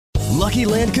Lucky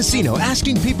Land Casino,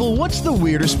 asking people, what's the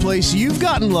weirdest place you've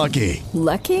gotten lucky?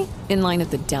 Lucky? In line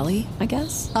at the deli, I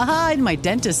guess? Aha, in my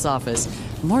dentist's office.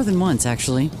 More than once,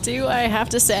 actually. Do I have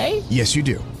to say? Yes, you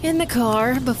do. In the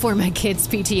car before my kids'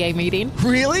 PTA meeting.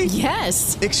 Really?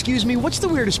 Yes. Excuse me, what's the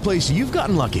weirdest place you've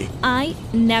gotten lucky? I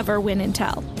never win and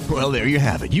tell. Well, there you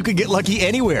have it. You can get lucky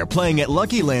anywhere, playing at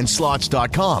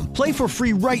LuckyLandSlots.com. Play for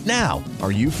free right now.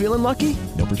 Are you feeling lucky?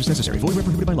 No purchase necessary. Void where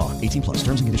prohibited by law. 18 plus.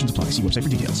 Terms and conditions apply. See website for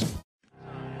details.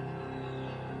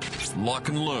 Lock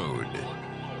and load.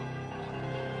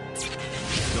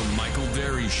 The Michael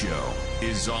Berry Show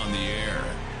is on the air.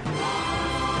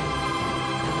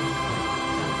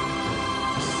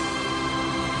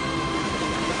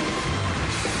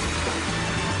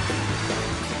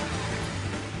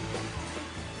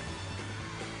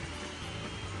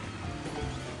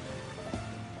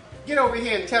 Get over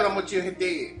here and tell them what you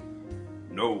did.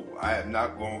 No, I am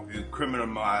not going to incriminate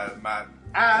my...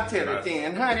 I'll tell it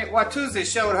then, honey. Watusi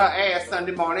showed her ass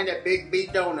Sunday morning at Big B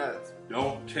Donuts.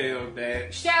 Don't tell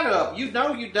that. Shut up. You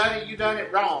know you done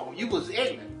it wrong. You was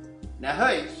ignorant. Now,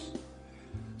 hush.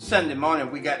 Sunday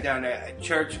morning, we got down there at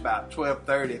church about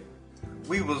 12:30.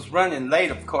 We was running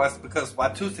late, of course, because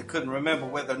Watusi couldn't remember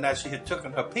whether or not she had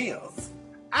taken her pills.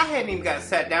 I hadn't even got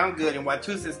sat down good, and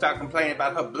Watusi started complaining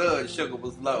about her blood sugar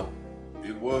was low.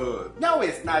 It was. No,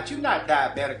 it's not. You're not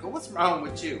diabetic. What's wrong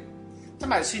with you?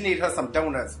 Somebody, she need her some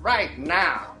donuts right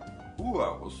now. Ooh,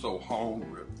 I was so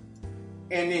hungry.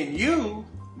 And then you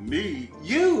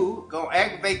gonna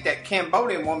aggravate that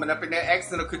Cambodian woman up in there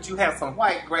asking her, could you have some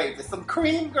white gravy, some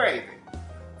cream gravy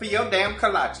for your damn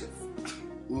kolaches?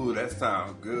 Ooh, that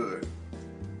sounds good.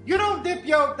 You don't dip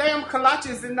your damn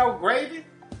kolaches in no gravy?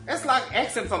 That's like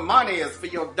asking for money is for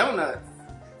your donuts.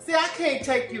 See, I can't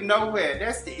take you nowhere.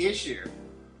 That's the issue.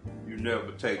 You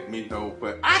never take me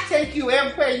nowhere. I take you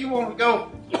everywhere you want to go.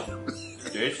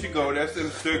 There she go. That's them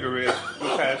cigarettes.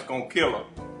 Look how it's gonna kill her.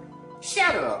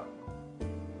 Shut up.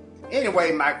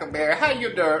 Anyway, Michael Berry, how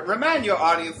you doing? Remind your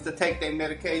audience to take their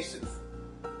medications.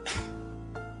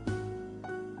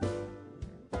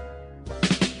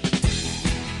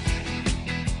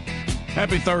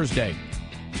 Happy Thursday.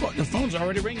 Well, the phone's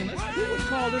already ringing. Who would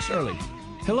call this early?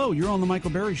 Hello, you're on the Michael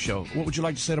Berry Show. What would you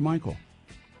like to say to Michael?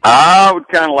 I would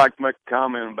kind of like to make a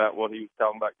comment about what he was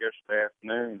talking about yesterday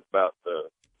afternoon, about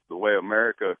the way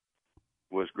America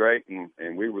was great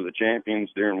and we were the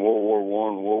champions during World War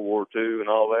I, World War II, and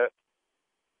all that.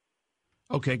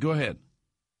 Okay, go ahead.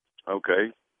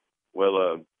 Okay.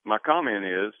 Well, my comment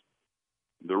is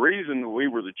the reason we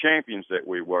were the champions that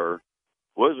we were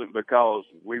wasn't because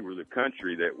we were the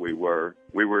country that we were.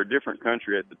 We were a different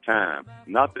country at the time.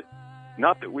 Not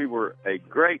that we were a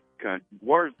great country,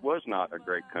 was not a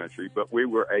great country, but we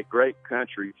were a great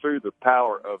country through the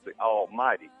power of the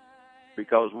Almighty,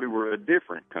 because we were a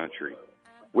different country.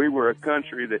 We were a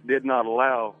country that did not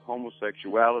allow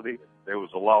homosexuality. There was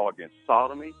a law against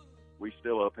sodomy. We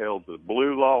still upheld the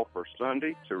blue law for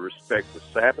Sunday to respect the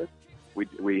Sabbath.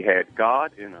 We had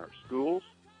God in our schools.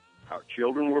 Our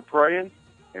children were praying,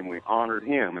 and we honored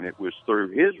Him, and it was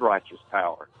through His righteous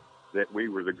power that we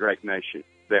were the great nation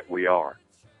that we are.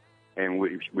 And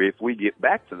if we get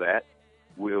back to that,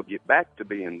 we'll get back to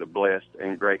being the blessed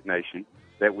and great nation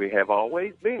that we have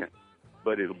always been.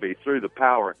 But it'll be through the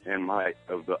power and might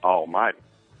of the Almighty,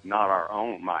 not our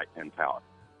own might and power.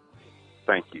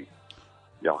 Thank you.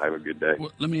 Y'all have a good day.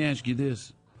 Well, let me ask you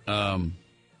this. So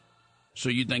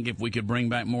you think if we could bring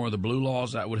back more of the blue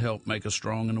laws, that would help make us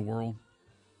strong in the world?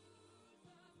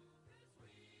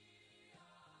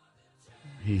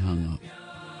 He hung up.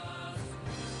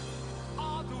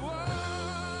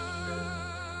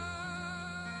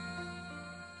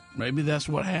 Maybe that's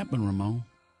what happened, Ramon.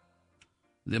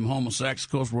 Them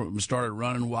homosexuals started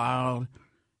running wild,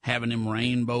 having them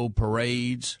rainbow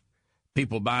parades,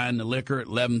 people buying the liquor at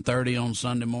 11:30 on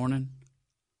Sunday morning.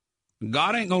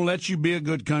 God ain't going to let you be a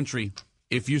good country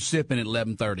if you're sipping at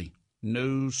 11:30.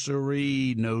 No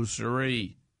siree, no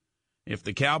siree. If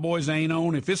the Cowboys ain't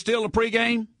on, if it's still a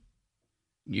pregame,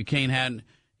 you can't have.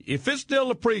 If it's still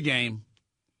a pregame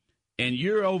and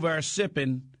you're over there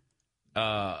sipping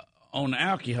on the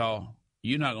alcohol,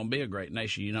 you're not going to be a great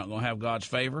nation. You're not going to have God's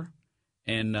favor.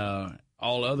 And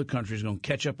all the other countries are going to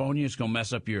catch up on you. It's going to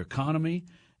mess up your economy.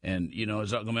 And, you know,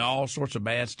 there's going to be all sorts of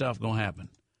bad stuff going to happen.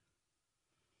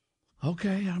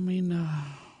 Okay, I mean,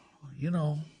 you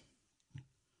know,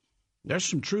 there's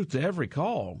some truth to every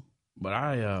call.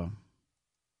 But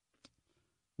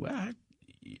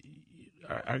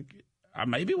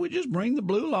maybe we just bring the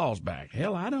blue laws back.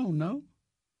 Hell, I don't know.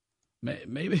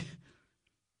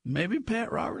 Maybe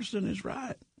Pat Robertson is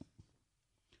right.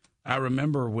 I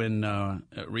remember when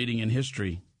reading in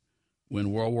history when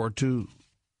World War II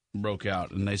broke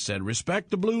out, and they said,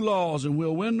 respect the blue laws and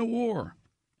we'll win the war.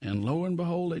 And lo and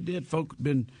behold, they did. Folk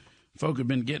had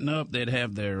been getting up. They'd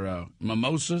have their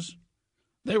mimosas.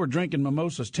 They were drinking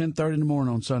mimosas 10:30 in the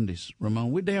morning on Sundays,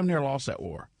 Ramon. We damn near lost that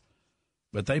war.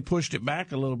 But they pushed it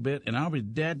back a little bit, and I'll be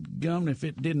dadgummed if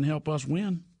it didn't help us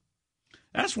win.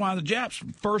 That's why the Japs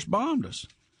first bombed us.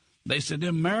 They said,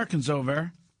 them Americans over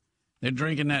there, they're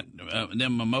drinking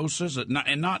them mimosas,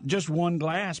 and not just one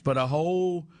glass, but a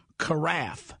whole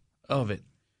carafe of it.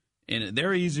 And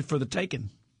they're easy for the taking.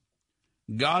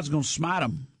 God's going to smite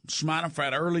them for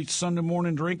that early Sunday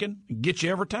morning drinking, and get you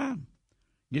every time.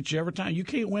 You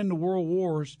can't win the world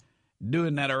wars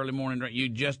doing that early morning drink.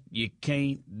 You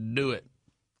can't do it.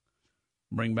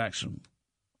 Bring back some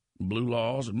blue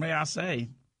laws. And may I say,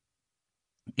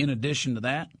 in addition to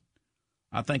that,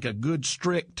 I think a good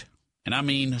strict, and I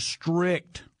mean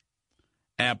strict,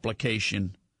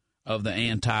 application of the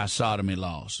anti-sodomy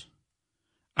laws.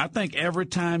 I think every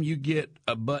time you get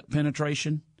a butt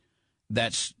penetration,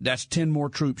 that's 10 more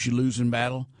troops you lose in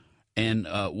battle, and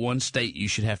one state you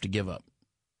should have to give up.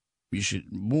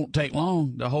 Won't take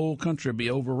long. The whole country will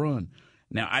be overrun.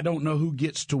 Now, I don't know who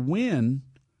gets to win,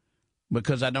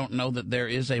 because I don't know that there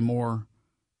is a more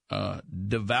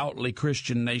devoutly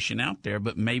Christian nation out there,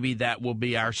 but maybe that will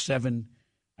be our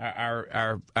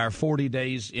 40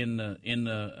 days in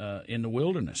the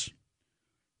wilderness.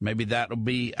 Maybe that'll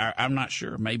be I'm not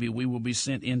sure. Maybe we will be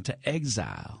sent into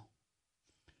exile.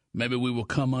 Maybe we will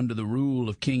come under the rule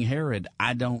of King Herod.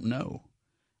 I don't know.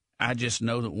 I just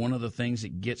know that one of the things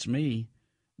that gets me,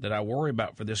 that I worry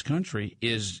about for this country,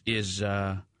 is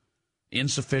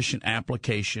insufficient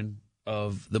application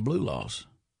of the blue laws.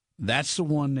 That's the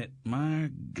one that,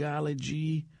 my golly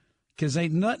gee, because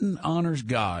ain't nothing honors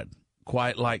God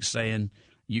quite like saying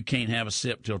you can't have a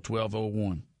sip till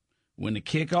 12:01. When the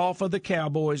kickoff of the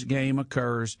Cowboys game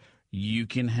occurs, you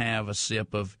can have a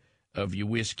sip of your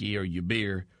whiskey or your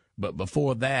beer, but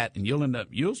before that, and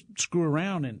you'll screw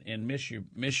around and miss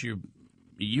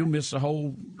the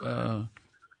whole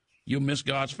you'll miss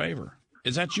God's favor.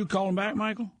 Is that you calling back,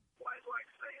 Michael?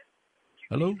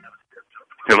 Hello?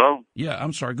 Hello? Yeah,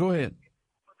 I'm sorry. Go ahead.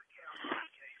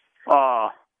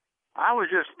 I was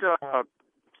just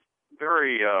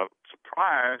very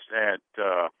surprised at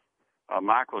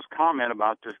Michael's comment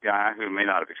about this guy who may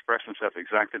not have expressed himself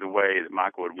exactly the way that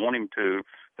Michael would want him to,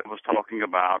 that was talking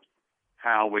about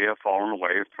how we have fallen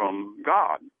away from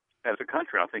God as a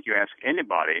country. I think you ask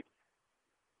anybody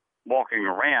walking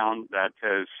around that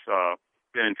has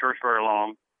been in church very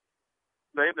long,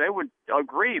 they would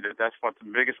agree that that's what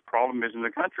the biggest problem is in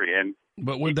the country.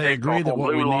 But would they agree that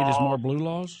what we need is more blue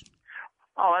laws?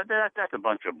 Oh, that's a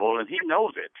bunch of bull, and he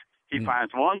knows it. He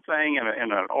finds one thing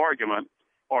in an argument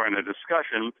or in a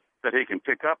discussion that he can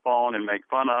pick up on and make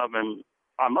fun of, and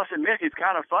I must admit he's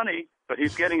kind of funny, but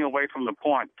he's getting away from the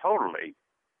point totally.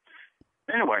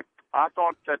 Anyway, I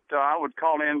thought that I would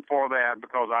call in for that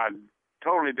because I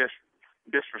totally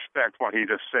disrespect what he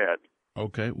just said.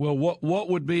 Okay. Well, what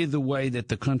would be the way that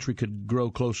the country could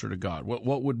grow closer to God? What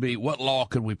law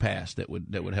could we pass that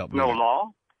would help? No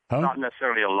law. Huh? Not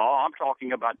necessarily a law. I'm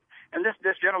talking about, and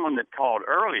this gentleman that called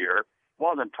earlier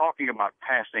wasn't talking about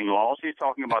passing laws. He's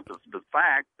talking about the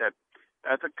fact that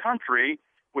as a country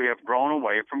we have grown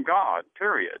away from God,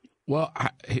 period. Well,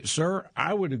 sir,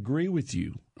 I would agree with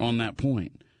you on that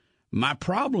point. My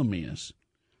problem is,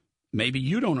 maybe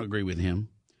you don't agree with him,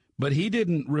 but he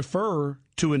didn't refer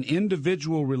to an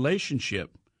individual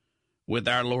relationship with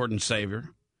our Lord and Savior.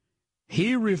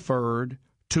 He referred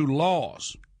to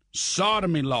laws.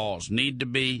 Sodomy laws need to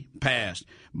be passed.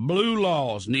 Blue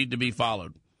laws need to be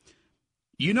followed.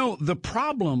 You know, the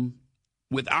problem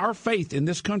with our faith in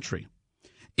this country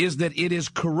is that it is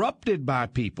corrupted by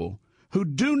people who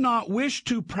do not wish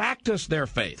to practice their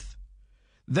faith.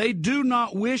 They do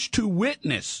not wish to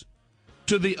witness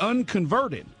to the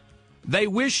unconverted. They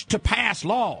wish to pass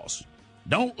laws.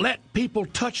 Don't let people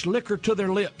touch liquor to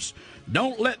their lips.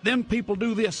 Don't let them people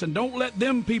do this, and don't let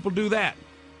them people do that.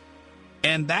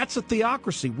 And that's a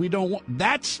theocracy we don't want.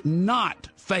 That's not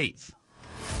faith.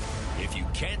 If you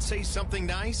can't say something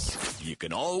nice, you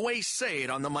can always say it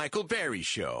on the Michael Berry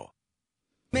Show.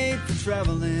 Made for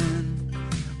traveling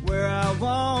where I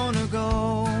want to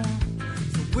go.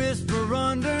 So whisper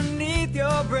underneath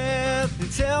your breath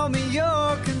and tell me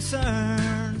your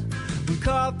concern. When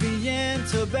coffee and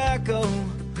tobacco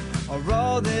are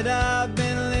all that I've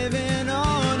been living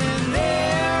on. And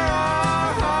there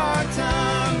are hard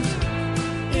times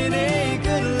in a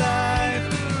good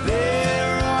life.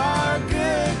 There are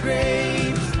good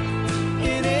grapes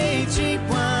in a cheap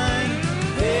wine.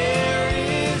 There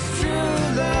is true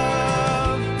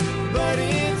love, but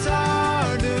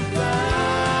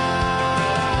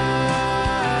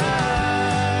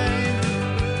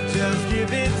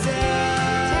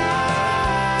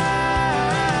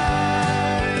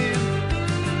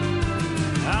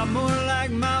like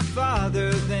my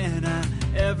father than I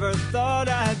ever thought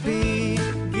I'd be.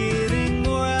 Getting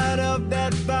more out of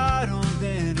that bottle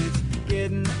than it's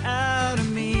getting out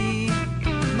of me.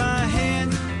 My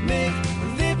hands make a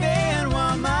living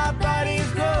while my body's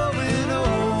growing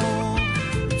old.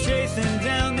 Chasing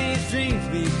down these dreams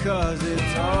because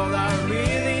it's all I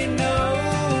really know.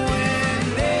 And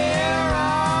there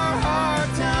are hard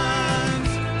times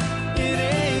in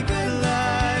a good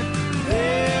life.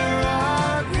 There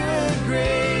are good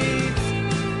grades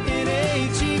in a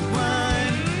cheap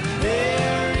wine.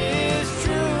 There is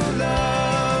true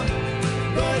love,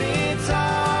 but it's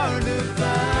hard to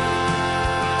find.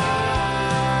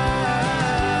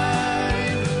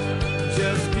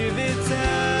 Just give it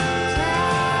time.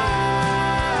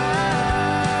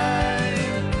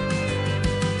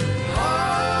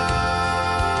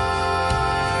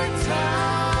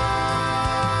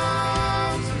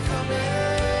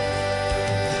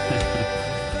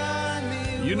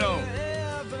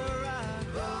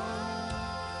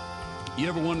 You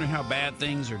ever wonder how bad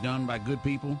things are done by good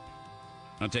people?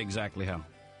 I'll tell you exactly how.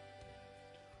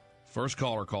 First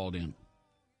caller called in.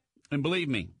 And believe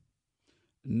me,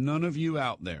 none of you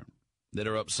out there that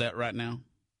are upset right now,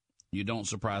 you don't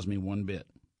surprise me one bit.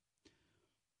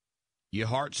 Your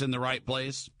heart's in the right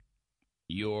place.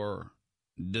 Your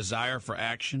desire for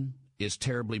action is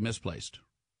terribly misplaced.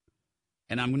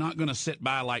 And I'm not going to sit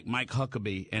by like Mike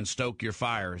Huckabee and stoke your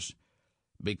fires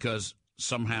because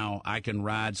somehow I can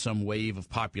ride some wave of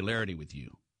popularity with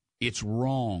you. It's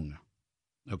wrong,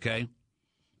 okay?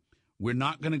 We're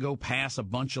not going to go pass a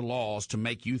bunch of laws to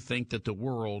make you think that the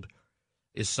world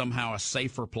is somehow a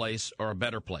safer place or a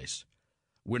better place.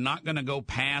 We're not going to go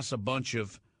pass a bunch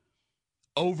of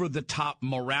over-the-top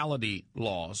morality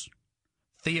laws,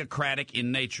 theocratic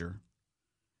in nature,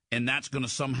 and that's going to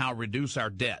somehow reduce our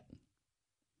debt.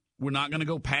 We're not going to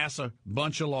go pass a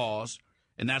bunch of laws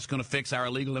and that's going to fix our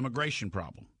illegal immigration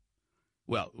problem.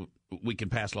 Well, we can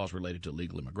pass laws related to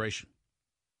illegal immigration.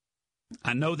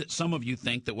 I know that some of you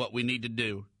think that what we need to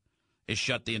do is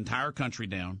shut the entire country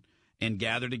down and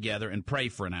gather together and pray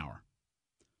for an hour.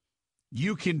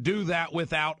 You can do that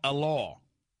without a law.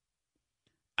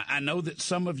 I know that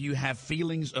some of you have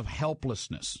feelings of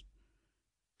helplessness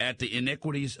at the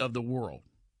iniquities of the world.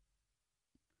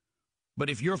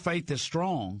 But if your faith is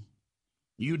strong,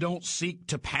 you don't seek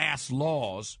to pass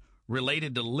laws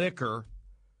related to liquor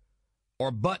or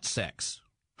butt sex.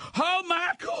 Oh,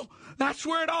 Michael, that's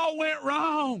where it all went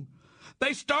wrong.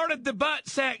 They started the butt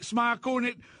sex, Michael,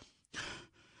 and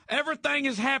everything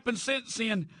has happened since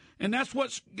then, and that's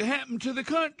what's happened to the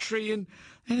country, and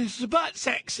it's the butt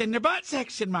sex, and they're butt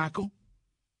sexing, Michael.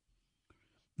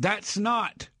 That's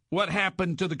not what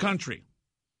happened to the country.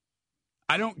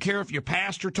 I don't care if your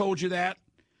pastor told you that.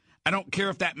 I don't care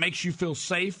if that makes you feel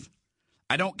safe.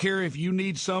 I don't care if you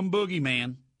need some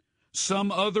boogeyman,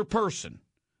 some other person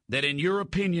that in your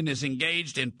opinion is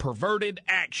engaged in perverted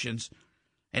actions,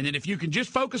 and then if you can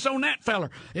just focus on that feller.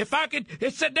 If I could,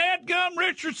 it's a dadgum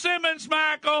Richard Simmons,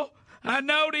 Michael. I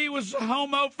knowed he was a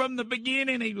homo from the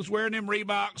beginning. He was wearing them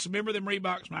Reeboks. Remember them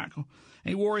Reeboks, Michael?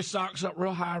 He wore his socks up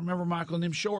real high. Remember, Michael, and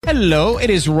them shorts? Hello,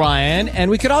 it is Ryan, and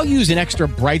we could all use an extra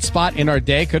bright spot in our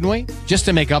day, couldn't we? Just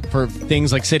to make up for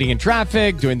things like sitting in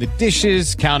traffic, doing the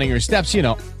dishes, counting your steps, you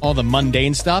know, all the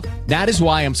mundane stuff. That is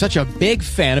why I'm such a big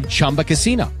fan of Chumba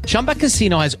Casino. Chumba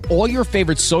Casino has all your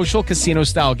favorite social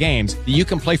casino-style games that you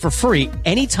can play for free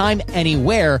anytime,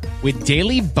 anywhere with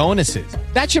daily bonuses.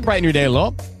 That should brighten your day a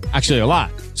little. Actually, a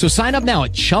lot. So sign up now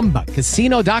at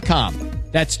ChumbaCasino.com.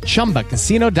 That's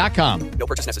ChumbaCasino.com. No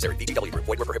purchase necessary. VGW Group.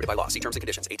 Void where prohibited by law. See terms and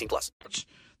conditions. 18+.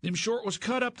 Them short was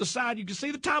cut up the side. You could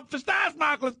see the top of his thighs,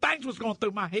 Michael, and things was going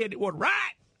through my head. It was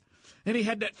right. And he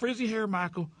had that frizzy hair,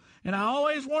 Michael. And I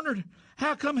always wondered,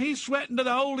 how come he's sweating to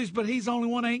the oldies, but he's the only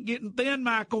one ain't getting thin,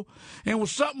 Michael? And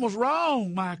something was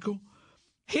wrong, Michael.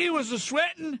 He was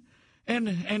sweating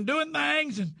and doing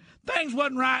things, and things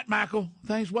wasn't right, Michael.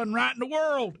 Things wasn't right in the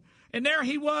world. And there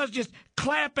he was, just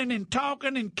clapping and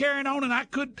talking and carrying on, and I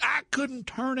couldn't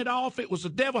turn it off. It was the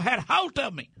devil had hold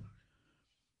of me.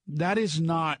 That is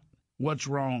not what's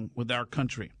wrong with our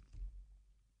country.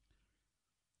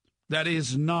 That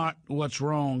is not what's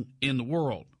wrong in the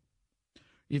world.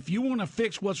 If you want to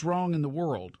fix what's wrong in the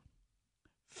world,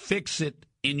 fix it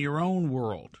in your own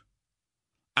world.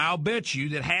 I'll bet you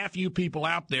that half you people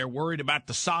out there worried about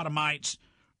the sodomites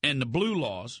and the blue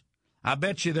laws, I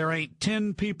bet you there ain't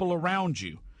 10 people around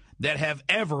you that have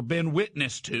ever been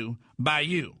witnessed to by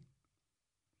you.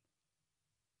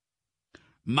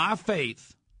 My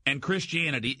faith and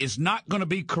Christianity is not going to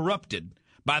be corrupted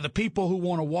by the people who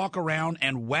want to walk around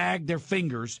and wag their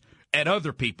fingers at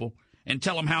other people and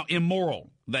tell them how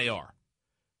immoral they are.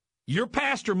 Your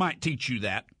pastor might teach you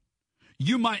that.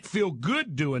 You might feel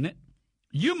good doing it.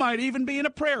 You might even be in a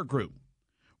prayer group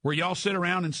where y'all sit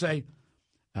around and say,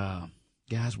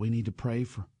 guys, we need to pray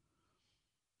for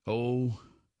old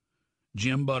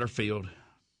Jim Butterfield.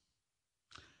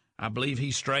 I believe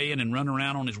he's straying and running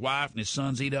around on his wife, and his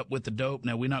sons eat up with the dope.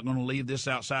 Now, we're not going to leave this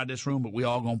outside this room, but we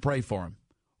all going to pray for him.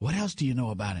 What else do you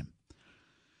know about him?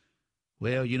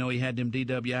 Well, you know, he had them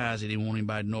DWIs he didn't want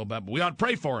anybody to know about, but we ought to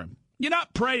pray for him. You're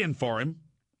not praying for him.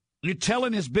 You're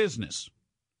telling his business.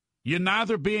 You're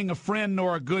neither being a friend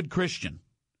nor a good Christian.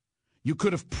 You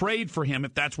could have prayed for him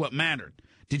if that's what mattered.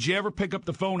 Did you ever pick up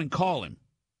the phone and call him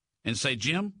and say,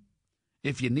 Jim,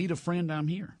 if you need a friend, I'm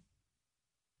here.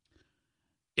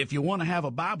 If you want to have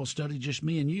a Bible study, just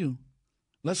me and you,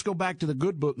 let's go back to the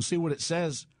good book and see what it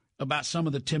says about some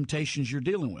of the temptations you're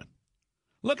dealing with.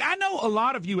 Look, I know a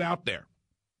lot of you out there,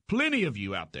 plenty of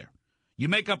you out there. You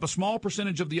make up a small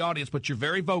percentage of the audience, but you're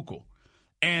very vocal.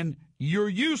 And you're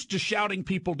used to shouting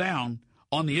people down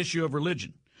on the issue of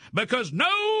religion because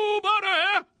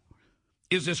nobody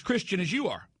is as Christian as you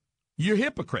are. You're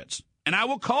hypocrites. And I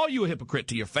will call you a hypocrite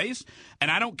to your face,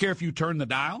 and I don't care if you turn the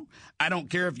dial. I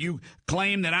don't care if you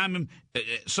claim that I'm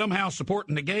somehow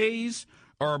supporting the gays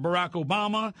or Barack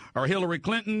Obama or Hillary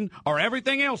Clinton or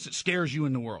everything else that scares you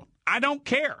in the world. I don't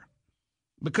care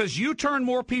because you turn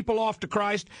more people off to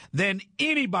Christ than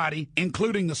anybody,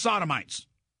 including the Sodomites.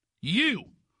 You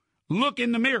look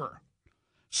in the mirror.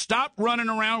 Stop running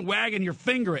around wagging your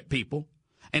finger at people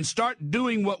and start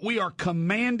doing what we are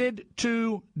commanded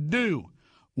to do.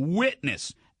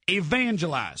 Witness,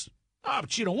 evangelize. Oh,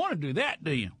 but you don't want to do that,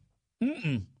 do you?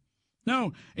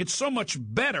 No, it's so much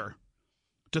better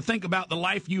to think about the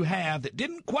life you have that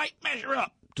didn't quite measure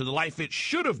up to the life it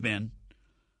should have been,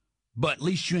 but at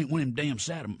least you ain't one of them damn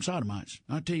sodomites.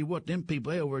 I tell you what, them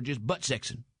people over are just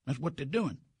butt-sexing. That's what they're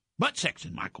doing.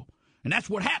 Butt-sexing, Michael. And that's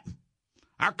what happened.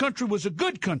 Our country was a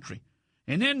good country.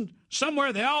 And then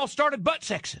somewhere they all started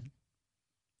butt-sexing.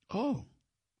 Oh.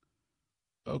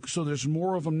 Okay, so there's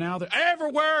more of them now.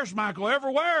 Everywhere's, Michael,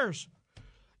 everywhere's.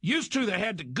 Used to, they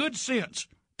had the good sense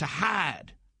to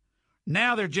hide.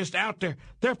 Now they're just out there.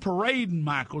 They're parading,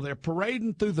 Michael. They're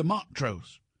parading through the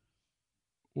Montrose.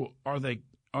 Well, are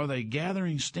they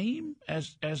gathering steam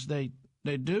as they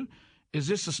do? Is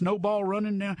this a snowball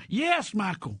running now? Yes,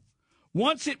 Michael.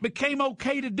 Once it became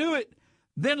okay to do it,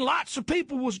 then lots of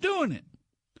people was doing it.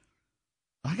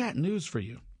 I got news for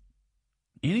you.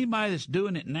 Anybody that's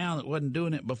doing it now that wasn't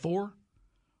doing it before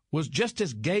was just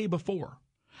as gay before.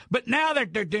 But now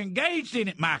they're engaged in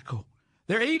it, Michael.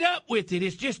 They're eat up with it.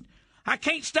 It's just, I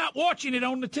can't stop watching it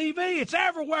on the TV. It's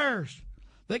everywhere.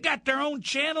 They got their own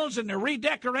channels and they're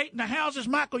redecorating the houses.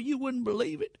 Michael, you wouldn't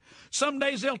believe it. Some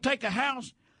days they'll take a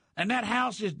house and that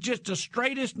house is just the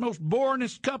straightest, most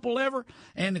boringest couple ever,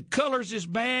 and the colors is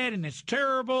bad and it's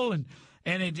terrible, and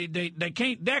they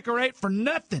can't decorate for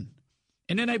nothing.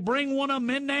 And then they bring one of them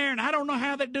in there, and I don't know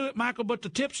how they do it, Michael, but the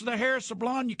tips of their hair is so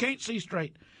blonde you can't see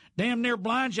straight. Damn near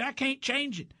blinds you. I can't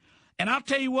change it. And I'll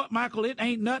tell you what, Michael, it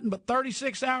ain't nothing but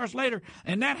 36 hours later,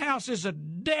 and that house is the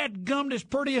dadgumdest,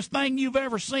 prettiest thing you've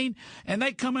ever seen, and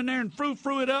they come in there and frou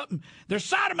it up, and they're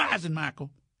sodomizing,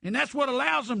 Michael. And that's what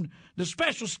allows them the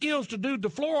special skills to do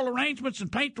the floral arrangements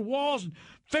and paint the walls and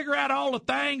figure out all the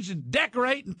things and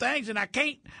decorate and things, and I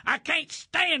can't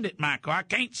stand it, Michael. I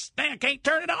can't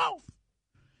turn it off.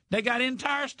 They got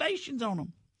entire stations on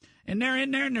them. And they're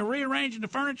in there and they're rearranging the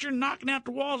furniture and knocking out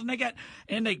the walls,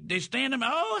 and they stand them,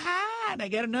 oh, hi. They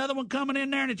got another one coming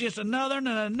in there, and it's just another and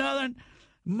another.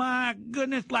 My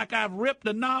goodness, like I've ripped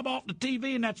the knob off the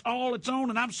TV and that's all it's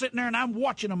on, and I'm sitting there and I'm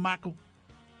watching them, Michael.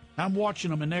 I'm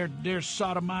watching them, and they're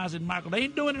sodomizing, Michael. They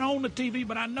ain't doing it on the TV,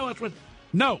 but I know it's what.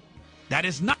 No, that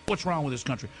is not what's wrong with this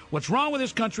country. What's wrong with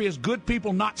this country is good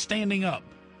people not standing up.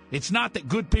 It's not that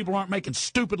good people aren't making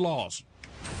stupid laws.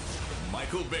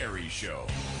 Michael Berry Show.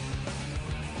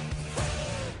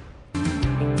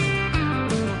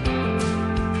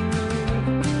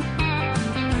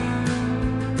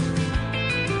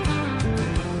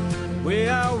 Way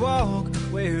I walk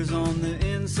wears on the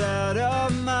inside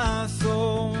of my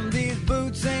soul. These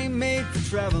boots ain't made for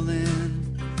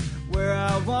traveling where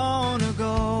I wanna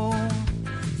go.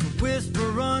 So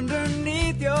whisper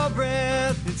underneath your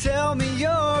breath and tell me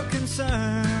you're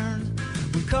concerned.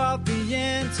 When coffee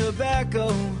and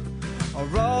tobacco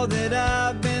are all that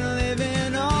I've been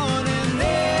living on. And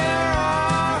there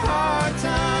are hard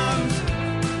times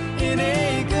in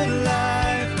a good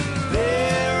life.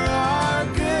 There are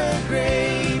good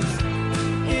grapes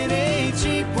in a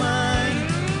cheap wine.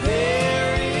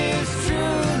 There is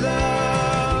true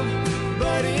love,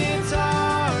 but it's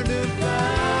hard to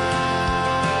find.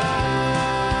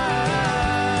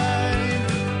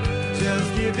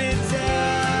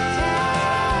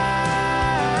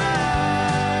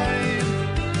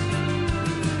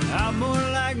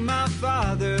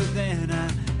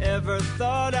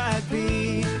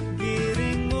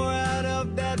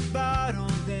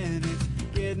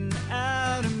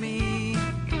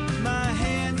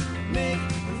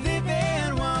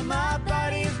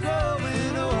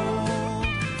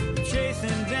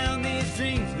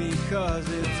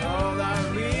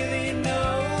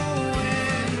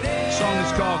 song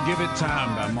is called Give It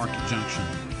Time by Market Junction.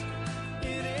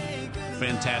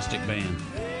 Fantastic band.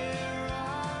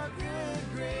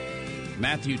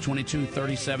 Matthew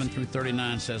 22:37 through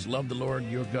 39 says, love the Lord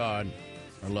your God,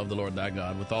 or love the Lord thy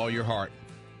God, with all your heart,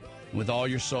 with all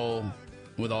your soul,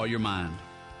 with all your mind.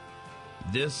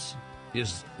 This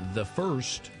is the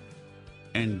first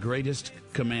and greatest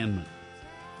commandment.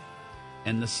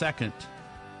 And the second,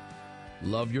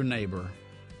 love your neighbor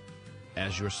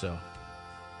as yourself.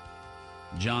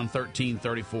 John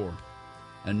 13:34,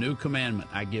 a new commandment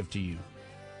I give to you.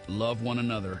 Love one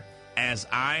another. As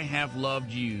I have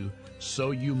loved you,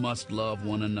 so you must love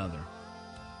one another.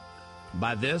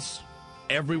 By this,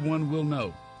 everyone will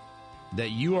know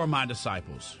that you are my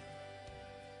disciples,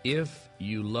 if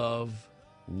you love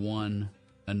one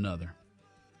another.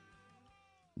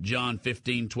 John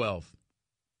 15:12,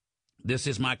 this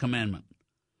is my commandment.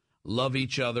 Love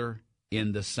each other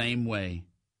in the same way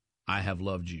I have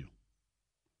loved you.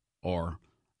 Or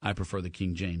I prefer the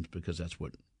King James because that's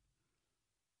what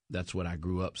I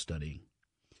grew up studying.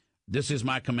 This is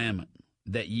my commandment,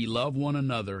 that ye love one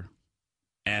another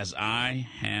as I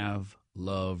have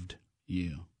loved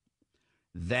you.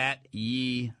 That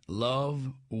ye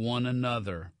love one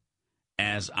another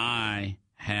as I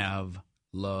have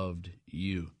loved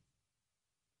you.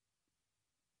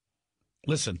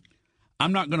 Listen,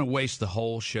 I'm not going to waste the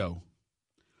whole show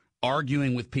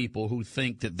arguing with people who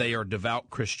think that they are devout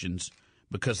Christians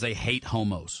because they hate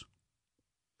homos.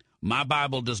 My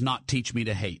Bible does not teach me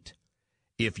to hate.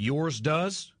 If yours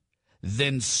does,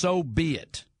 then so be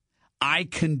it. I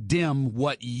condemn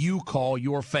what you call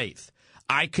your faith.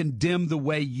 I condemn the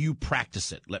way you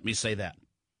practice it. Let me say that.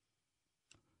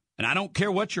 And I don't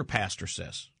care what your pastor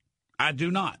says. I do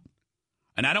not.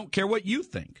 And I don't care what you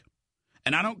think.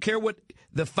 And I don't care what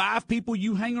the 5 people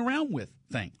you hang around with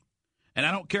think. And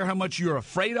I don't care how much you're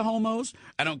afraid of homos.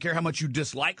 I don't care how much you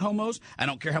dislike homos. I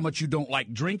don't care how much you don't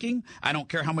like drinking. I don't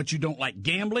care how much you don't like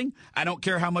gambling. I don't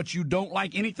care how much you don't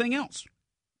like anything else.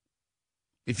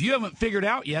 If you haven't figured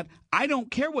out yet, I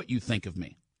don't care what you think of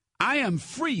me. I am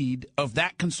freed of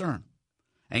that concern.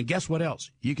 And guess what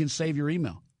else? You can save your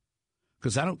email,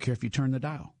 because I don't care if you turn the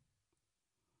dial.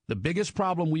 The biggest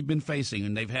problem we've been facing,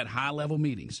 and they've had high-level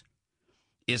meetings,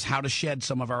 is how to shed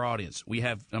some of our audience.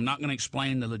 I'm not going to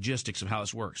explain the logistics of how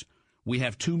this works. We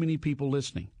have too many people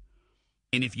listening.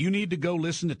 And if you need to go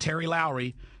listen to Terry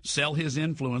Lowry sell his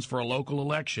influence for a local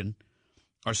election,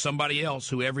 or somebody else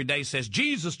who every day says,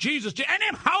 Jesus, Jesus, and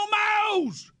them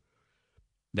homos,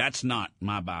 that's not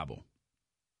my Bible.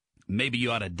 Maybe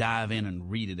you ought to dive in and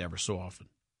read it ever so often.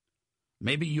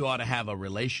 Maybe you ought to have a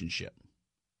relationship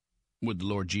with the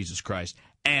Lord Jesus Christ,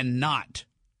 and not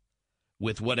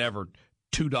with whatever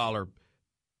 $2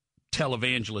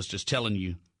 televangelist is telling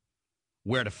you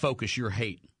where to focus your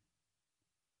hate.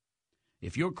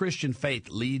 If your Christian faith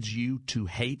leads you to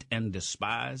hate and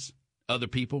despise other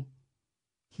people,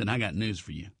 then I got news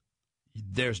for you.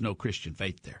 There's no Christian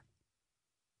faith there.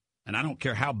 And I don't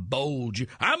care how bold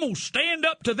I'm going to stand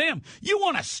up to them. You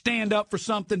want to stand up for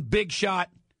something, big shot?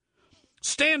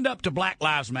 Stand up to Black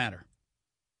Lives Matter.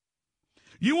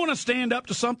 You want to stand up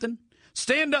to something?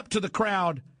 Stand up to the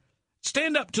crowd.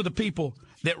 Stand up to the people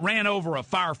that ran over a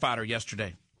firefighter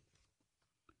yesterday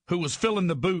who was filling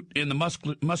the boot in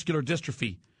the muscular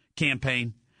dystrophy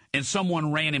campaign, and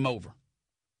someone ran him over.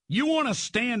 You want to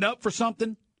stand up for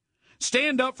something?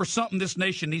 Stand up for something this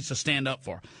nation needs to stand up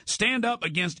for. Stand up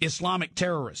against Islamic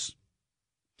terrorists.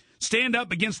 Stand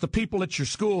up against the people at your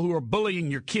school who are bullying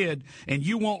your kid, and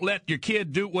you won't let your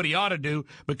kid do what he ought to do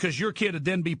because your kid would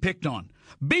then be picked on.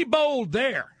 Be bold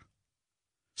there.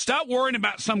 Stop worrying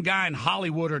about some guy in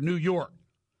Hollywood or New York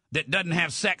that doesn't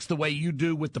have sex the way you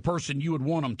do with the person you would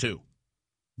want him to.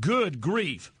 Good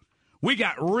grief. We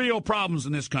got real problems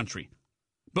in this country,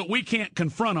 but we can't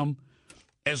confront them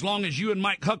as long as you and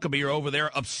Mike Huckabee are over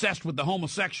there obsessed with the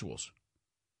homosexuals.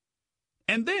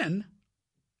 And then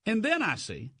I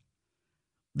see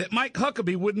that Mike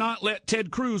Huckabee would not let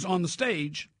Ted Cruz on the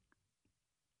stage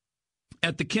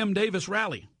at the Kim Davis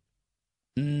rally.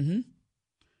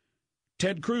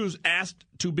 Ted Cruz asked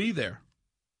to be there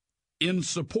in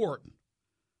support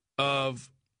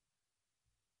of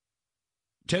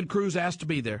Kim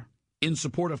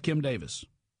Davis.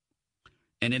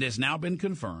 And it has now been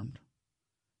confirmed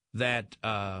that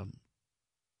Mike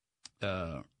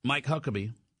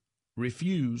Huckabee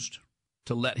refused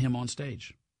to let him on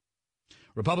stage.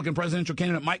 Republican presidential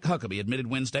candidate Mike Huckabee admitted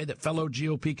Wednesday that fellow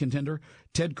GOP contender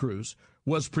Ted Cruz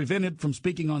was prevented from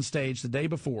speaking on stage the day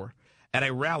before at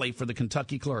a rally for the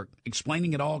Kentucky clerk,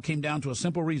 explaining it all came down to a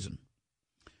simple reason.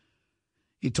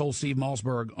 He told Steve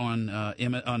Malzberg on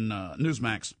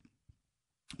Newsmax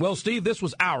Well, Steve, this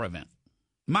was our event.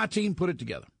 My team put it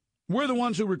together. We're the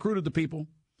ones who recruited the people,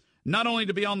 not only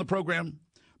to be on the program,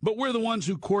 but we're the ones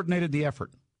who coordinated the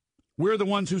effort. We're the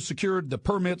ones who secured the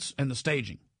permits and the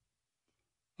staging.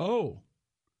 Oh.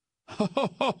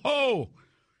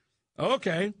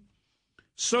 Okay.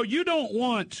 So you don't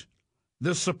want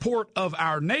the support of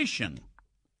our nation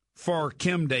for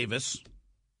Kim Davis,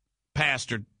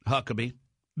 Pastor Huckabee,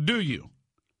 do you?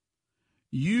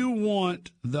 You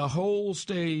want the whole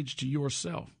stage to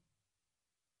yourself.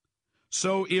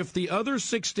 So if the other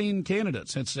 16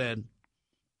 candidates had said,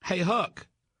 hey, Huck,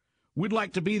 we'd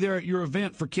like to be there at your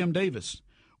event for Kim Davis.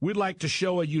 We'd like to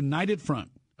show a united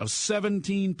front of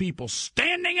 17 people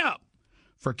standing up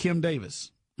for Kim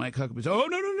Davis. Mike Huckabee said, oh,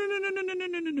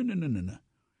 no.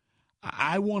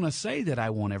 I want to say that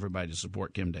I want everybody to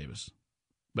support Kim Davis.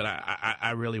 But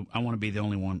I want to be the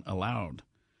only one allowed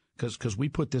because we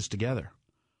put this together.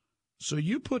 So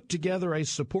you put together a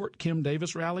support Kim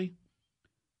Davis rally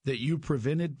that you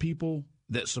prevented people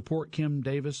that support Kim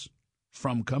Davis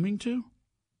from coming to?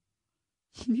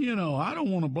 You know, I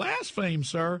don't want to blaspheme,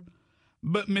 sir,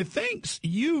 but methinks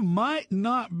you might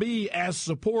not be as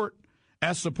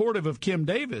supportive of Kim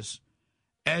Davis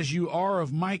as you are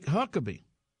of Mike Huckabee.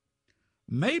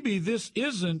 Maybe this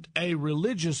isn't a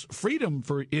religious freedom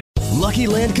for it. Lucky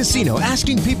Land Casino,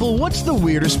 asking people, what's the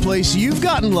weirdest place you've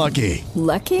gotten lucky?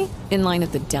 Lucky? In line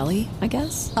at the deli, I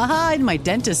guess? Aha, in my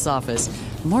dentist's office.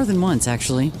 More than once,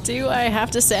 actually. Do I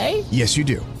have to say? Yes, you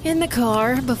do. In the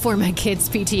car before my kids'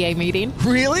 PTA meeting.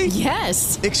 Really?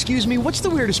 Yes. Excuse me, what's the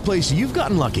weirdest place you've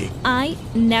gotten lucky? I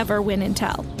never win and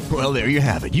tell. Well, there you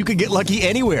have it. You can get lucky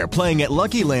anywhere, playing at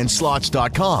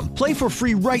LuckyLandSlots.com. Play for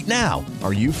free right now.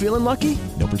 Are you feeling lucky?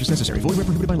 No purchase necessary. Void where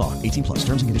prohibited by law. 18 plus.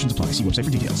 Terms and conditions apply. See website for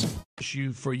details.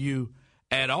 Issue for you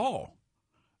at all.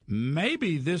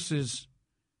 Maybe this is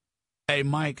a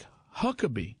Mike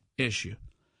Huckabee issue.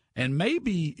 And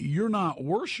maybe you're not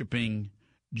worshiping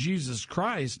Jesus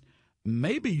Christ.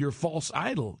 Maybe your false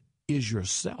idol is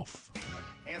yourself.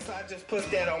 And so I just put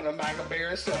that on the Michael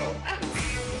Berry Show.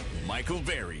 Michael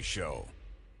Berry Show.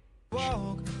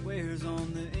 Walk, where's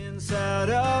on the inside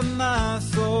of my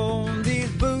soul?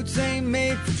 These boots ain't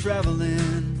made for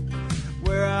traveling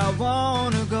where I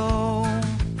wanna go.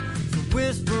 So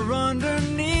whisper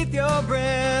underneath your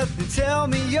breath and tell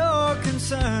me you're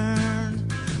concerned.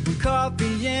 When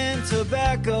coffee and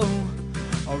tobacco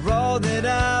are all that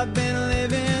I've been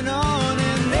living on.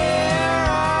 And there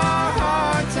are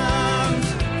hard times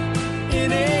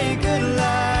in a good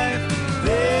life.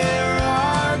 There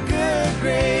are good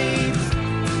grapes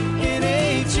in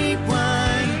a cheap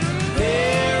wine.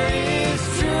 There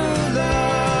is true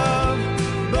love,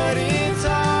 but it's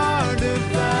hard to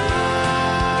find.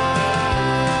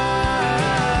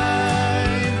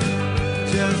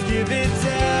 Just give it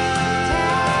time.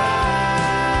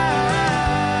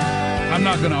 I'm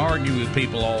not going to argue with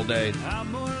people all day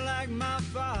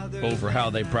over how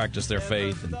they practice their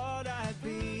faith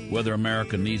and whether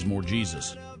America needs more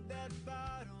Jesus.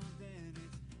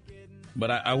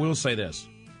 But I will say this.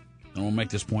 I want to make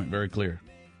this point very clear.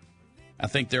 I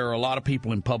think there are a lot of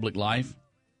people in public life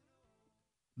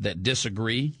that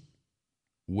disagree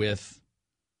with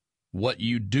what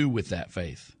you do with that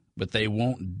faith, but they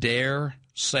won't dare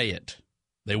say it.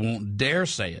 They won't dare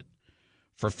say it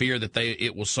for fear that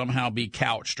it will somehow be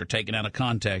couched or taken out of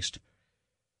context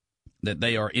that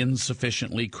they are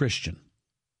insufficiently Christian.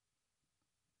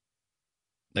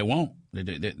 They won't.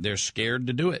 They're scared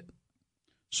to do it.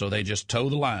 So they just toe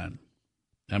the line.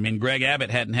 I mean, Greg Abbott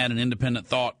hadn't had an independent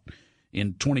thought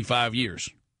in 25 years.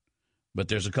 But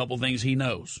there's a couple things he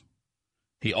knows.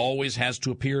 He always has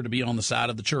to appear to be on the side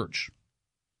of the church.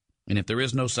 And if there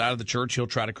is no side of the church, he'll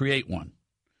try to create one.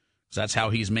 So that's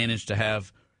how he's managed to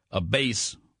have a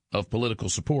base of political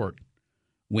support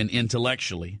when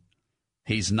intellectually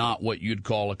he's not what you'd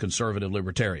call a conservative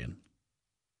libertarian.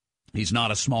 He's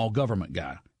not a small government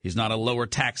guy. He's not a lower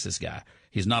taxes guy.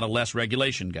 He's not a less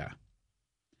regulation guy.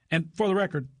 And for the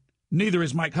record, neither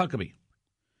is Mike Huckabee.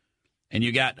 And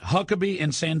you got Huckabee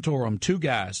and Santorum, two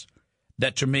guys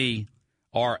that to me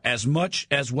are as much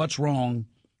as what's wrong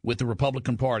with the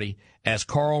Republican Party as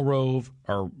Karl Rove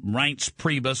or Reince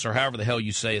Priebus or however the hell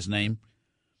you say his name,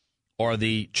 or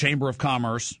the Chamber of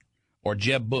Commerce or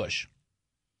Jeb Bush.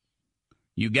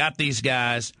 You got these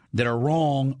guys that are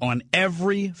wrong on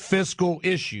every fiscal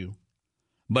issue,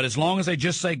 but as long as they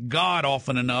just say God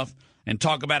often enough and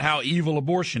talk about how evil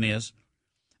abortion is,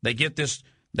 they get this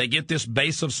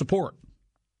base of support.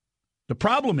 The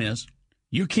problem is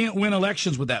you can't win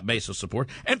elections with that base of support,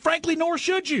 and frankly, nor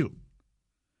should you.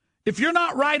 If you're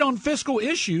not right on fiscal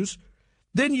issues,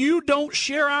 then you don't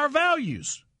share our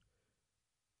values.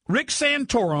 Rick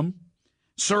Santorum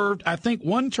served, I think,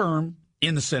 one term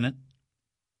in the Senate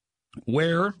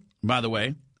where, by the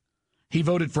way, he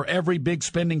voted for every big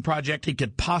spending project he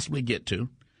could possibly get to.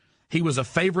 He was a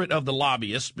favorite of the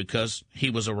lobbyists because he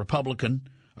was a Republican,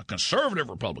 a conservative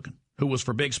Republican, who was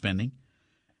for big spending.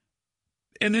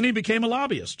 And then he became a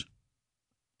lobbyist.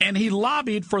 And he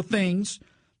lobbied for things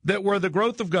that were the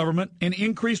growth of government and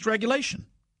increased regulation.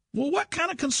 Well, what kind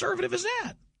of conservative is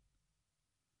that?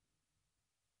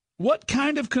 What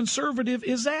kind of conservative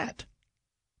is that?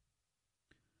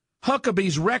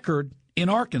 Huckabee's record in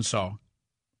Arkansas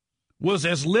was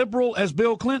as liberal as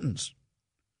Bill Clinton's.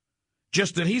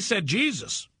 Just that he said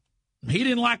Jesus. He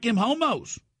didn't like them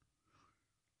homos.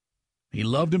 He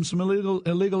loved him some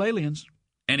illegal aliens,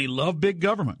 and he loved big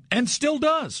government, and still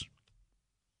does.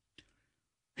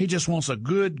 He just wants a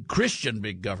good Christian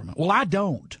big government. Well, I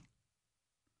don't.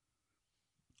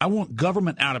 I want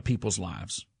government out of people's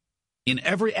lives in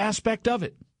every aspect of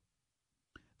it.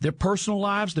 Their personal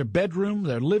lives, their bedroom,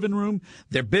 their living room,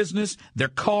 their business, their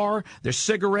car, their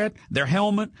cigarette, their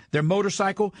helmet, their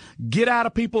motorcycle. Get out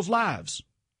of people's lives.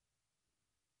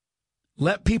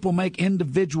 Let people make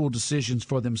individual decisions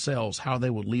for themselves how they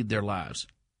will lead their lives.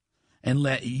 And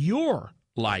let your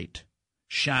light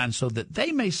shine so that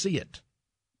they may see it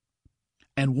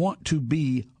and want to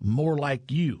be more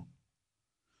like you.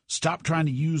 Stop trying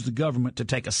to use the government to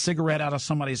take a cigarette out of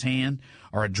somebody's hand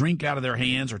or a drink out of their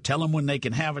hands or tell them when they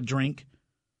can have a drink.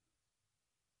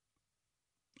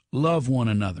 Love one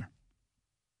another.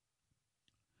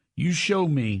 You show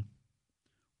me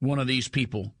one of these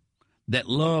people that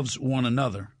loves one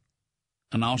another,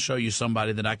 and I'll show you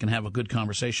somebody that I can have a good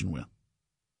conversation with.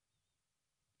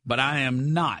 But I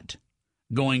am not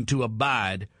going to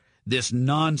abide this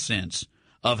nonsense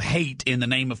of hate in the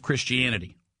name of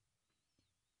Christianity.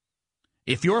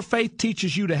 If your faith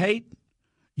teaches you to hate,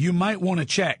 you might want to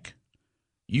check.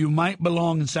 You might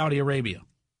belong in Saudi Arabia,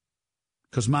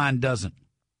 because mine doesn't.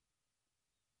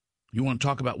 You want to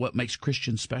talk about what makes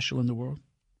Christians special in the world?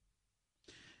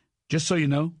 Just so you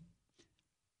know,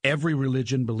 every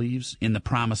religion believes in the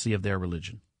primacy of their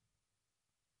religion.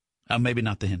 Maybe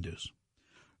not the Hindus,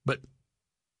 but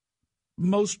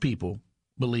most people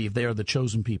believe they are the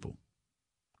chosen people.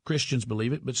 Christians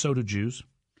believe it, but so do Jews,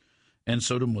 and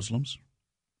so do Muslims.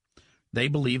 They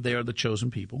believe they are the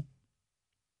chosen people,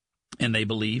 and they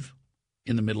believe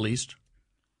in the Middle East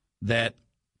that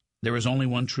there is only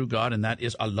one true God, and that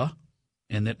is Allah,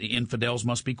 and that the infidels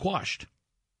must be quashed.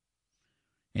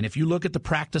 And if you look at the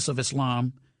practice of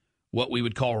Islam, what we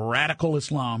would call radical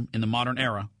Islam in the modern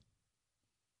era,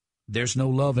 there's no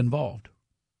love involved.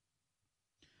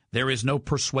 There is no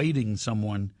persuading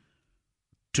someone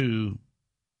to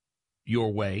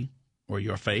your way or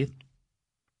your faith.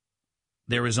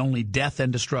 There is only death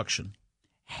and destruction,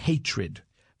 hatred,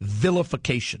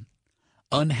 vilification.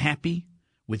 Unhappy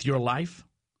with your life?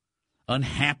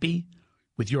 Unhappy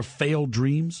with your failed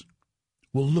dreams?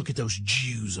 Well, look at those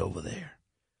Jews over there.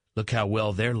 Look how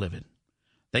well they're living.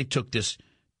 They took this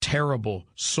terrible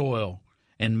soil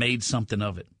and made something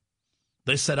of it.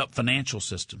 They set up financial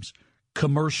systems,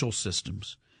 commercial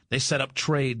systems. They set up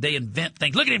trade. They invent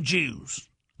things. Look at them Jews.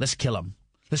 Let's kill them.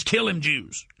 Let's kill them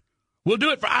Jews. We'll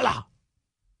do it for Allah.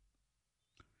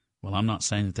 Well, I'm not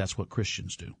saying that that's what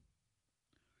Christians do.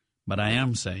 But I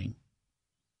am saying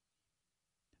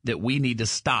that we need to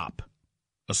stop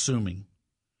assuming.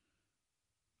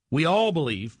 We all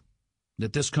believe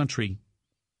that this country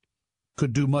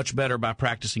could do much better by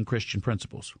practicing Christian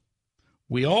principles.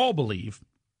 We all believe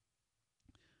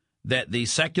that the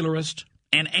secularist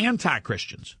and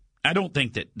anti-Christians, I don't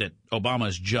think that Obama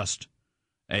is just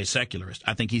a secularist.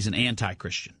 I think he's an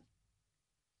anti-Christian.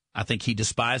 I think he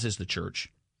despises the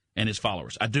church and his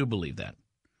followers. I do believe that.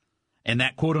 And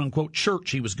that quote-unquote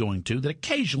church he was going to that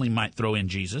occasionally might throw in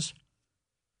Jesus,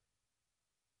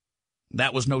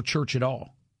 that was no church at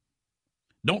all.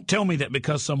 Don't tell me that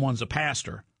because someone's a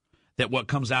pastor that what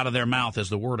comes out of their mouth is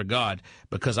the word of God,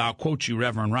 because I'll quote you,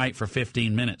 Reverend Wright, for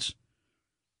 15 minutes,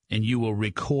 and you will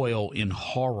recoil in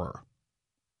horror.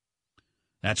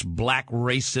 That's black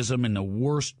racism in the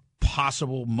worst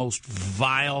possible, most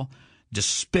vile,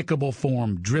 despicable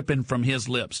form, dripping from his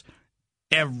lips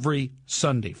every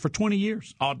Sunday for 20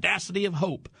 years. Audacity of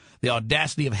hope. The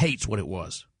audacity of hate's what it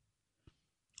was.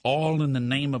 All in the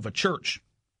name of a church.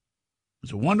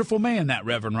 He's a wonderful man, that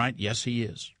Reverend Wright. Yes, he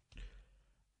is.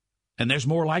 And there's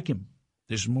more like him.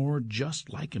 There's more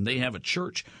just like him. They have a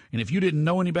church, and if you didn't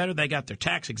know any better, they got their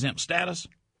tax-exempt status,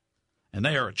 and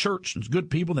they are a church, and it's good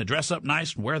people, and they dress up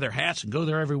nice and wear their hats and go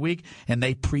there every week, and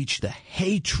they preach the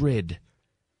hatred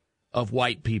of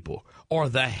white people or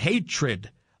the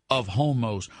hatred of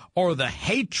homos or the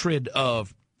hatred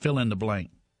of fill in the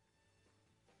blank.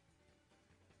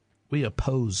 We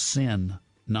oppose sin,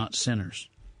 not sinners.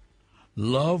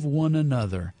 Love one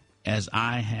another as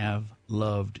I have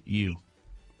loved you.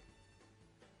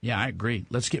 Yeah, I agree.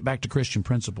 Let's get back to Christian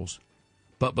principles.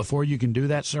 But before you can do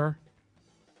that, sir,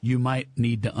 you might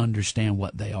need to understand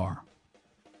what they are.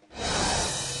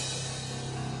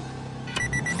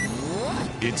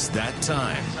 It's that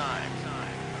time.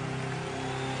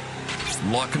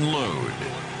 Lock and load.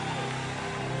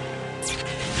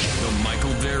 The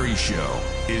Michael Berry Show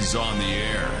is on the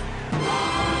air.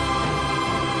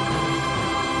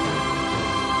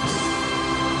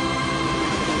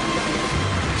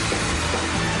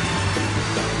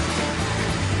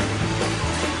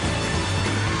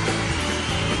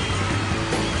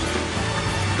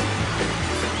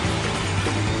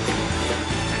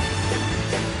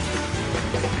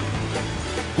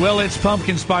 Well, it's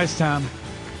pumpkin spice time.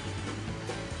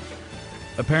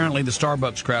 Apparently, the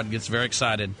Starbucks crowd gets very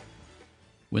excited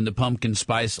when the pumpkin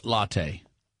spice latte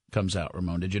comes out,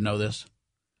 Ramon. Did you know this?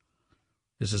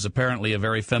 This is apparently a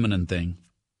very feminine thing,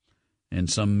 and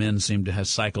some men seem to have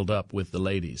cycled up with the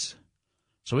ladies.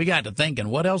 So we got to thinking,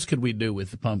 what else could we do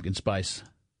with the pumpkin spice?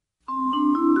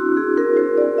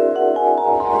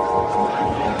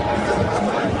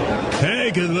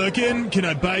 Hey, good looking. Can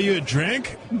I buy you a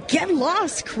drink? Get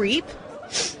lost, creep.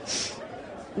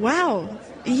 Wow,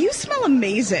 you smell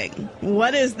amazing.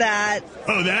 What is that?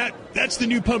 Oh, that's the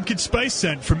new pumpkin spice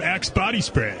scent from Axe Body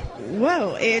Spray.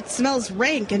 Whoa, it smells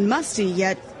rank and musty,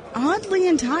 yet oddly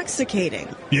intoxicating.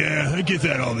 Yeah, I get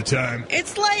that all the time.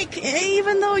 It's like,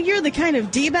 even though you're the kind of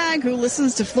D-bag who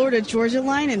listens to Florida Georgia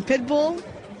Line and Pitbull,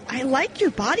 I like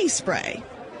your body spray.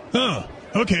 Oh,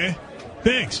 okay.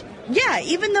 Thanks. Yeah,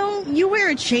 even though you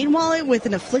wear a chain wallet with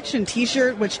an Affliction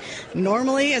t-shirt, which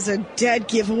normally is a dead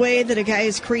giveaway that a guy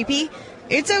is creepy,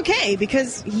 it's okay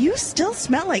because you still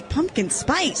smell like pumpkin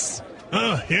spice.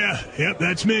 Oh, yeah. Yep,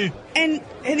 that's me. And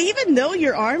even though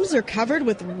your arms are covered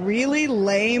with really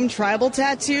lame tribal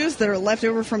tattoos that are left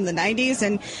over from the 90s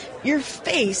and your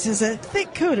face has a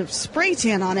thick coat of spray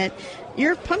tan on it,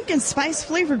 your pumpkin spice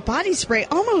flavored body spray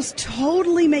almost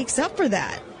totally makes up for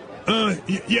that.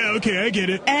 Yeah, okay, I get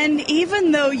it. And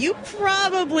even though you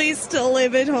probably still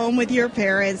live at home with your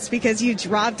parents because you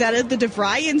dropped out of the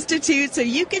DeVry Institute so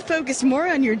you could focus more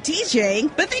on your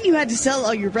DJing, but then you had to sell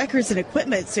all your records and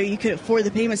equipment so you could afford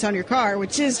the payments on your car,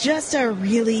 which is just a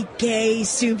really gay,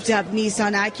 souped-up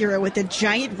Nissan Acura with a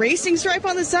giant racing stripe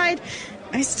on the side,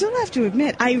 I still have to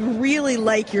admit, I really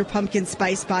like your pumpkin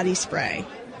spice body spray.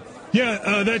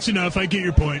 Yeah, that's enough. I get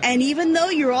your point. And even though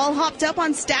you're all hopped up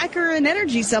on Stacker and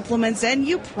energy supplements, and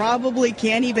you probably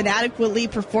can't even adequately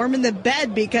perform in the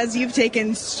bed because you've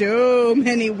taken so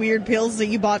many weird pills that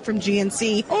you bought from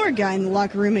GNC or a guy in the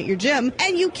locker room at your gym,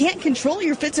 and you can't control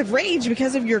your fits of rage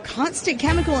because of your constant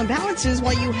chemical imbalances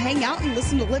while you hang out and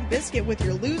listen to Limp Bizkit with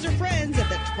your loser friends at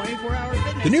the 24-hour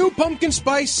fitness. The new pumpkin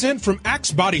spice scent from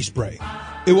Axe Body Spray.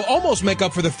 It will almost make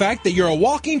up for the fact that you're a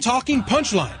walking, talking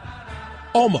punchline.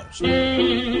 Almost. I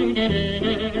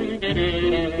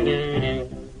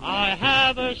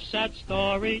have a sad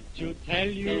story to tell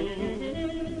you.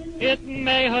 It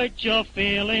may hurt your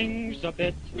feelings a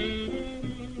bit.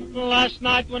 Last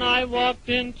night when I walked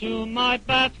into my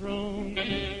bathroom,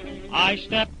 I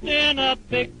stepped in a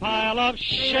big pile of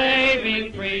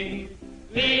shaving cream.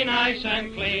 Be nice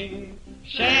and clean.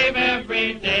 Shave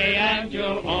every day and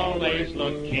you'll always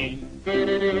look keen.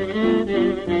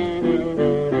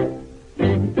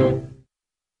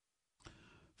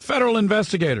 Federal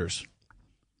investigators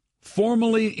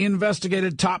formally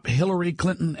investigated top Hillary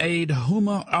Clinton aide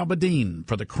Huma Abedin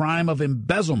for the crime of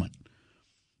embezzlement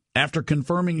after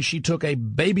confirming she took a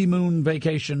baby moon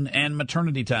vacation and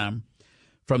maternity time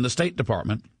from the State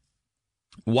Department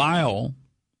while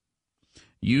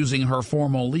using her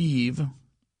formal leave.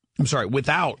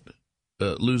 Without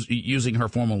using her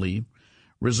formal leave,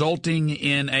 resulting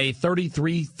in a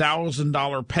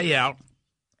 $33,000 payout,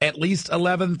 at least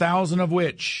 $11,000 of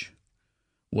which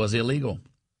was illegal.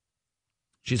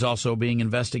 She's also being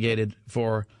investigated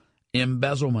for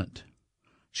embezzlement.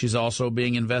 She's also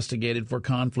being investigated for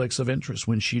conflicts of interest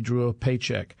when she drew a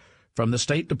paycheck from the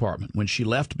State Department, when she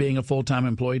left being a full-time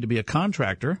employee to be a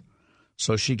contractor,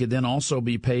 so she could then also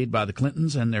be paid by the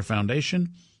Clintons and their foundation,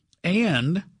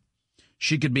 and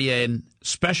she could be a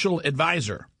special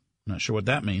advisor, not sure what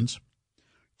that means,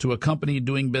 to a company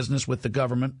doing business with the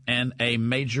government and a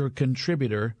major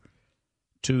contributor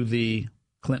to the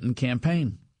Clinton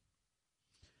campaign.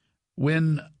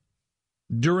 When,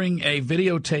 during a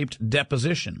videotaped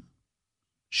deposition,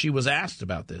 she was asked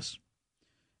about this,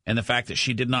 And the fact that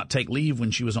she did not take leave when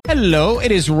she was on. Hello,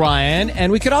 it is Ryan,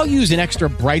 and we could all use an extra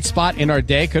bright spot in our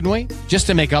day, couldn't we? Just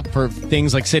to make up for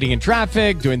things like sitting in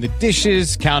traffic, doing the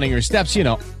dishes, counting your steps, you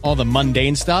know, all the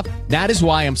mundane stuff. That is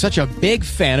why I'm such a big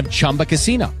fan of Chumba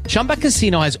Casino. Chumba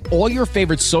Casino has all your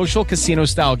favorite social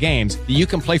casino-style games that you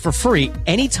can play for free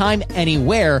anytime,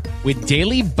 anywhere with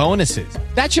daily bonuses.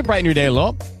 That should brighten your day a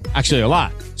little. Actually, a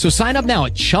lot. So sign up now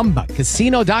at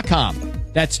ChumbaCasino.com.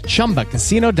 That's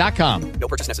ChumbaCasino.com. No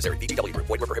purchase necessary. VGW Group.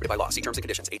 Void where prohibited by law. See terms and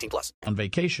conditions. 18+. On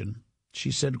vacation,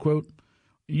 she said, quote,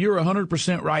 "You're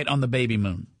 100% right on the baby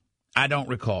moon. I don't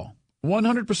recall.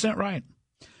 100% right.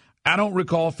 I don't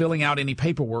recall filling out any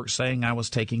paperwork saying I was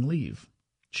taking leave,"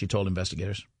 she told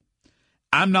investigators.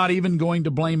 "I'm not even going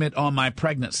to blame it on my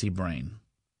pregnancy brain."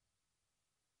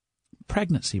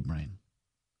 Pregnancy brain.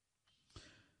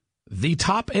 The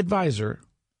top advisor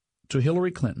to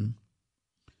Hillary Clinton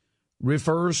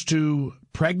refers to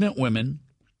pregnant women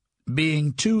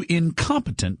being too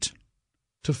incompetent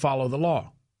to follow the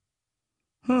law.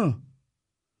 How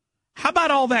about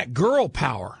all that girl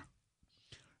power?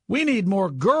 We need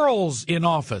more girls in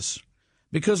office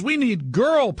because we need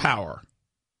girl power.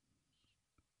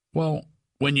 Well,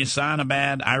 when you sign a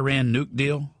bad Iran nuke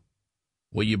deal,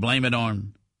 will you blame it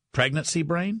on pregnancy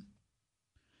brain?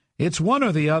 It's one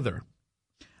or the other.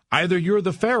 Either you're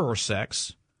the fairer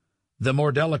sex, the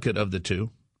more delicate of the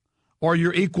two, or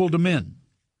you're equal to men.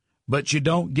 But you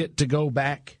don't get to go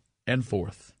back and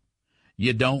forth.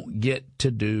 You don't get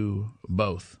to do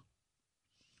both.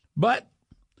 But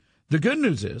the good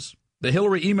news is the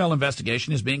Hillary email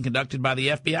investigation is being conducted by the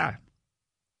FBI.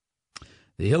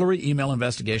 The Hillary email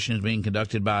investigation is being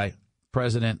conducted by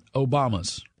President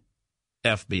Obama's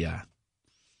FBI.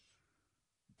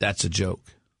 That's a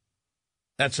joke.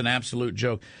 That's an absolute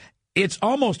joke. It's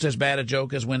almost as bad a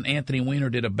joke as when Anthony Weiner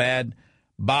did a bad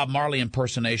Bob Marley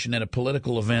impersonation at a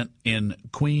political event in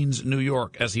Queens, New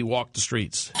York, as he walked the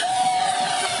streets.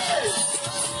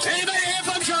 Anybody here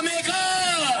from Jamaica?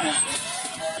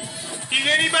 Is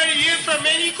anybody here from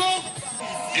Mexico?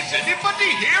 Is anybody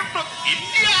here from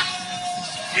India?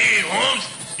 Hey, Holmes,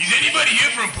 is anybody here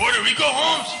from Puerto Rico,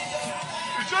 Holmes?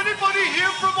 Is anybody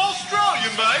here from Australia,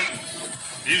 mate?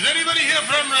 Is anybody here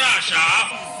from Russia?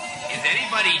 Is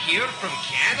anybody here from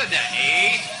Canada,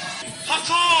 eh?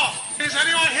 Pata! Is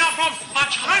anyone here from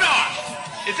China?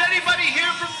 Is anybody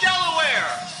here from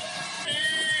Delaware?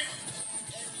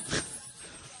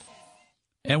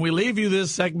 And we leave you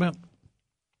this segment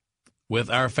with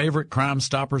our favorite Crime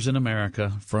Stoppers in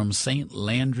America from St.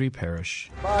 Landry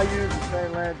Parish. Bayous of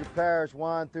St. Landry Parish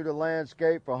wind through the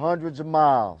landscape for hundreds of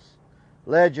miles.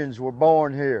 Legends were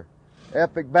born here.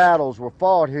 Epic battles were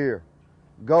fought here.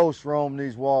 Ghosts roam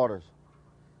these waters.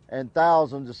 And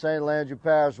thousands of St. Landry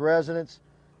Parish residents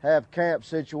have camps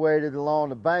situated along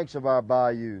the banks of our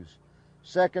bayous.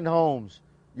 Second homes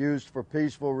used for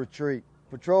peaceful retreat.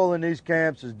 Patrolling these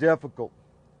camps is difficult.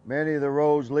 Many of the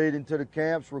roads leading to the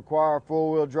camps require a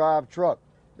four-wheel drive truck.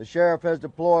 The sheriff has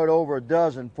deployed over a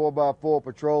dozen 4x4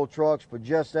 patrol trucks for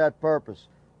just that purpose.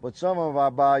 But some of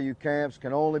our bayou camps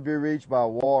can only be reached by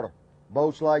water.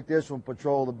 Boats like this one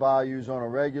patrol the bayous on a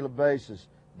regular basis,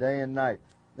 day and night.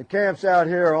 The camps out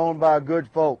here are owned by good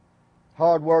folk,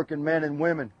 hard-working men and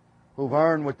women who've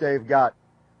earned what they've got.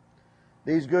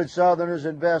 These good Southerners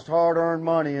invest hard-earned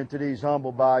money into these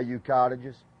humble bayou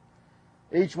cottages.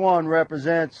 Each one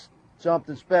represents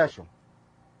something special.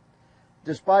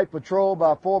 Despite patrol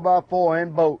by 4x4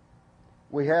 and boat,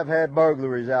 we have had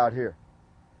burglaries out here.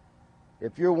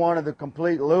 If you're one of the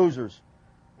complete losers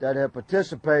that have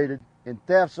participated in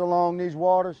thefts along these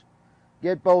waters,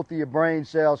 get both of your brain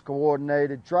cells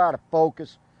coordinated, try to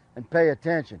focus, and pay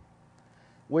attention.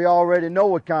 We already know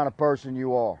what kind of person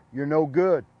you are. You're no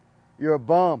good. You're a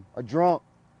bum, a drunk.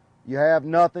 You have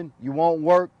nothing, you won't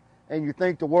work, and you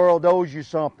think the world owes you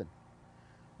something.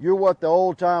 You're what the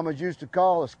old-timers used to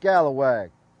call a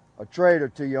scalawag, a traitor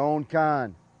to your own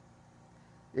kind.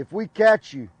 If we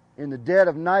catch you in the dead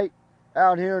of night,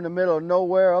 out here in the middle of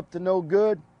nowhere, up to no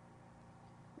good,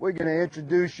 we're going to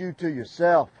introduce you to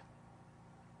yourself.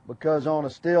 Because on a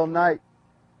still night,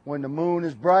 when the moon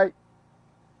is bright,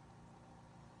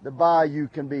 the bayou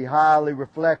can be highly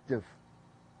reflective.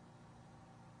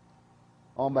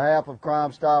 On behalf of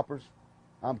Crime Stoppers,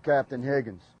 I'm Captain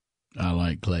Higgins. I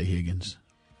like Clay Higgins.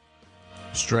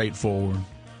 Straightforward,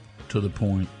 to the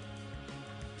point.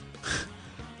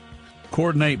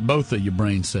 Coordinate both of your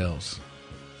brain cells.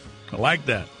 I like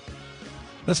that.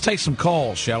 Let's take some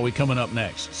calls, shall we? Coming up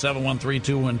next,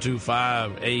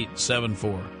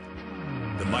 713-212-5874.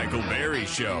 The Michael Berry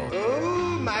Show.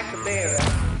 Oh, Michael Berry.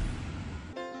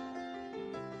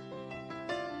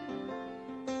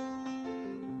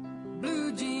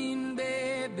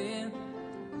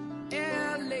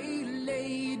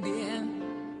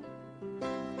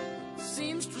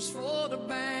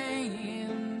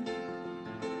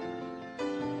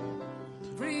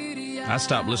 I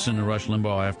stopped listening to Rush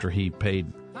Limbaugh after he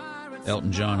paid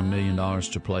Elton John $1 million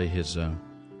to play his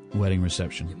wedding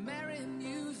reception.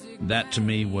 That, to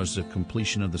me, was the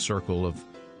completion of the circle of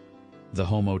the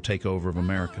homo takeover of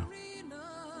America.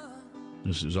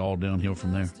 This is all downhill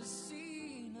from there.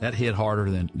 That hit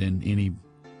harder than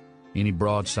any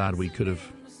broadside we could have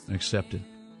accepted.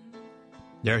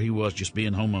 There he was, just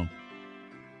being homo,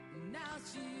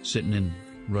 sitting in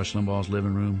Rush Limbaugh's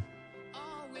living room,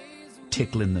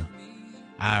 tickling the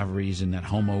ivories in that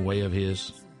homo way of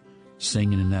his,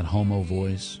 singing in that homo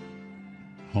voice,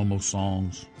 homo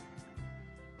songs,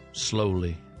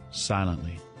 slowly,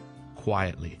 silently,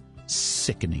 quietly,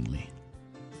 sickeningly,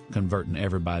 converting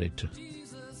everybody to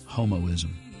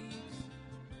homoism.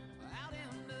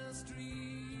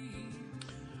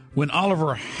 When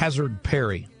Oliver Hazard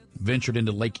Perry ventured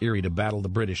into Lake Erie to battle the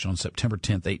British on September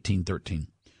 10th, 1813,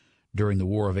 during the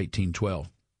War of 1812,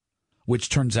 which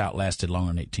turns out lasted longer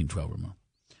than 1812, Ramon.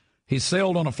 He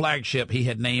sailed on a flagship he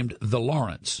had named the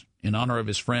Lawrence in honor of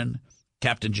his friend,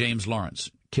 Captain James Lawrence,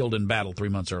 killed in battle 3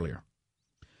 months earlier.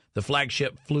 The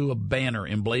flagship flew a banner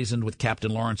emblazoned with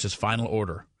Captain Lawrence's final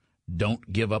order,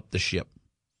 "Don't give up the ship."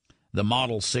 The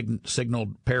model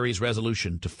signaled Perry's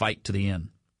resolution to fight to the end.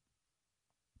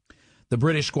 The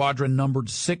British squadron numbered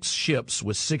 6 ships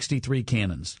with 63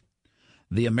 cannons.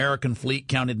 The American fleet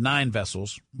counted 9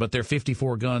 vessels, but their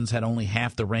 54 guns had only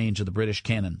half the range of the British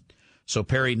cannon, so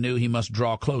Perry knew he must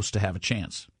draw close to have a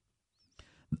chance.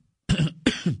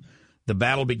 The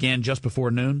battle began just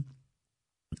before noon,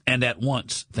 and at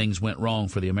once things went wrong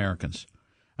for the Americans.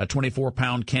 A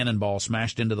 24-pound cannonball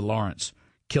smashed into the Lawrence,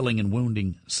 killing and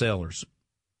wounding sailors.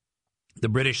 The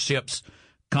British ships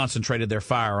concentrated their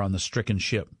fire on the stricken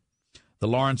ship. The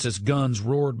Lawrence's guns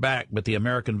roared back, but the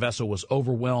American vessel was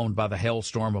overwhelmed by the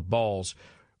hailstorm of balls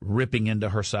ripping into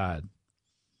her side.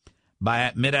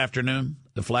 By mid-afternoon,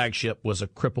 the flagship was a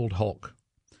crippled hulk.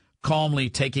 Calmly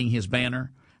taking his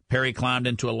banner, Perry climbed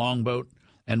into a longboat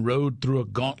and rowed through a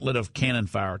gauntlet of cannon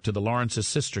fire to the Lawrence's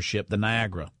sister ship, the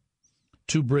Niagara.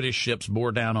 2 British ships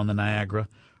bore down on the Niagara,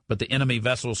 but the enemy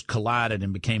vessels collided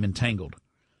and became entangled.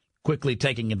 Quickly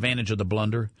taking advantage of the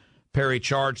blunder, Perry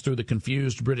charged through the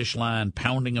confused British line,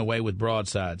 pounding away with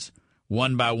broadsides.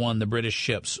 One by one, the British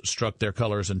ships struck their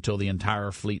colors until the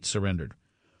entire fleet surrendered.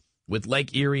 With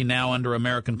Lake Erie now under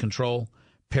American control,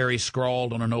 Perry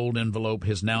scrawled on an old envelope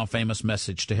his now famous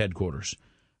message to headquarters: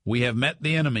 "We have met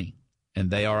the enemy, and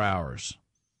they are ours.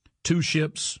 2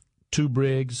 ships, 2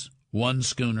 brigs, 1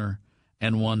 schooner,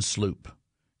 and 1 sloop.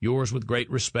 Yours with great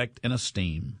respect and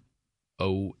esteem,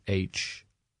 O.H.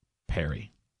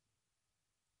 Perry."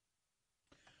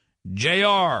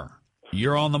 J.R.,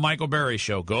 you're on the Michael Berry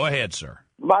Show. Go ahead, sir.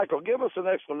 Michael, give us an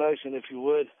explanation, if you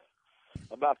would,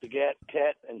 about the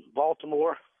cat in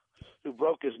Baltimore who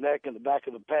broke his neck in the back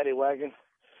of the paddy wagon,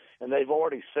 and they've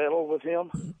already settled with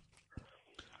him.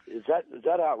 Is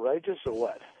that outrageous or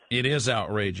what? It is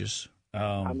outrageous.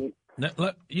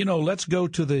 Let's go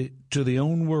to the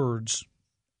own words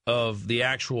of the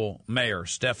actual mayor,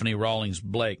 Stephanie Rawlings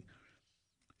Blake.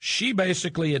 She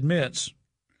basically admits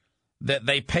that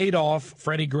they paid off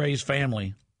Freddie Gray's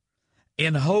family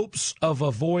in hopes of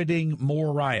avoiding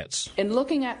more riots. In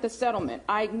looking at the settlement,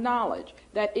 I acknowledge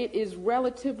that it is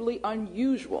relatively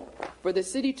unusual for the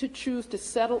city to choose to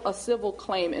settle a civil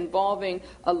claim involving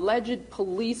alleged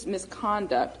police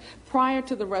misconduct prior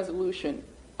to the resolution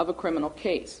of a criminal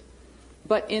case.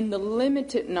 But in the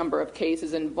limited number of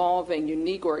cases involving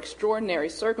unique or extraordinary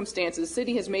circumstances, the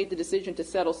city has made the decision to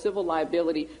settle civil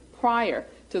liability prior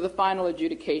to the final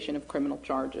adjudication of criminal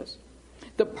charges.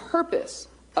 The purpose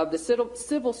of the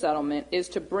civil settlement is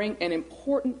to bring an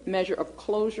important measure of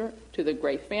closure to the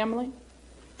Gray family,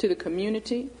 to the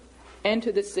community, and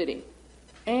to the city,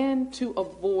 and to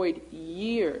avoid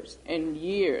years and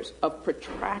years of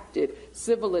protracted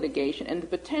civil litigation and the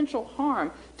potential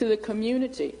harm to the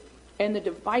community and the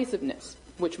divisiveness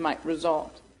which might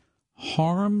result.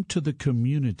 Harm to the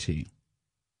community.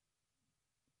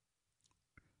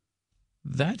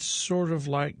 That's sort of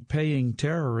like paying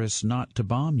terrorists not to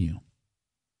bomb you.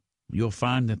 You'll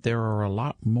find that there are a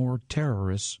lot more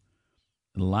terrorists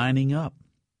lining up.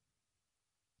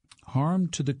 Harm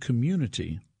to the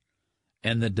community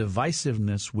and the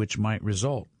divisiveness which might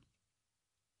result.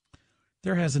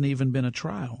 There hasn't even been a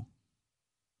trial.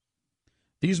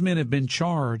 These men have been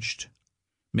charged,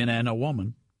 men and a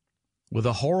woman, with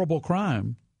a horrible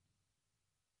crime,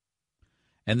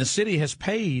 and the city has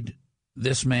paid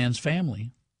this man's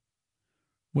family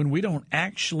when we don't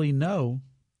actually know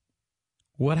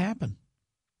what happened.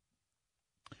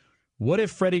 What if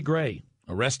Freddie Gray,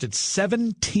 arrested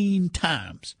 17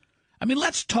 times, I mean,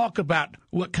 let's talk about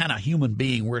what kind of human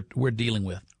being we're dealing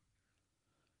with.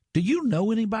 Do you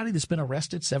know anybody that's been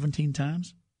arrested 17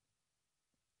 times?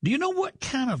 Do you know what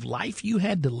kind of life you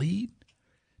had to lead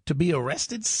to be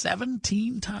arrested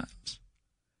 17 times?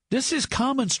 This is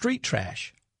common street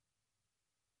trash.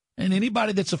 And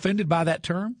anybody that's offended by that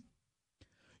term,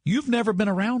 you've never been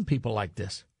around people like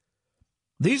this.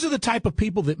 These are the type of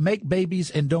people that make babies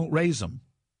and don't raise them.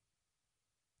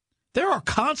 There are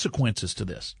consequences to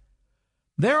this.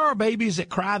 There are babies that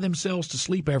cry themselves to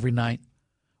sleep every night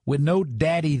with no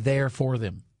daddy there for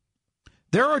them.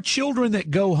 There are children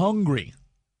that go hungry,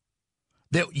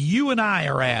 that you and I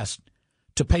are asked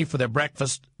to pay for their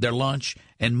breakfast, their lunch,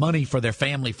 and money for their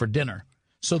family for dinner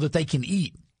so that they can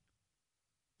eat,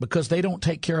 because they don't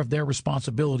take care of their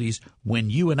responsibilities when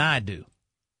you and I do.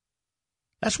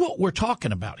 That's what we're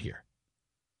talking about here.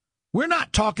 We're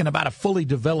not talking about a fully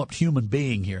developed human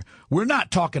being here. We're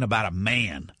not talking about a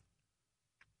man.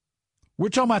 We're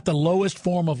talking about the lowest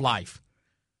form of life.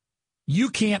 You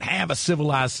can't have a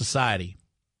civilized society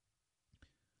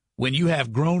when you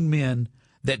have grown men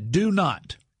that do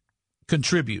not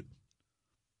contribute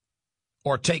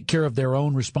or take care of their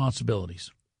own responsibilities.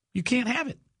 You can't have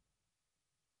it.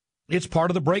 It's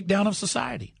part of the breakdown of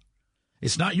society.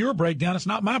 It's not your breakdown. It's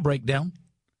not my breakdown.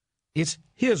 It's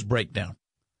his breakdown.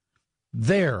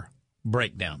 Their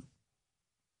breakdown.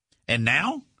 And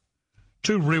now,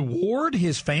 to reward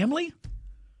his family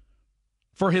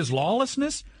for his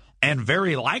lawlessness, and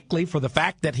very likely for the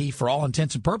fact that he, for all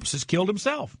intents and purposes, killed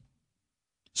himself.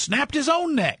 Snapped his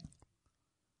own neck.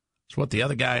 That's what the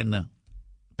other guy in the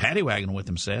paddy wagon with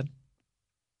him said.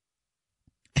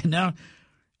 And now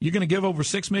you're going to give over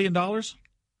 $6 million?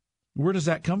 Where does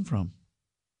that come from?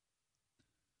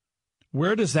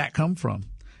 Where does that come from?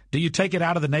 Do you take it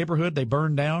out of the neighborhood they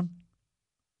burned down?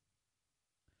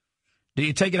 Do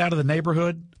you take it out of the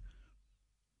neighborhood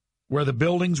where the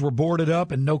buildings were boarded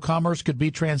up and no commerce could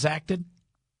be transacted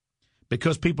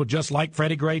because people just like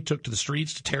Freddie Gray took to the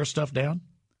streets to tear stuff down?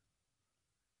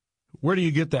 Where do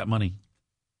you get that money?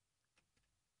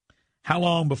 How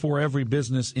long before every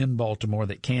business in Baltimore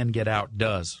that can get out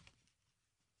does?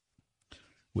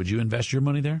 Would you invest your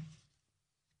money there?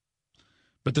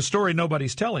 But the story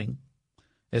nobody's telling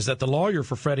is that the lawyer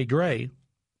for Freddie Gray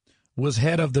was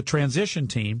head of the transition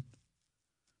team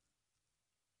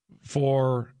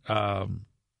for the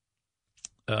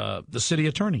city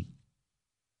attorney.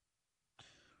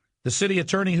 The city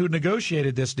attorney who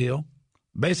negotiated this deal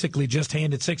basically just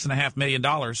handed $6.5 million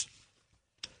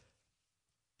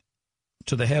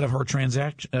to the head of her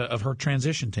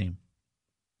transition team,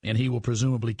 and he will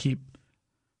presumably keep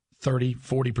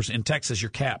 30-40%. In Texas, you're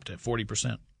capped at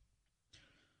 40%.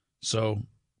 So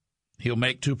he'll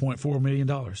make $2.4 million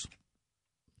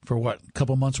for what? A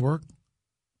couple months' work,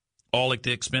 all at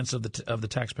the expense of the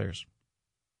taxpayers.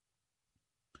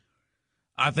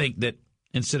 I think that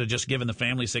instead of just giving the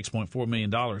family $6.4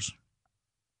 million,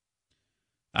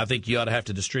 I think you ought to have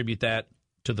to distribute that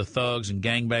to the thugs and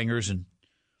gangbangers and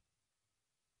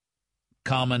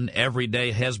common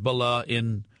everyday Hezbollah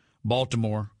in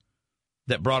Baltimore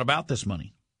that brought about this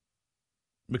money.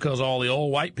 Because all the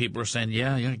old white people are saying,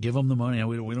 yeah, give them the money.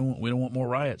 We don't want more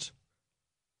riots.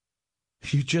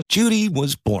 Judy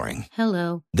was boring.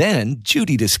 Hello. Then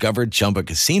Judy discovered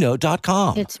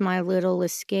ChumbaCasino.com. It's my little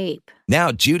escape.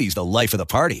 Now Judy's the life of the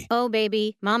party. Oh,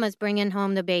 baby, mama's bringing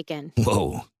home the bacon.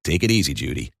 Whoa, take it easy,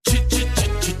 Judy.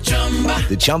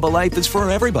 The Chumba life is for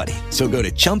everybody. So go to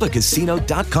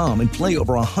ChumbaCasino.com and play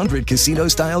over 100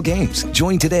 casino-style games.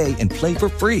 Join today and play for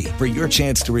free for your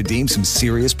chance to redeem some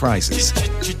serious prizes.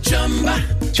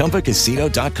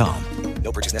 ChumbaCasino.com.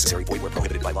 No purchase necessary. Void where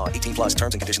prohibited by law. 18 plus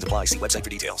terms and conditions apply. See website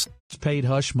for details. It's paid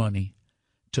hush money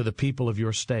to the people of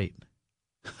your state.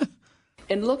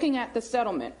 In looking at the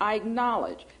settlement, I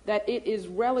acknowledge that it is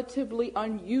relatively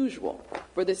unusual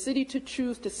for the city to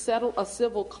choose to settle a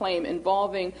civil claim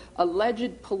involving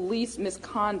alleged police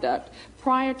misconduct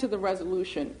prior to the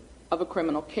resolution of a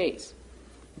criminal case.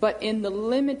 But in the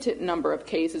limited number of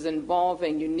cases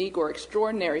involving unique or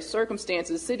extraordinary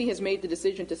circumstances, the city has made the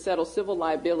decision to settle civil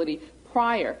liability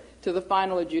prior to the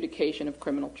final adjudication of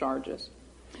criminal charges.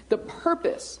 The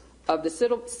purpose of the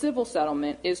civil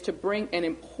settlement is to bring an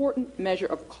important measure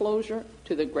of closure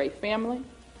to the Gray family,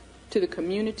 to the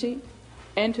community,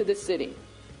 and to the city,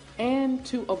 and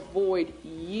to avoid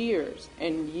years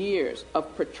and years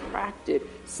of protracted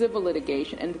civil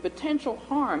litigation and the potential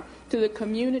harm to the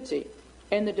community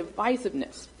and the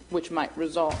divisiveness which might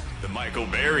result. The Michael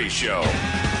Berry Show.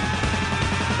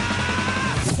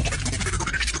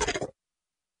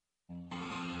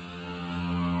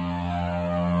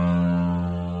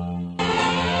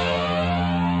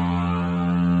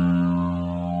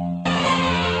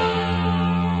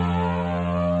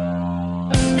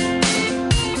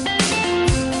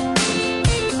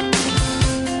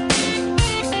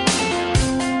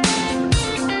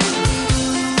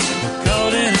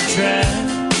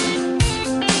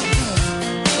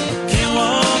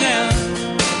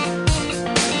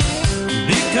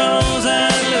 'cause I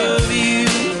love you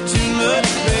too much,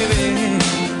 baby.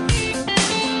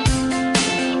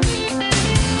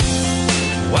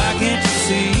 Why can't you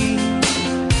see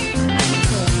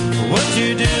what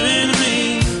you're doing to me?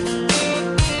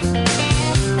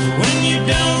 When you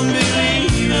don't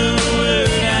believe a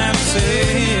word I'm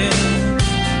saying,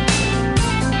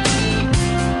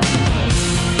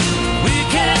 we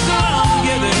can't go on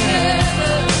together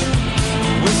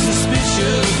with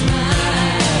suspicious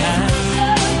minds.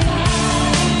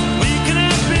 We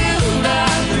cannot build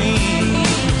our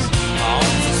dreams on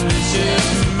suspicious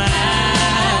minds.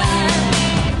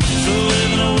 So if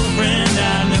an old friend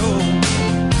I know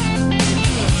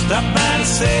stop by to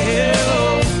say hello,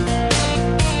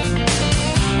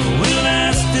 will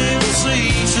I still see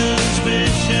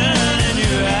suspicion in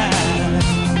your eyes?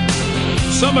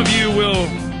 Some of you will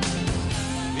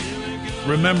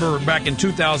remember back in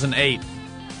 2008,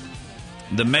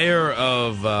 the mayor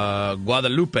of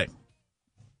Guadalupe,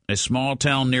 a small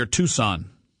town near Tucson.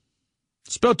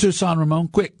 Spell Tucson, Ramon,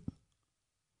 quick.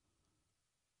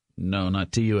 No,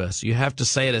 not T-U-S. You have to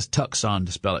say it as Tucson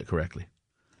to spell it correctly.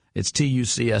 It's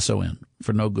T-U-C-S-O-N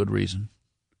for no good reason.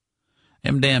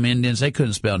 Them damn Indians, they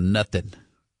couldn't spell nothing.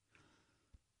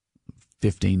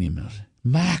 15 emails.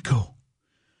 Michael,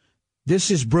 this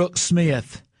is Brooke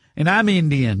Smith, and I'm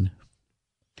Indian.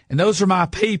 And those are my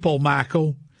people,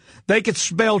 Michael. They could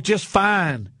spell just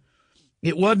fine.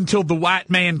 It wasn't until the white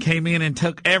man came in and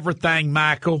took everything,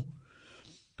 Michael.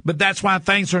 But that's why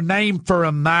things are named for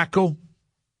them, Michael.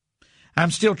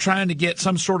 I'm still trying to get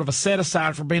some sort of a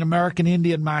set-aside for being American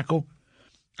Indian, Michael.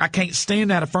 I can't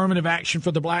stand that affirmative action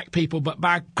for the black people, but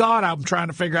by God, I'm trying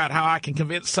to figure out how I can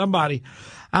convince somebody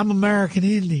I'm American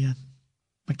Indian.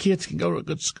 My kids can go to a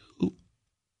good school.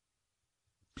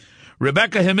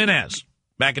 Rebecca Jimenez,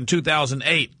 back in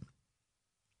 2008,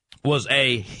 was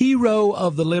a hero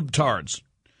of the libtards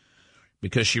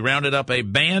because she rounded up a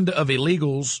band of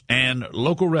illegals and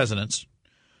local residents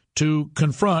to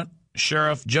confront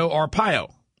Sheriff Joe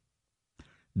Arpaio,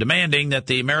 demanding that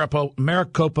the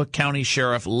Maricopa County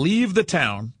Sheriff leave the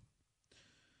town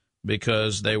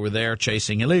because they were there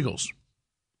chasing illegals.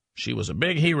 She was a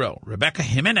big hero, Rebecca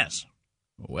Jimenez.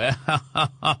 Well,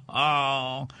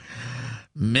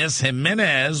 Miss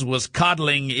Jimenez was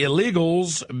coddling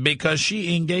illegals because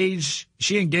she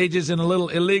engages in a little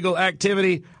illegal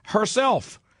activity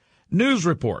herself. News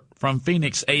report from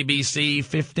Phoenix ABC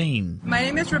 15. My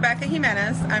name is Rebecca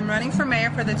Jimenez. I'm running for mayor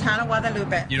for the town of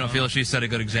Guadalupe. You don't feel she set a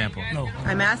good example? No.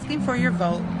 I'm asking for your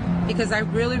vote because I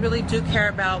really, really do care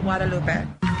about Guadalupe.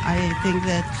 I think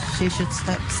that she should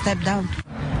step down.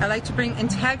 I like to bring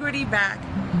integrity back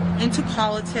into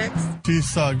politics.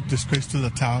 She's a disgrace to the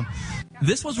town.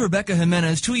 This was Rebecca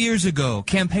Jimenez 2 years ago,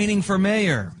 campaigning for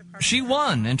mayor. She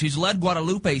won, and she's led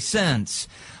Guadalupe since.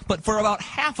 But for about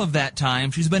half of that time,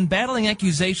 she's been battling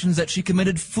accusations that she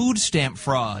committed food stamp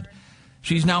fraud.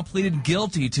 She's now pleaded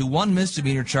guilty to one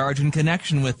misdemeanor charge in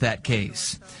connection with that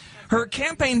case. Her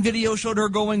campaign video showed her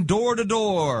going door to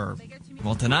door.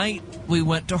 Well, tonight, we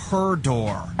went to her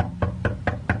door.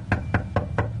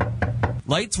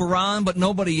 Lights were on, but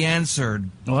nobody answered.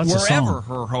 Well, that's Wherever a song.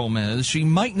 her home is, she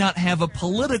might not have a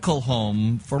political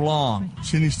home for long.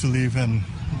 She needs to leave, and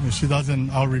if she doesn't,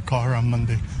 I'll recall her on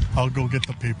Monday. I'll go get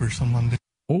the papers on Monday.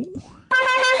 Oh.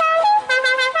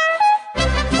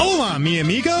 Hola, mi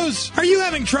amigos. Are you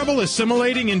having trouble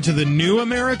assimilating into the new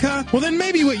America? Well, then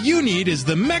maybe what you need is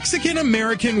the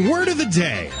Mexican-American word of the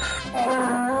day.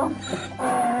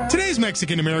 Today's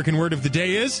Mexican-American word of the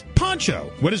day is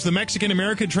poncho. What is the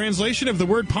Mexican-American translation of the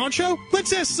word poncho?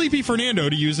 Let's ask Sleepy Fernando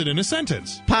to use it in a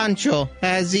sentence. Poncho,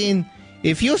 as in,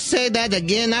 if you say that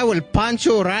again, I will punch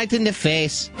you right in the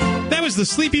face. That was the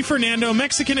Sleepy Fernando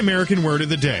Mexican-American word of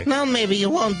the day. Now maybe you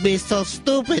won't be so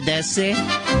stupid, Ese.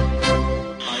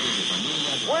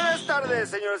 Buenas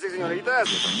tardes, señoras y señoritas.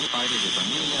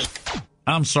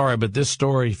 I'm sorry, but this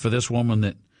story for this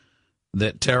woman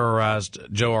that terrorized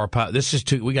Joe Arpaio, this is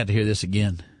too, we got to hear this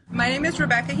again. My name is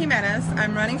Rebecca Jimenez.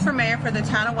 I'm running for mayor for the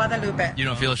town of Guadalupe. You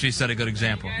don't feel she set a good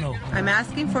example? No. I'm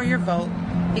asking for your vote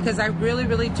because I really,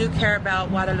 really do care about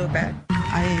Guadalupe.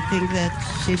 I think that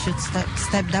she should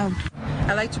step down.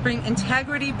 I like to bring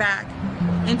integrity back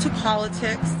into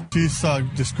politics. She's a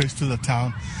disgrace to the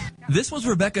town. This was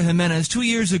Rebecca Jimenez 2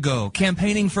 years ago,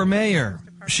 campaigning for mayor.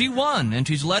 She won, and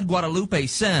she's led Guadalupe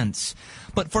since.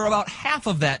 But for about half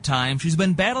of that time, she's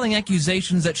been battling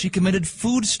accusations that she committed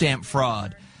food stamp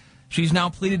fraud. She's now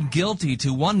pleaded guilty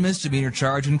to one misdemeanor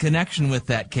charge in connection with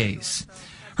that case.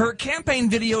 Her campaign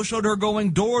video showed her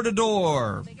going door to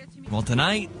door. Well,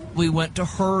 tonight, we went to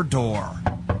her door.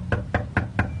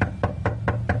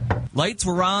 Lights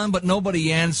were on, but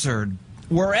nobody answered.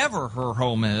 wherever her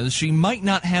home is, she might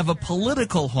not have a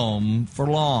political home for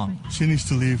long. She needs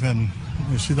to leave, and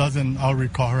if she doesn't, I'll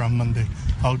recall her on Monday.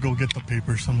 I'll go get the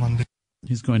papers on Monday.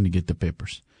 He's going to get the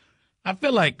papers. I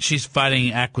feel like she's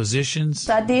fighting acquisitions.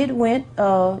 I did went,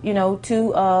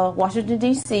 to Washington,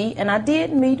 D.C., and I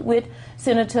did meet with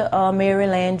Senator Mary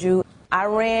Landrieu. I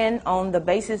ran on the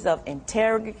basis of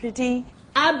integrity.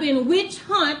 I've been witch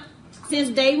hunt since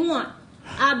day one.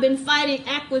 I've been fighting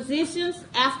acquisitions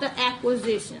after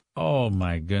acquisition. Oh,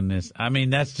 my goodness. I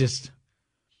mean, that's just...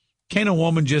 Can't a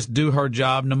woman just do her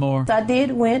job no more? I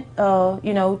did went,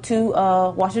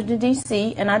 to Washington,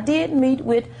 D.C., and I did meet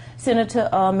with Senator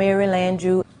Mary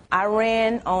Landrieu. I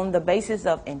ran on the basis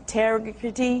of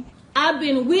integrity. I've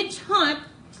been witch hunt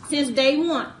since day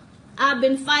one. I've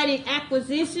been fighting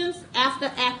acquisitions after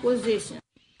acquisition.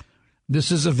 This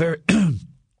is a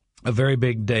very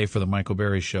big day for the Michael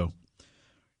Berry Show,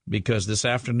 because this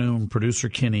afternoon, producer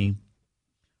Kenny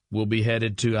will be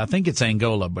headed to, I think it's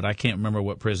Angola, but I can't remember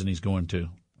what prison he's going to.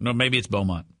 No, maybe it's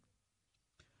Beaumont.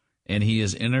 And he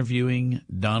is interviewing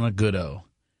Donna Goodo.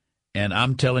 And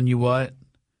I'm telling you what,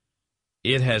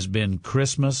 it has been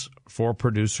Christmas for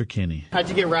producer Kenny. How'd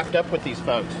you get wrapped up with these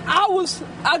folks?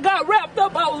 I got wrapped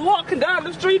up. I was walking down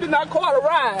the street and I caught a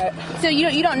ride. So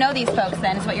you don't know these folks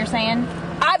then, is what you're saying?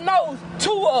 I know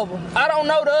 2 of them. I don't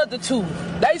know the other 2.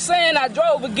 They saying I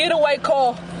drove a getaway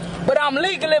car, but I'm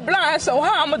legally blind, so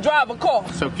how I'm going to drive a car?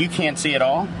 So you can't see at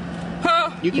all?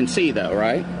 Huh? You can see, though,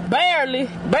 right? Barely.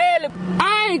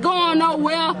 I ain't going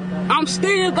nowhere. I'm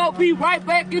still going to be right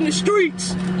back in the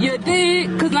streets. You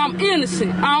dig? Because I'm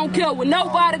innocent. I don't care what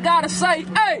nobody got to say.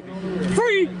 Hey,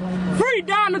 free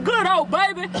Donna Goodo,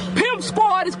 baby. Pimp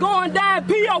Squad is going down,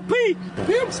 P.O.P.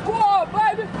 Pimp Squad,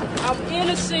 baby. I'm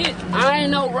innocent. I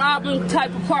ain't no robbing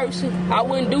type of person. I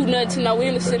wouldn't do nothing to no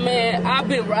innocent man. I've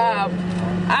been robbed.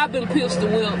 I've been pistol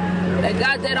whipped. They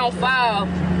got that on file.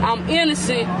 I'm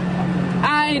innocent.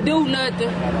 I ain't do nothing.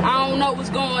 I don't know what's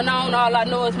going on. All I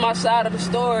know is my side of the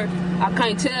story. I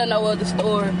can't tell no other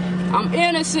story. I'm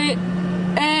innocent.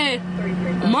 And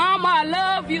Mama, I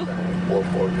love you.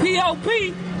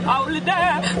 P.O.P. Hold it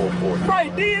down. Pray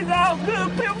these all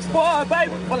good Pimp Squad,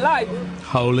 baby, for life.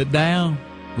 Hold it down.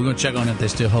 We're going to check on if they're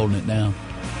still holding it down.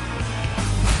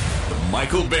 The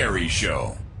Michael Berry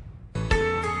Show.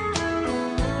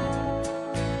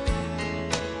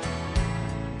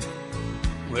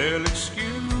 Well,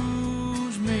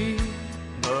 excuse me,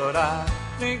 but I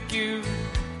think you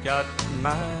got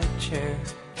my chair.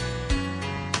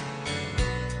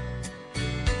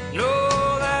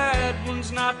 No, that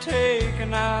one's not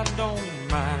taken, I don't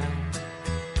mind.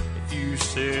 If you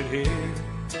sit here,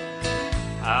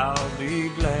 I'll be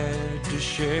glad to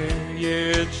share.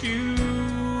 Yeah, it's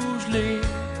usually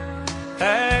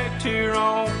packed here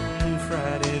on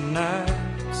Friday nights.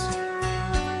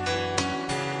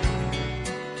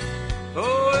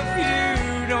 Oh, if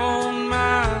you don't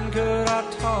mind, could I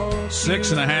talk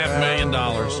 $6.5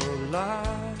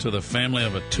 million to the family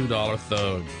of a $2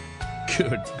 thug.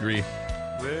 Good grief.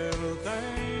 Well,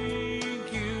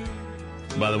 thank you.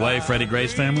 By the way, Freddie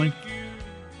Gray's family,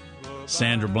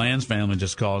 Sandra Bland's family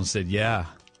just called and said, yeah,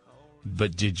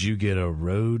 but did you get a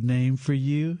road name for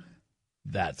you?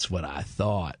 That's what I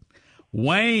thought.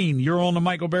 Wayne, you're on the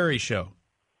Michael Berry Show.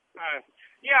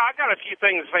 Yeah, I got a few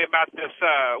things to say about this.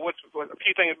 A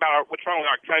few things about what's wrong with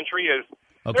our country is.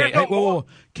 Okay, hey, whoa.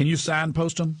 Can you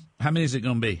signpost them? How many is it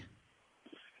going to be?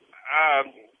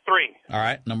 3. All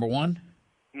right, number 1.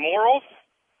 Morals,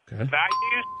 okay,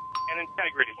 values, and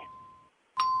integrity.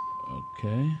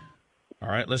 Okay. All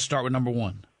right, let's start with number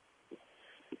 1.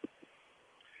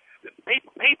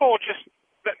 People just,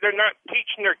 they're not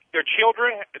teaching their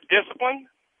children discipline.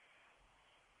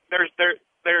 They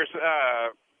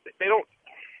don't,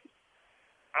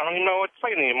 I don't even know what to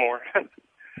say anymore.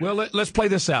 Well, let's play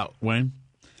this out, Wayne.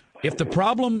 If the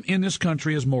problem in this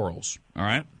country is morals, all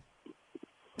right,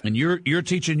 and you're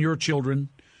teaching your children,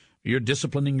 you're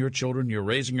disciplining your children, you're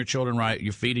raising your children right,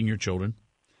 you're feeding your children,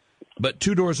 but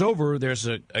 2 doors over, there's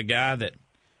a guy that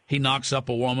he knocks up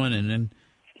a woman and then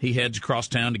he heads across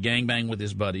town to gangbang with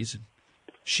his buddies.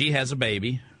 She has a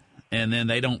baby, and then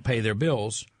they don't pay their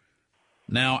bills.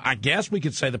 Now, I guess we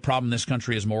could say the problem in this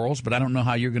country is morals, but I don't know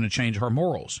how you're going to change her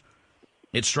morals.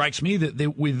 It strikes me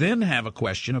that we then have a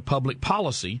question of public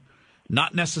policy,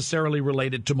 not necessarily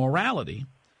related to morality,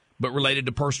 but related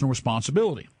to personal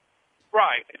responsibility.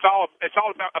 Right. It's all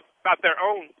about their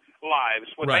own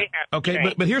lives. What right. They have to okay,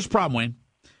 change. but here's the problem, Wayne.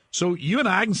 So you and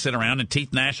I can sit around and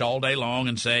teeth gnash all day long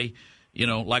and say, you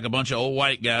know, like a bunch of old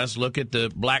white guys, look at the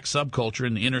black subculture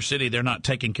in the inner city. They're not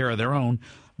taking care of their own.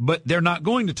 But they're not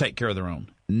going to take care of their own.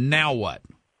 Now what?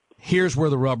 here's where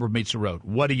the rubber meets the road.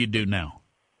 What do you do now?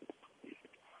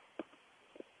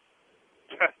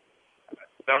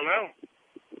 Don't know.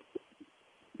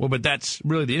 Well, but that's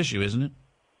really the issue, isn't it?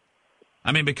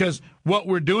 I mean, because what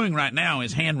we're doing right now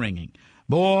is hand-wringing.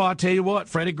 Boy, I'll tell you what,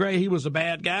 Freddie Gray, he was a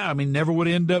bad guy. I mean, never would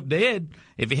end up dead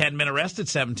if he hadn't been arrested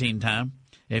 17 times,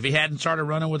 if he hadn't started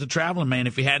running with a traveling man,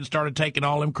 if he hadn't started taking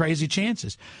all them crazy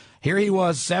chances. Here he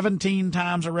was, 17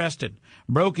 times arrested,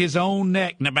 broke his own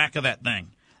neck in the back of that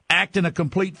thing, acting a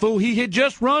complete fool. He had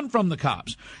just run from the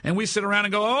cops. And we sit around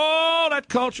and go, oh, that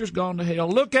culture's gone to hell.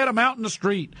 Look at him out in the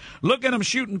street. Look at him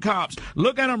shooting cops.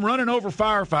 Look at him running over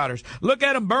firefighters. Look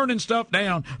at him burning stuff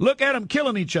down. Look at him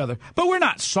killing each other. But we're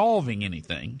not solving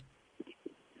anything.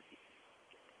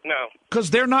 No. Because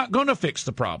they're not going to fix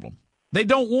the problem. They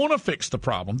don't want to fix the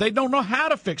problem. They don't know how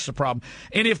to fix the problem.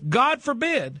 And if, God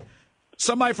forbid,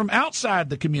 somebody from outside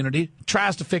the community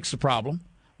tries to fix the problem,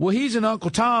 well, he's an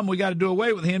Uncle Tom. We got to do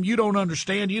away with him. You don't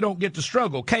understand. You don't get to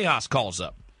struggle. Chaos calls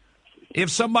up. If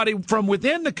somebody from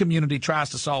within the community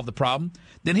tries to solve the problem,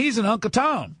 then he's an Uncle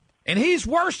Tom. And he's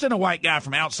worse than a white guy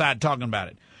from outside talking about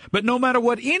it. But no matter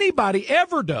what anybody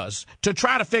ever does to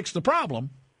try to fix the problem,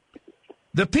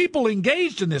 the people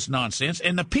engaged in this nonsense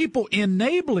and the people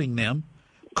enabling them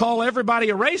call everybody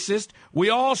a racist. We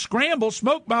all scramble,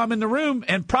 smoke bomb in the room,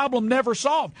 and problem never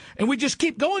solved. And we just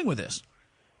keep going with this.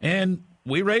 And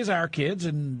we raise our kids,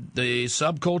 and the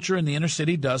subculture in the inner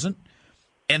city doesn't.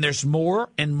 And there's more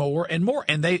and more and more.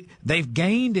 And they've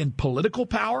gained in political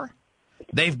power.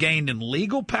 They've gained in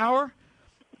legal power.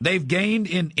 They've gained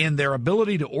in their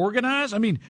ability to organize. I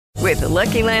mean, with the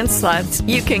Lucky Land Slots,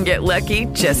 you can get lucky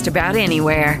just about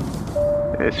anywhere.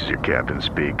 This is your captain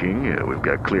speaking. We've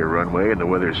got clear runway and the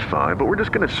weather's fine, but we're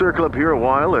just going to circle up here a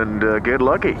while and get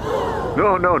lucky.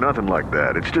 No, nothing like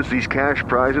that. It's just these cash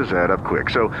prizes add up quick.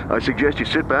 So I suggest you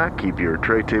sit back, keep your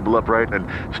tray table upright, and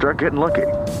start getting lucky.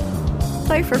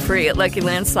 Play for free at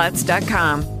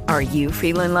LuckyLandSlots.com. Are you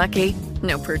feeling lucky?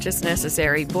 No purchase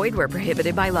necessary. Void where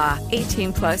prohibited by law.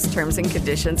 18+ terms and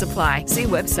conditions apply. See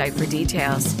website for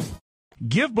details.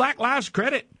 Give Black Lives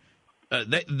credit.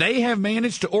 They have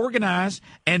managed to organize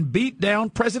and beat down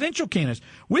presidential candidates.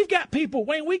 We've got people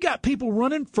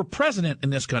running for president in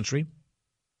this country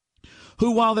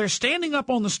who, while they're standing up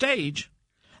on the stage,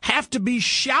 have to be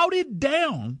shouted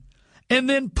down and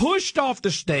then pushed off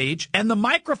the stage and the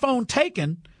microphone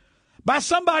taken by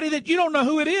somebody that you don't know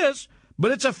who it is,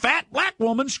 but it's a fat black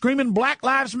woman screaming Black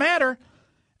Lives Matter,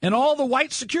 and all the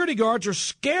white security guards are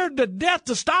scared to death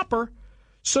to stop her.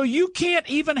 So you can't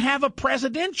even have a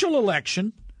presidential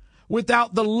election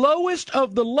without the lowest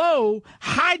of the low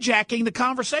hijacking the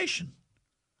conversation,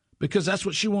 because that's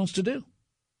what she wants to do.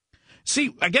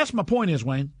 See, I guess my point is,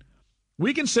 Wayne,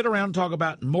 we can sit around and talk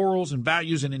about morals and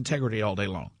values and integrity all day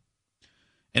long.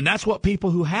 And that's what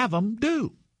people who have them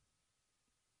do.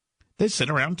 They sit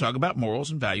around and talk about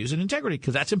morals and values and integrity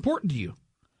because that's important to you.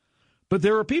 But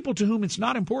there are people to whom it's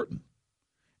not important.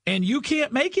 And you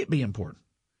can't make it be important.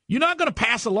 You're not going to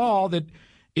pass a law that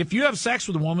if you have sex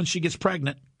with a woman, she gets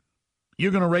pregnant,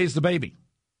 you're going to raise the baby.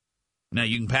 Now,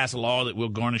 you can pass a law that will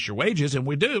garnish your wages, and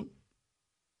we do.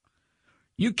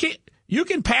 You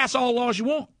can pass all laws you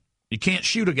want. You can't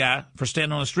shoot a guy for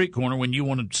standing on a street corner when you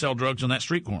want to sell drugs on that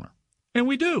street corner. And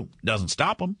we do. Doesn't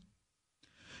stop them.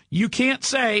 You can't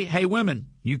say, hey, women,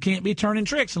 you can't be turning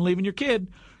tricks and leaving your kid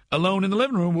alone in the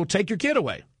living room. We'll take your kid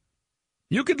away.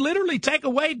 You could literally take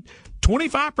away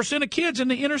 25% of kids in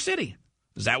the inner city.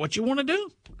 Is that what you want to do?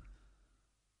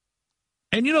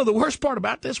 And you know the worst part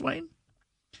about this, Wayne?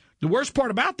 The worst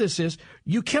part about this is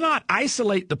you cannot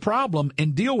isolate the problem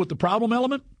and deal with the problem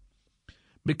element,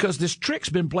 because this trick's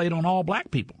been played on all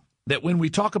black people. That when we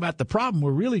talk about the problem,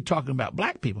 we're really talking about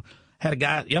black people. Had a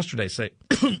guy yesterday say,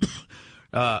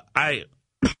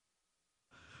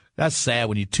 that's sad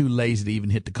when you're too lazy to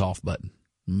even hit the cough button.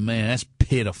 Man, that's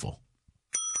pitiful.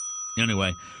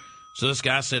 Anyway, so this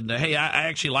guy said, hey, I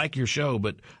actually like your show,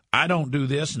 but I don't do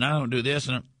this and I don't do this.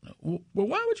 And well,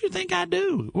 why would you think I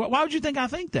do? Why would you think I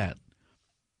think that?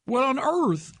 What on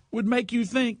earth would make you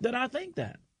think that I think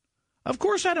that? Of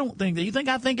course I don't think that. You think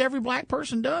I think every black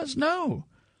person does? No.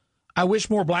 I wish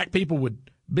more black people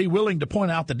would be willing to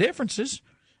point out the differences.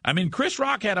 I mean, Chris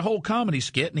Rock had a whole comedy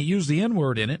skit, and he used the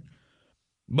N-word in it.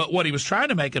 But what he was trying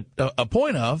to make a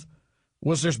point of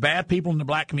was there's bad people in the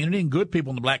black community and good people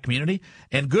in the black community.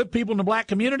 And good people in the black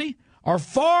community are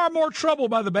far more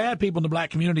troubled by the bad people in the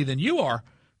black community than you are,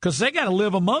 because they got to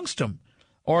live amongst them.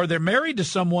 Or they're married to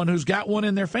someone who's got one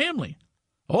in their family.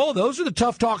 Oh, those are the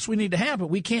tough talks we need to have, but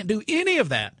we can't do any of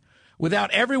that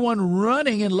without everyone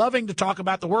running and loving to talk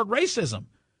about the word racism.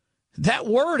 That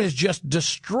word has just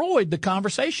destroyed the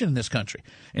conversation in this country.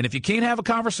 And if you can't have a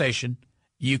conversation,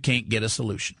 you can't get a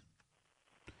solution.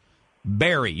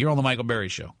 Barry, you're on the Michael Berry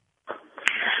Show.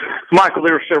 Michael,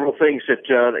 there are several things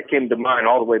that came to mind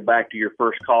all the way back to your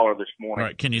first caller this morning. All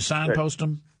right, can you signpost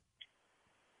them?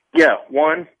 Yeah,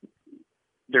 one,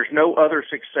 there's no other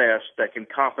success that can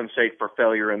compensate for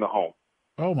failure in the home.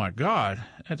 Oh, my God.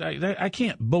 I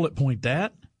can't bullet point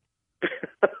that.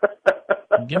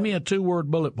 Give me a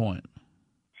 2-word bullet point.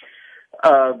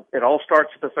 It all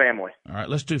starts with the family. All right,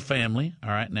 let's do family. All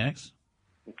right, next.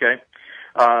 Okay.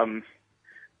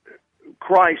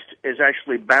 Christ is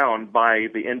actually bound by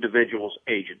the individual's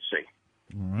agency.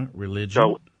 All right,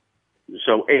 religion.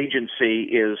 So agency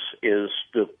is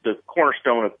the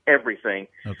cornerstone of everything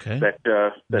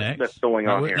that's going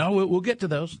on here. No, we'll get to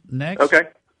those next. Okay.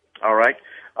 All right.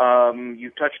 You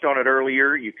touched on it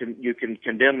earlier. You can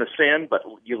condemn the sin, but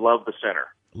you love the sinner.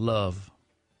 Love.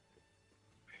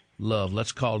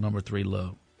 Let's call number 3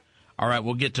 love. All right,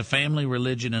 we'll get to family,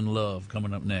 religion, and love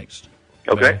coming up next.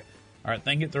 Okay. All right,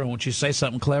 think it through. I want you to say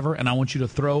something clever, and I want you to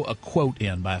throw a quote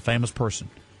in by a famous person.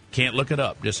 Can't look it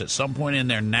up. Just at some point in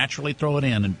there, naturally throw it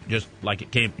in, and just like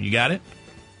it came. You got it?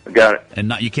 I got it.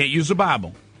 And you can't use the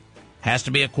Bible. Has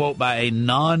to be a quote by a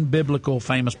non-biblical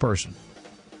famous person.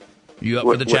 You up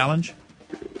for the challenge?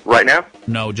 Right now?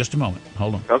 No, just a moment.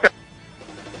 Hold on. Okay.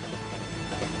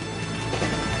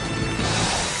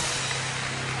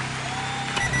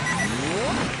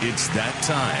 It's that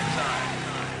time.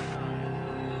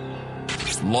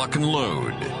 Lock and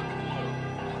load.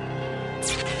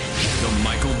 The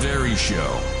Michael Berry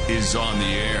Show is on the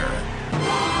air.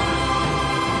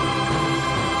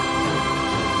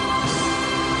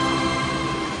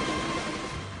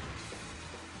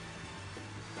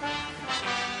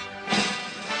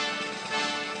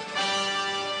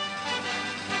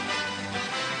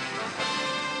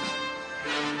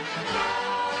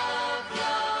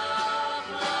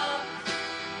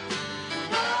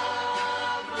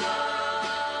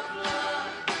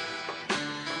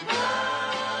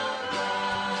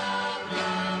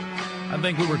 I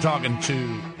think we were talking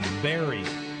to Barry.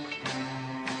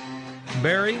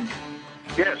 Barry?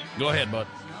 Yes. Go ahead, bud.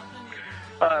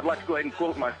 I'd like to go ahead and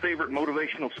quote my favorite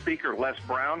motivational speaker, Les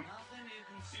Brown.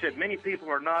 He said, many people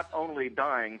are not only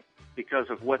dying because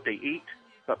of what they eat,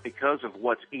 but because of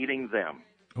what's eating them.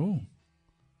 Oh.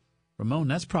 Ramon,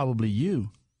 that's probably you.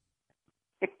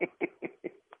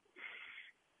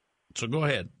 So go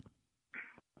ahead.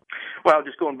 Well,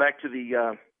 just going back to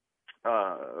the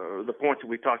points that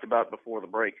we talked about before the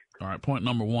break. All right, point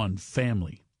number 1,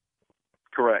 family.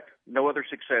 Correct. No other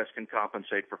success can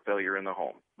compensate for failure in the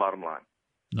home, bottom line.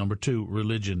 Number 2,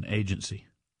 religion, agency.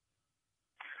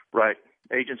 Right.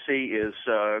 Agency is,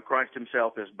 Christ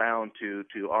himself is bound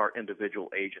to our individual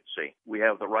agency. We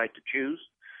have the right to choose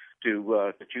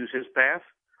his path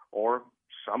or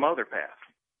some other path.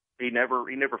 He never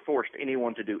forced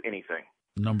anyone to do anything.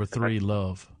 Number 3,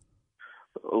 love.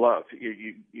 Love.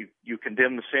 You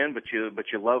condemn the sin, but you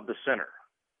love the sinner.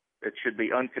 It should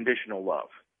be unconditional love.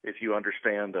 If you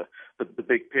understand the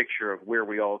big picture of where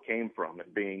we all came from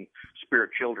and being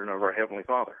spirit children of our Heavenly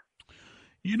Father.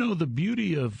 You know, the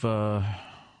beauty of, I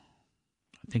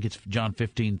think it's John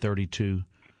 15:32,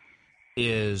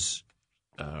 is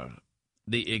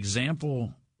the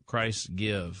example Christ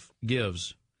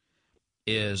gives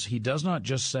is he does not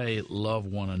just say love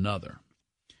one another.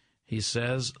 He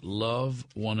says love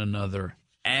one another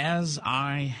as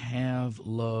I have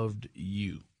loved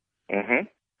you. Mm-hmm.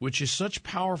 Which is such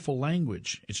powerful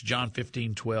language. It's John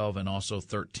 15:12 and also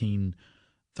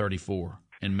 13:34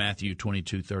 and Matthew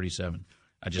 22:37.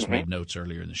 I just made notes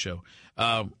earlier in the show.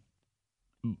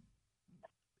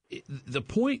 The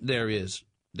point there is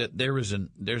that there's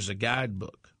a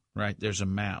guidebook, right? There's a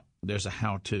map. There's a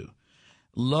how-to.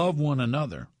 Love one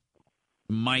another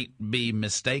might be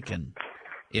mistaken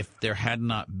if there had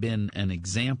not been an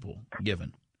example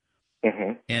given.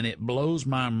 Mm-hmm. And it blows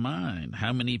my mind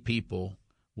how many people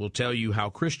will tell you how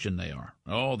Christian they are.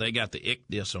 Oh, they got the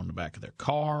Ichthus on the back of their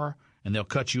car, and they'll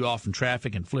cut you off in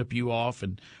traffic and flip you off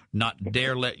and not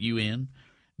dare let you in.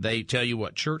 They tell you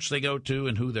what church they go to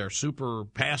and who their super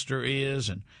pastor is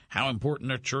and how important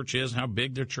their church is, how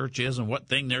big their church is, and what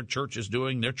thing their church is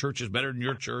doing. Their church is better than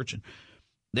your church. And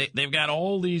they've got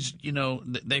all these,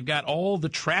 they've got all the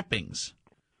trappings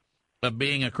of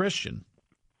being a Christian.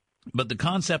 But the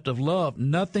concept of love,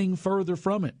 nothing further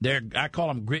from it. I call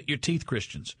them grit your teeth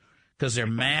Christians because they're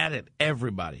mad at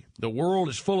everybody. The world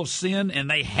is full of sin, and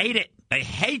they hate it. They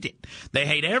hate it. They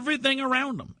hate everything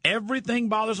around them. Everything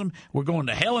bothers them. We're going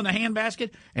to hell in a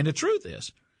handbasket. And the truth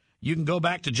is, You can go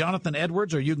back to Jonathan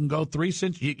Edwards, or you can go 3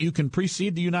 centuries. You can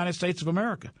precede the United States of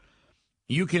America.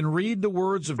 You can read the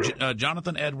words of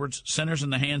Jonathan Edwards, Sinners in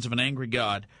the Hands of an Angry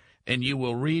God, and you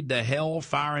will read the hell,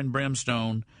 fire, and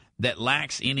brimstone that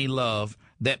lacks any love,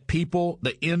 that people,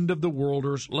 the end of the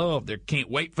worlders, love. They can't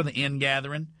wait for the end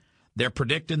gathering. They're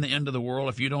predicting the end of the world.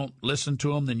 If you don't listen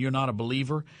to them, then you're not a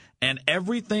believer. And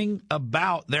everything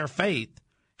about their faith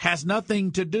has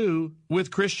nothing to do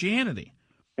with Christianity.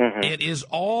 Mm-hmm. It is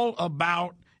all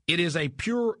about, it is a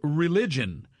pure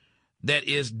religion that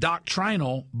is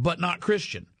doctrinal but not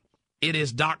Christian. It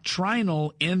is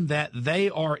doctrinal in that they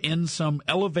are in some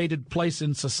elevated place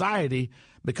in society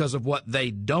because of what they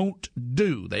don't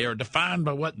do. They are defined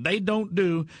by what they don't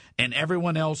do, and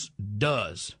everyone else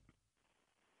does.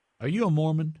 Are you a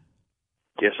Mormon?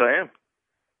 Yes, I am.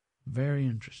 Very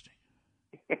interesting.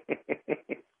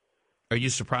 Are you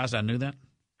surprised I knew that?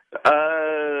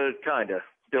 Kind of.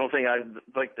 The only thing I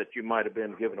think that you might have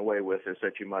been given away with is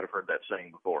that you might have heard that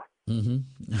saying before. Mm-hmm.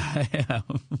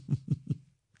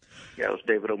 Yeah, it was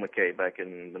David O. McKay back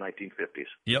in the 1950s.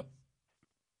 Yep.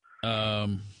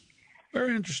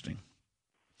 Very interesting.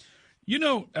 You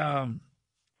know,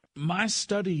 my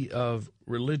study of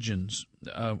religions,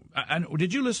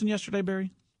 did you listen yesterday,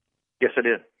 Barry? Yes, I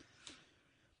did.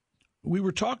 We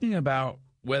were talking about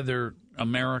whether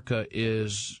America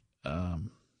is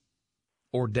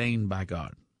ordained by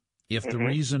God. If the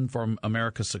reason for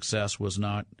America's success was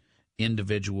not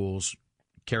individuals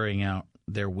carrying out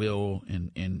their will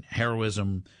and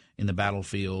heroism in the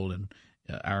battlefield and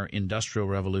our industrial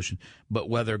revolution, but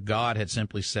whether God had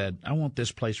simply said, I want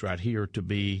this place right here to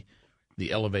be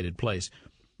the elevated place.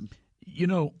 You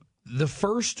know, the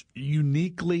first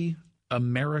uniquely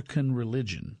American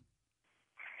religion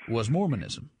was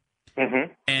Mormonism.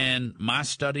 Mm-hmm. And my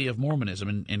study of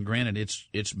Mormonism, and granted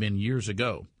it's been years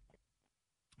ago,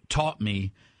 taught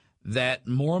me that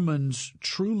Mormons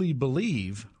truly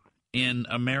believe in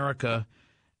America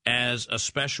as a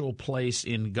special place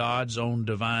in God's own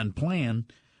divine plan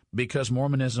because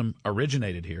Mormonism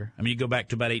originated here. I mean, you go back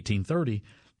to about 1830,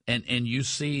 and you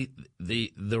see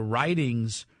the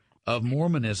writings of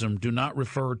Mormonism do not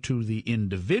refer to the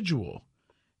individual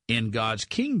in God's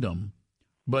kingdom,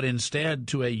 but instead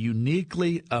to a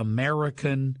uniquely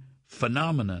American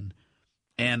phenomenon.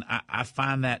 And I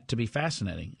find that to be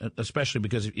fascinating, especially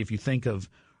because if you think of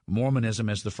Mormonism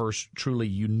as the first truly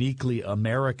uniquely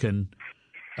American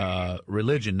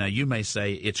religion. Now, you may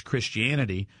say it's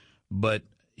Christianity, but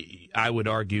I would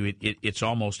argue it's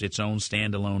almost its own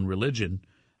standalone religion.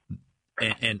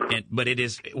 But it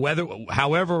is,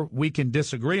 however we can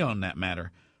disagree on that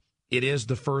matter, it is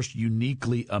the first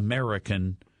uniquely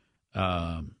American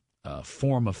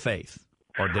form of faith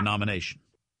or denomination.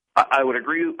 I would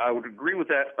agree. I would agree with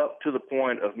that up to the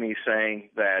point of me saying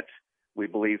that we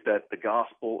believe that the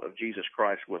gospel of Jesus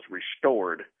Christ was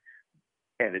restored,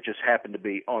 and it just happened to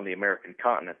be on the American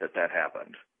continent that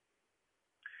happened.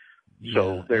 Yeah,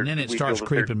 so and then it starts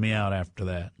creeping me out after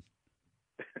that.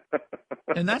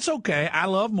 And that's okay. I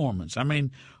love Mormons. I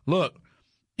mean, look,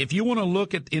 if you want to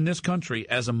look at in this country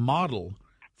as a model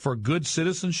for good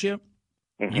citizenship,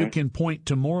 you can point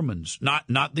to Mormons,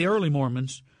 not the early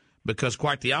Mormons, because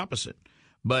quite the opposite.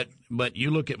 But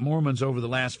you look at Mormons over the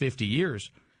last 50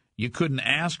 years, you couldn't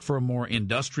ask for a more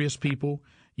industrious people.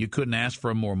 You couldn't ask for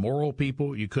a more moral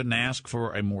people. You couldn't ask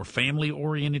for a more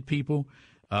family-oriented people.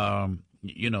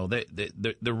 You know,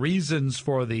 the reasons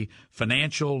for the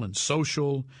financial and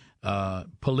social,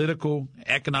 political,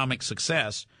 economic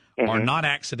success are not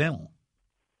accidental.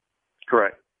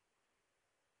 Correct.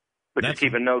 But just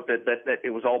keep a note that it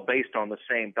was all based on the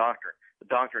same doctrine. The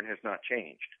doctrine has not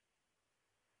changed.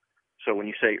 So when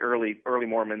you say early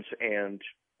Mormons and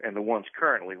the ones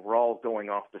currently, we're all going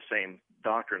off the same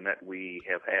doctrine that we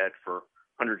have had for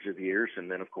hundreds of years,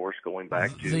 and then, of course, going back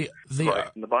to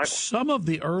Christ in the Bible. Some of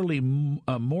the early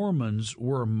Mormons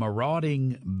were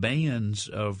marauding bands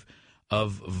of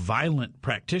violent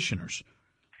practitioners.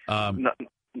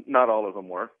 Not all of them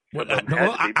were. Well,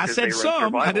 I said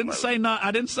some. I didn't say not. I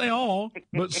didn't say all,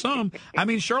 but some. I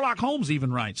mean, Sherlock Holmes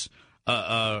even writes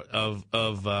of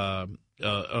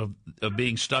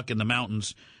being stuck in the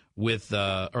mountains with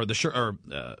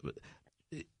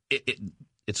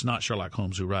it's not Sherlock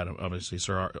Holmes who wrote it, obviously,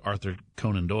 Sir Arthur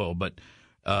Conan Doyle, but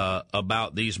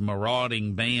about these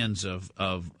marauding bands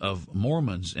of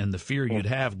Mormons and the fear you'd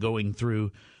have going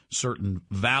through certain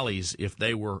valleys if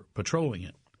they were patrolling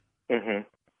it. Mm-hmm.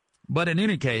 But in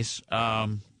any case,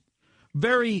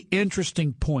 very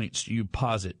interesting points you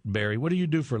posit, Barry. What do you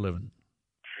do for a living?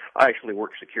 I actually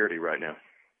work security right now.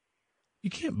 You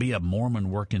can't be a Mormon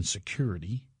working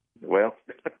security. Well,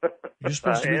 You're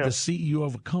supposed to be am. the CEO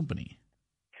of a company.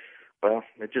 Well,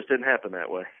 it just didn't happen that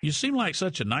way. You seem like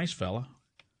such a nice fella.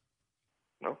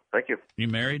 No, thank you. You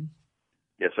married?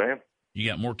 Yes, I am. You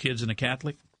got more kids than a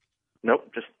Catholic?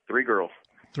 Nope, just 3 girls.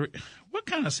 3. What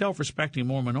kind of self-respecting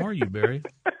Mormon are you, Barry?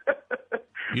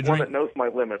 You One drink, that knows my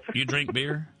limits. You drink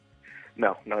beer?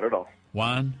 No, not at all.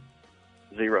 Wine?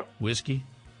 0. Whiskey?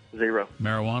 0.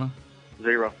 Marijuana?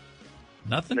 0.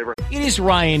 Nothing? Never. It is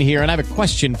Ryan here, and I have a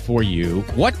question for you.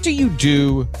 What do you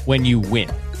do when you win?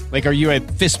 Like, are you a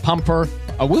fist pumper,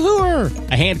 a woohooer,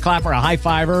 a hand clapper, a high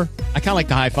fiver? I kind of like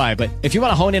the high five, but if you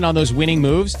want to hone in on those winning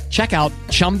moves, check out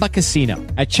Chumba Casino.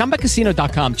 At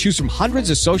ChumbaCasino.com, choose from hundreds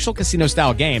of social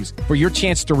casino-style games for your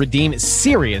chance to redeem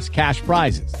serious cash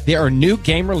prizes. There are new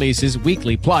game releases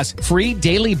weekly, plus free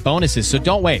daily bonuses, so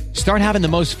don't wait. Start having the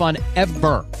most fun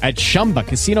ever at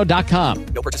ChumbaCasino.com.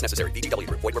 No purchase necessary. VGW.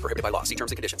 Void where prohibited by law. See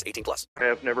terms and conditions. 18+.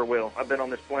 Have, never will. I've been on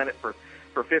this planet for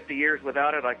 50 years.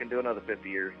 Without it, I can do another 50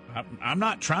 years. I'm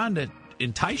not trying to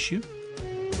entice you.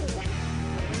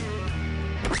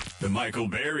 The Michael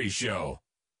Berry Show.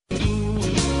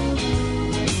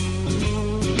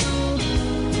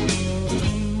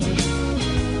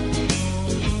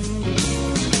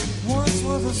 Once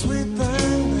was a sweet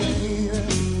thing, baby.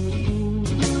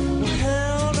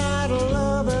 Held out a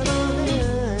loving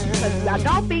hand.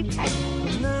 Don't be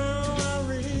Now I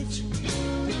reach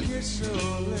to kiss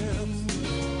your lips.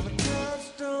 My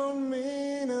touch don't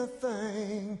mean a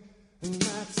thing. And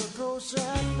that's a cold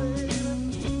shot, baby.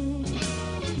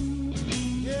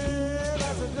 Yeah,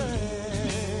 that's a thing.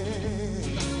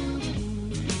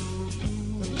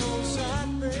 A cold shot,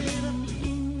 baby.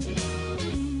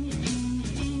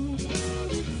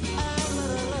 I'm in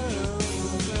love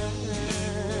with that.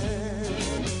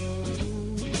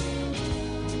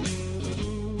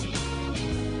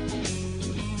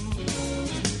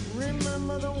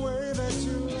 Remember the way that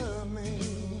you love me.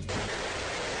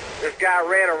 This guy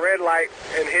ran a red light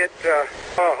and hit,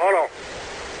 hold on.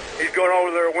 He's going over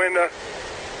their window.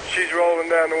 She's rolling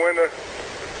down the window.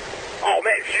 Oh,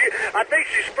 man, I think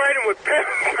she sprayed him with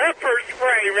pepper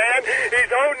spray, man. He's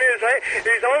holding his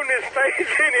face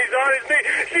and he's on his knee.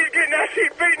 She's getting out,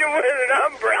 she's beating him with an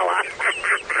umbrella.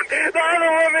 The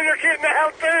other women are getting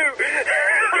out, too.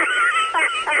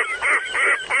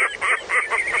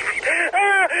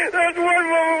 There's one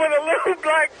woman with a little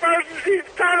black person. She's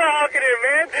tomahawking him,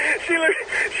 man. She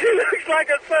looks like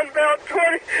a Sunbelt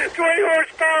 20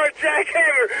 horsepower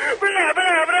jackhammer. We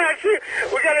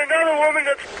got another woman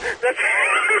that's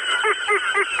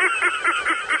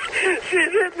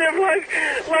she's hitting him like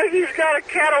he's got a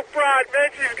cattle prod, man.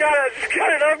 She's got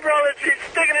an umbrella. She's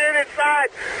sticking it in his side.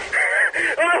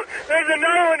 Oh, there's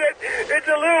another one it's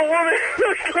a little woman that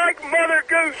looks like Mother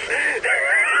Goose.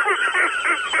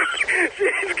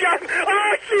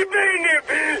 She beat him.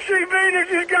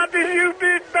 She's got this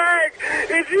U-bid bag.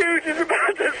 It's huge. It's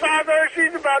about the size of her.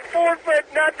 She's about 4 foot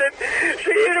nothing.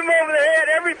 She hit him over the head.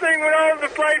 Everything went all over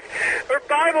the place. Her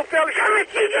Bible fell. She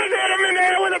just hit him in the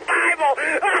head with a Bible.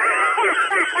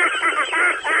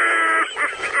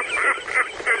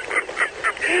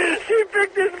 She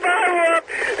picked this Bible up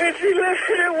and she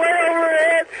lifted it way over her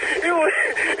head. It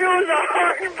was a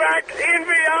hardback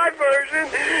NVI version.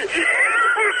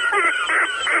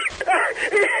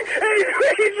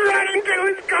 He's running to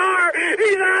his car.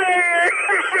 He's out of here.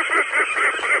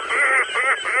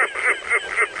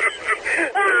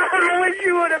 I wish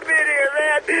you would have been here,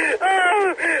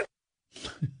 man.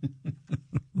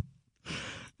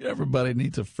 Everybody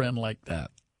needs a friend like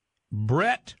that.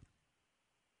 Brett?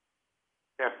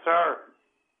 Yes, sir.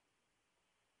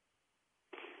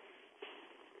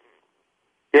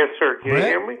 Yes, sir. Can you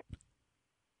hear me?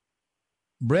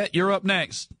 Brett, you're up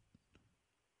next.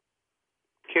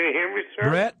 Can you hear me, sir?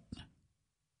 Brett?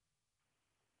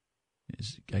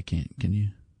 I can't. Can you?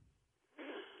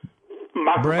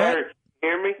 Michael Brett? Berry, can you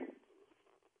hear me?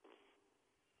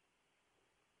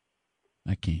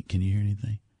 I can't. Can you hear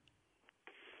anything?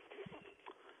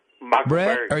 Michael Brett,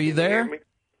 Berry, are you can there? hear me?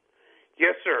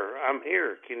 Yes, sir. I'm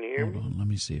here. Can you hear me? Hold on. Let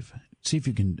me see if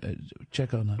you can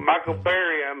check on that. Michael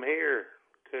Berry, I'm here.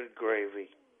 Good gravy.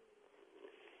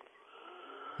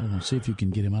 Hold on. See if you can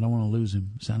get him. I don't want to lose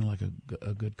him. Sounded like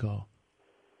a good call.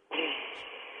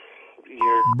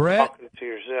 You're Brett? talking to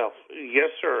yourself. Yes,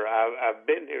 sir. I've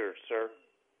been here, sir.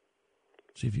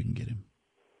 See if you can get him.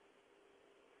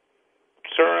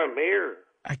 Sir, I'm here.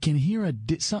 I can hear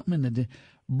something in the...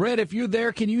 Brett, if you're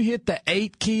there, can you hit the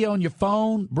 8 key on your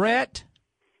phone? Brett?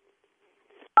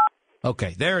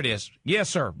 Okay, there it is. Yes,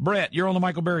 sir. Brett, you're on the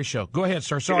Michael Berry Show. Go ahead,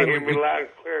 sir. Sorry. Can you hear me loud and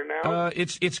clear now?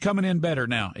 It's coming in better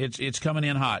now. It's coming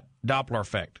in hot. Doppler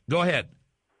effect. Go ahead.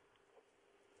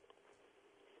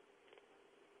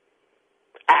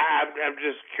 I'm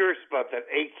just curious about that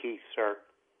A key, sir.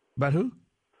 About who?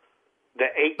 The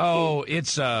A key. Oh,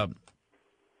 it's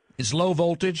low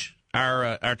voltage.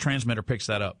 Our transmitter picks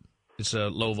that up. It's a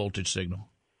low voltage signal.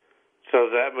 So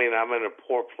does that mean I'm in a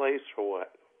poor place or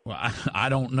what? Well, I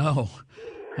don't know.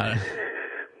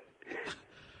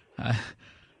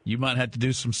 You might have to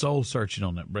do some soul searching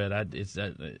on that, Brett.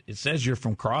 It says you're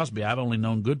from Crosby. I've only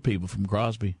known good people from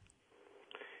Crosby.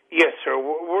 Yes, sir.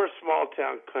 We're a small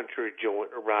town country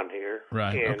joint around here.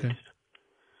 Right. And, okay.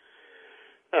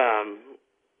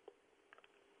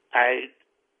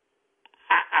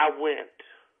 I went.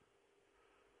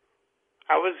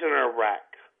 I was in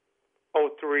Iraq,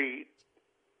 03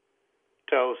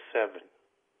 to 07,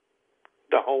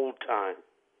 the whole time.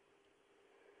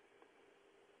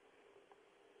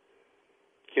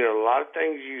 You know, a lot of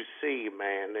things you see,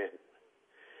 man, and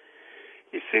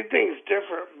you see things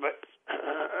different, but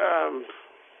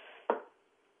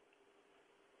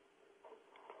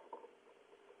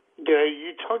you know,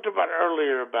 you talked about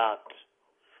earlier about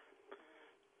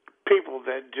people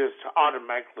that just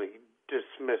automatically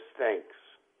dismiss things.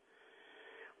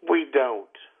 We don't.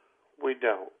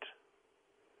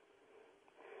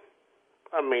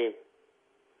 I mean,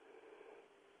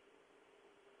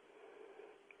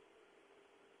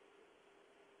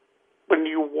 when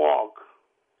you walk,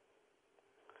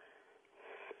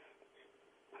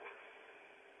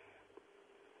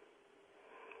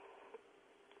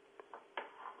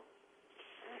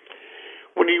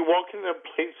 in a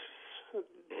place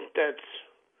that's,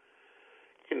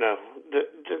 you know,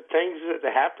 the things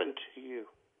that happen to you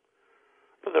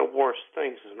are the worst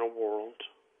things in the world.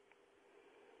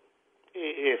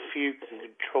 If you can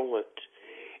control it,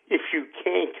 if you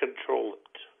can control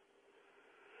it.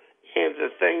 And the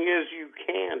thing is, you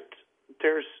can't.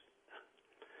 There's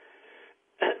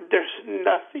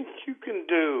nothing you can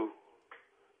do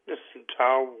in this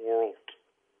entire world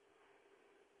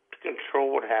to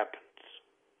control what happens.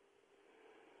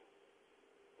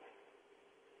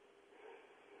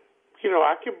 You know,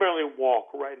 I can barely walk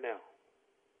right now.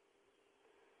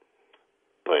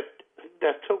 But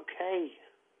that's okay.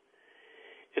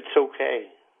 It's okay.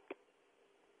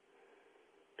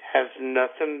 It has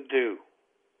nothing to do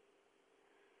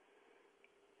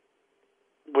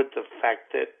with the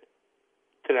fact that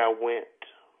I went.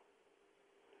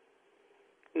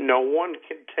 No one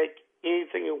can take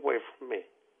anything away from me.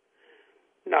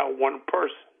 Not one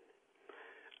person.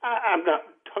 I'm not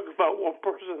talking about one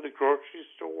person in the grocery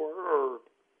store or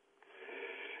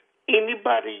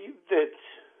anybody that,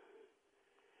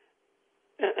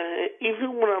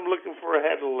 even when I'm looking for a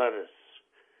head of lettuce,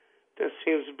 that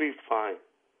seems to be fine.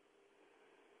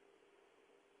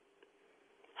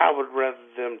 I would rather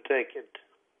them take it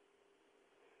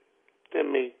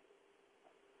than me.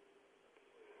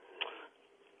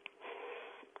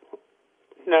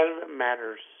 None of it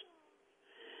matters.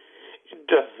 It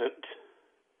doesn't.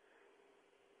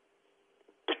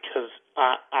 Because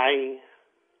I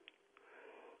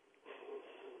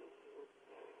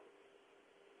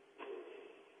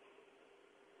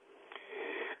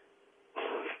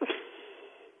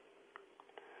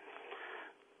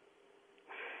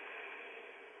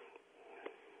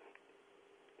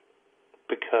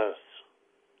because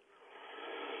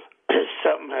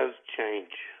something has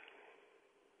changed.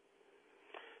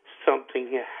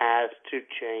 Something has to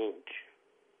change.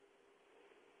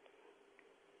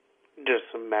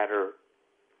 Doesn't matter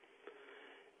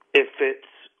if it's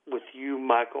with you,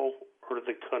 Michael, or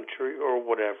the country, or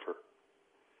whatever.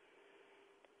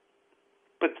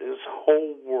 But this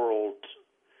whole world,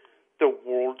 the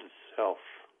world itself,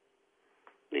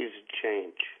 needs to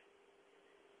change.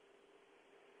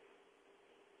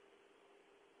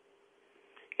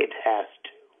 It has to.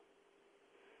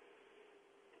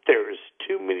 There is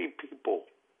too many people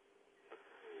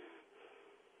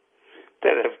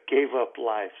that have gave up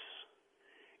lives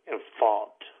and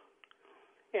fought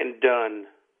and done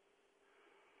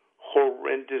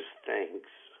horrendous things.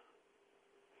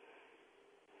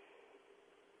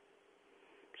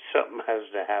 Something has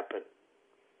to happen.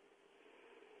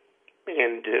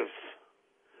 And if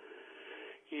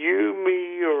you,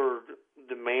 me, or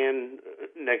the man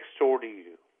next door to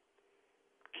you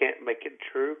can't make it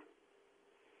true,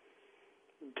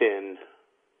 then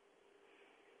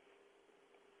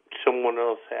someone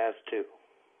else has to.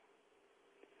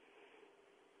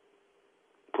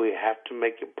 We have to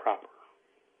make it proper.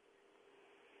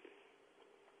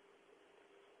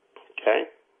 Okay?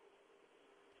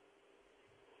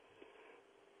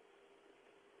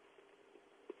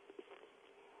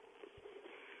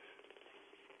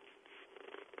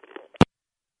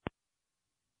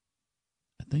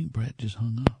 I think Brett just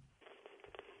hung up.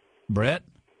 Brett?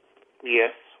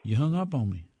 You hung up on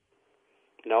me.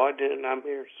 No, I didn't. I'm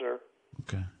here, sir.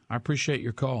 Okay. I appreciate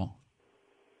your call.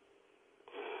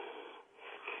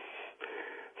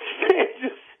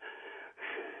 Just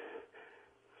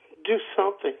do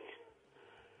something.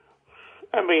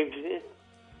 I mean...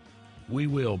 We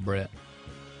will, Brett.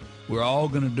 We're all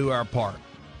going to do our part.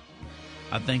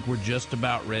 I think we're just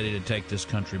about ready to take this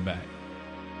country back.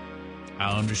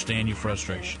 I understand your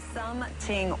frustration.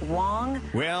 Something Wong.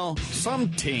 Well,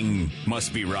 something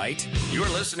must be right. You're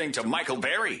listening to Michael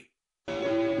Berry.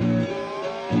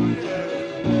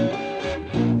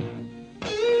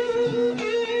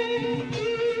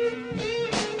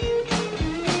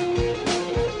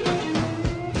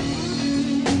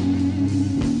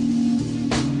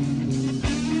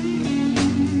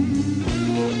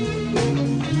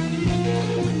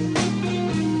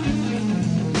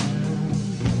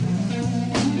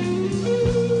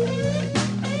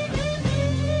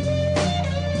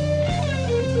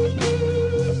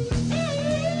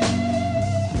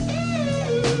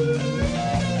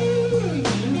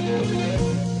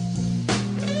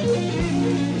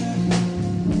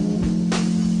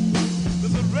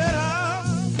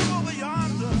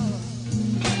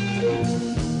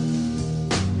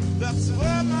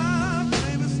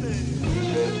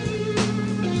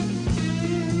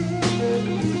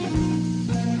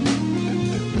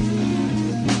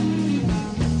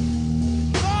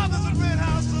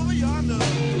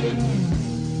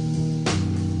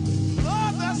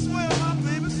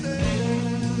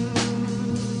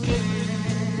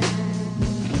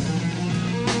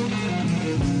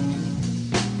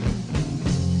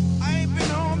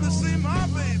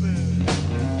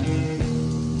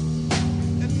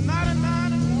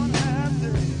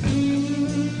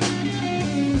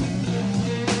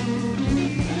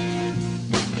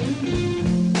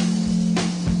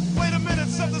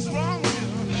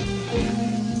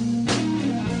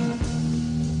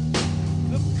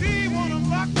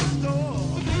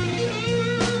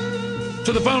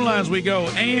 To the phone lines we go.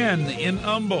 Ann in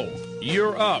Humble,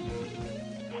 you're up.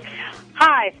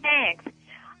 Hi, thanks.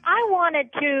 I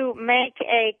wanted to make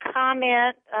a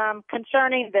comment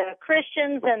concerning the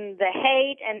Christians and the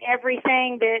hate and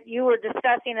everything that you were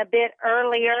discussing a bit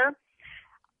earlier.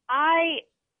 I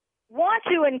want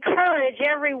to encourage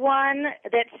everyone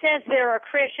that says they're a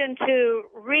Christian to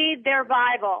read their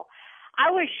Bible.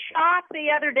 I was shocked the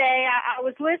other day. I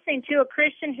was listening to a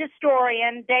Christian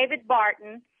historian, David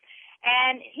Barton,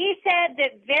 and he said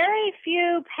that very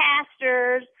few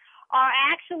pastors are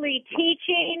actually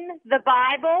teaching the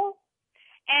Bible,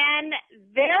 and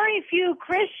very few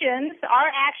Christians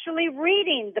are actually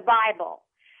reading the Bible.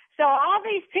 So all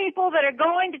these people that are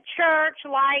going to church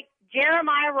like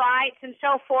Jeremiah writes and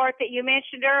so forth that you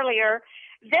mentioned earlier,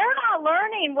 they're not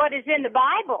learning what is in the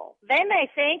Bible. They may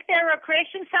think they're a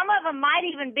Christian. Some of them might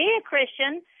even be a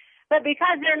Christian, but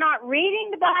because they're not reading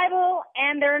the Bible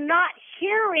and they're not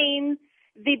hearing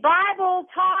the Bible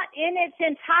taught in its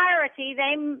entirety,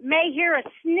 they may hear a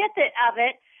snippet of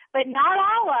it, but not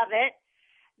all of it,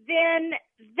 then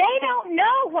they don't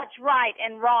know what's right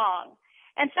and wrong.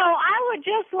 And so I would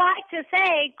just like to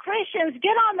say, Christians,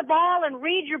 get on the ball and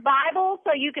read your Bible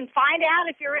so you can find out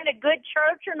if you're in a good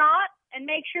church or not, and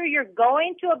make sure you're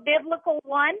going to a biblical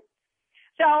one.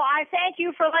 So I thank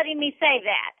you for letting me say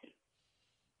that.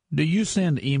 Do you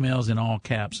send emails in all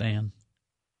caps, Ann?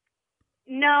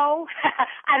 No,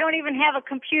 I don't even have a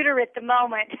computer at the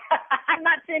moment. I'm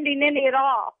not sending any at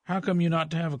all. How come you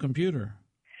not have a computer?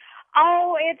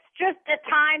 Oh, it's just a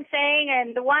time thing,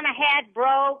 and the one I had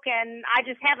broke, and I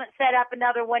just haven't set up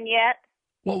another one yet.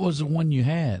 What was the one you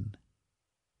had?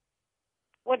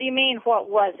 What do you mean, what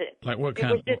was it? Like what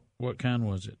kind? What kind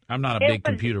was it? I'm not a big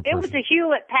computer person. It was a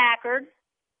Hewlett-Packard.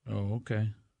 Oh, okay.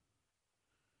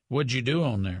 What'd you do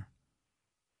on there?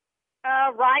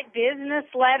 Write business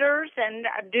letters and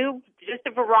do just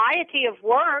a variety of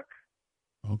work.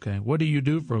 Okay. What do you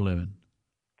do for a living?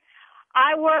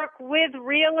 I work with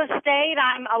real estate.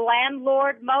 I'm a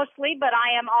landlord mostly, but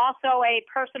I am also a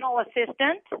personal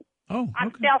assistant. Oh, okay.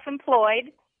 I'm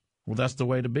self-employed. Well, that's the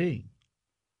way to be.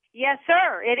 Yes,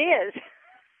 sir, it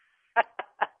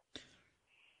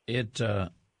is.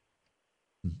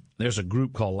 There's a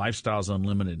group called Lifestyles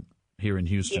Unlimited here in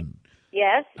Houston.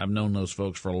 Yes. I've known those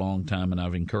folks for a long time, and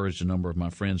I've encouraged a number of my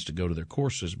friends to go to their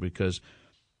courses because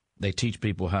they teach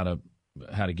people how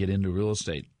to get into real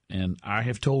estate. And I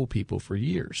have told people for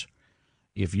years,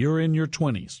 if you're in your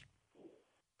 20s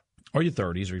or your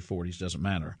 30s or your 40s, doesn't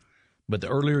matter, but the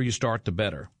earlier you start, the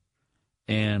better.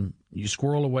 And you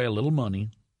squirrel away a little money,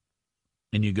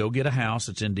 and you go get a house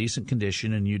that's in decent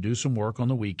condition, and you do some work on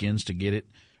the weekends to get it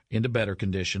into better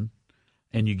condition,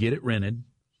 and you get it rented,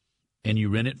 and you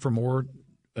rent it for more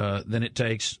than it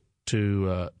takes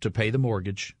to pay the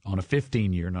mortgage on a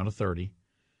 15-year, not a 30,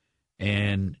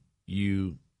 and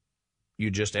you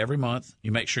just every month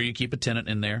you make sure you keep a tenant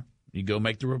in there. You go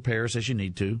make the repairs as you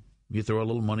need to. You throw a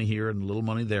little money here and a little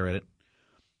money there at it.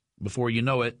 Before you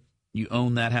know it, you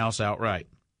own that house outright.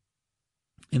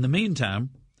 In the meantime,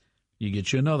 you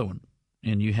get you another one,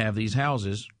 and you have these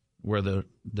houses where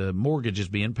the mortgage is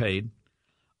being paid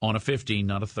on a 15,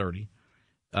 not a 30.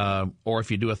 Or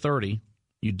if you do a 30,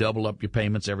 you double up your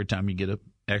payments every time you get an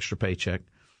extra paycheck.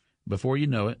 Before you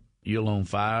know it, you'll own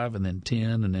 5 and then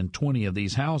 10 and then 20 of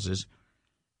these houses,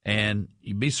 and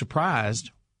you'd be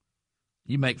surprised.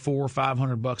 You make $400 or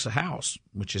 $500 a house,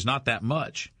 which is not that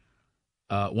much.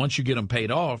 Once you get them paid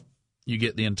off, you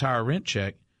get the entire rent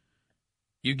check.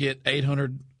 You get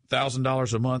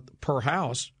 $800,000 a month per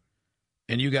house,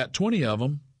 and you got 20 of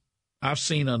them. I've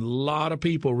seen a lot of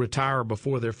people retire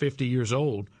before they're 50 years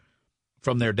old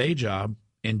from their day job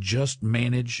and just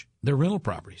manage their rental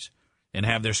properties and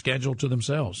have their schedule to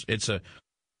themselves. It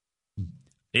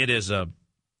is a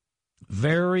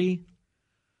very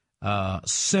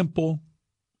simple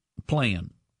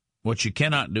plan. What you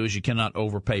cannot do is you cannot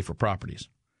overpay for properties,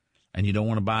 and you don't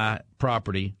want to buy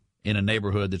property in a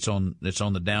neighborhood that's on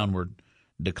the downward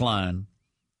decline,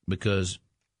 because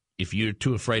if you're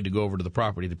too afraid to go over to the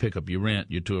property to pick up your rent,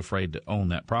 you're too afraid to own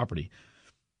that property.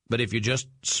 But if you're just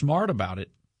smart about it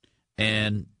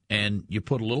and you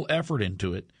put a little effort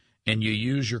into it and you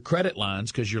use your credit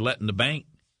lines, because you're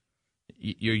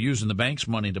using the bank's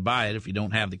money to buy it if you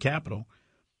don't have the capital,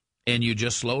 and you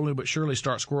just slowly but surely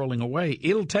start squirreling away,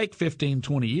 it'll take 15,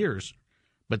 20 years,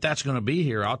 but that's going to be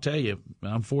here. I'll tell you,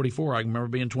 I'm 44. I can remember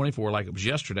being 24 like it was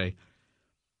yesterday.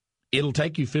 It'll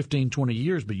take you 15, 20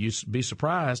 years, but you'd be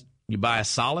surprised. You buy a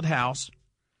solid house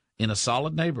in a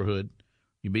solid neighborhood,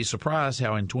 you'd be surprised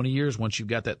how in 20 years, once you've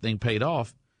got that thing paid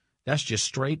off, that's just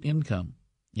straight income.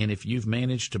 And if you've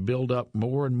managed to build up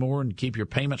more and more and keep your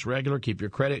payments regular, keep your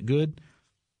credit good,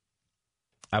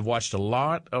 I've watched a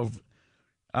lot of,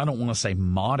 I don't want to say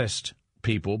modest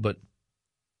people, but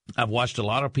I've watched a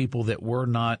lot of people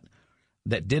that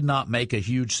did not make a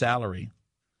huge salary,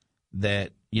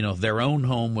 that, their own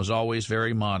home was always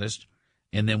very modest.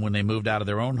 And then when they moved out of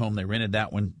their own home, they rented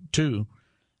that one too.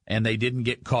 And they didn't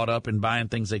get caught up in buying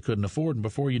things they couldn't afford. And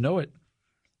before you know it,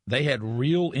 they had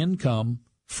real income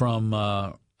from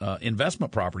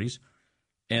investment properties,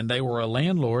 and they were a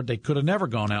landlord. They could have never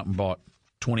gone out and bought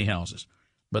 20 houses,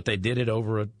 but they did it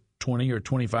over a 20 or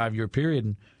 25-year period.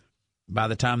 And by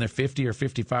the time they're 50 or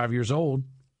 55 years old,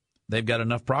 they've got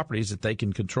enough properties that they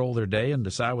can control their day and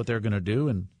decide what they're going to do.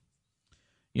 And,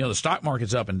 the stock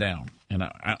market's up and down, and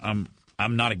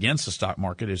I'm not against the stock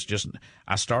market. It's just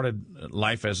I started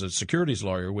life as a securities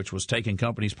lawyer, which was taking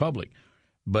companies public.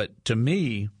 But to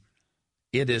me,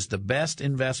 it is the best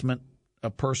investment a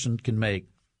person can make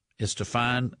is to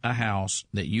find a house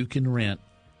that you can rent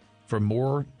for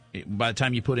more, by the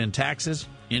time you put in taxes,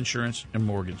 insurance, and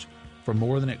mortgage, for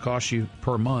more than it costs you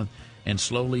per month, and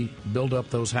slowly build up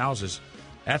those houses.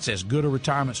 That's as good a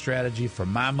retirement strategy for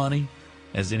my money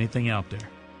as anything out there.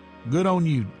 Good on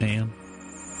you, Dan.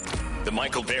 The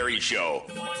Michael Berry Show.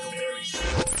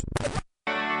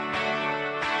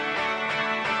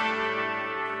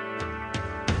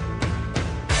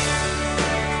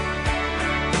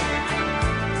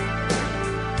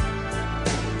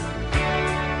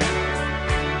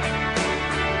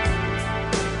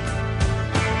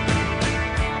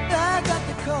 I got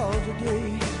the call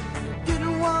today.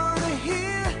 Didn't want to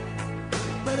hear,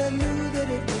 but I knew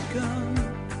that it would come.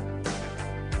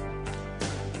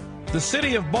 The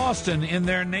city of Boston, in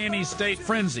their nanny state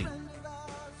frenzy,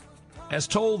 has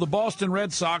told the Boston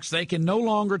Red Sox they can no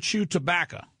longer chew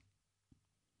tobacco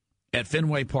at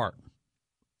Fenway Park.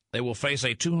 They will face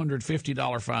a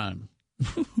 $250 fine.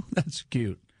 That's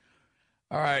cute.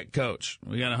 All right, Coach,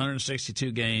 we got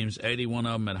 162 games, 81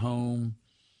 of them at home,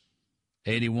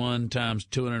 81 times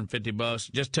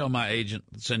 $250. Just tell my agent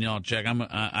to send y'all a check.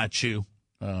 I chew.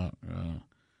 Every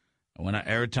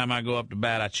time I go up to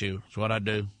bat, I chew. That's what I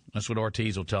do. That's what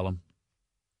Ortiz will tell them.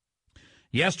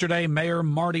 Yesterday, Mayor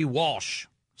Marty Walsh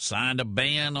signed a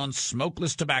ban on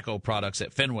smokeless tobacco products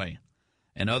at Fenway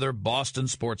and other Boston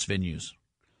sports venues.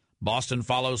 Boston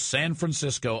follows San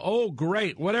Francisco. Oh,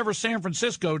 great. Whatever San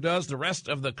Francisco does, the rest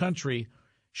of the country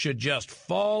should just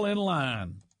fall in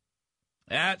line.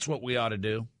 That's what we ought to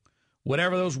do.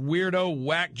 Whatever those weirdo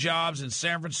whack jobs in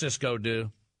San Francisco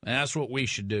do, that's what we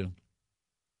should do.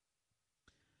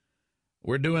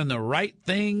 We're doing the right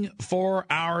thing for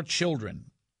our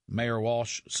children, Mayor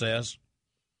Walsh says.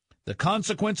 The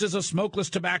consequences of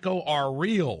smokeless tobacco are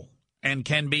real and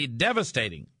can be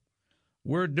devastating.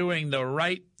 We're doing the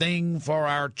right thing for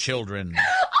our children.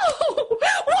 Oh,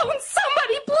 won't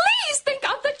somebody please think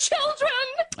of the children?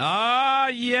 Ah,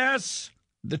 yes,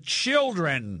 the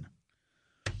children.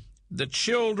 The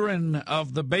children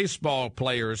of the baseball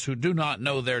players who do not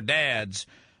know their dads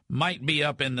might be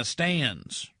up in the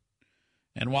stands.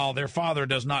 And while their father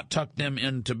does not tuck them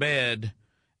into bed,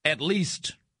 at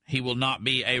least he will not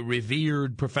be a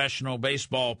revered professional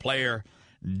baseball player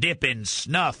dipping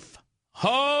snuff.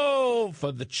 Oh,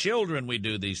 for the children we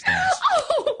do these things.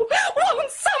 Oh, won't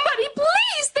somebody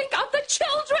please think of the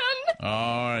children?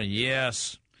 Oh,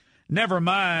 yes. Never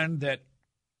mind that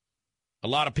a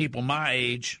lot of people my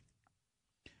age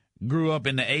grew up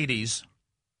in the 80s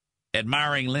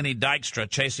admiring Lenny Dykstra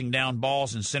chasing down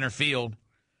balls in center field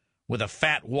with a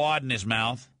fat wad in his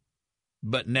mouth,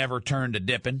 but never turned to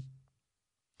dipping.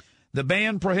 The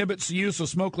ban prohibits the use of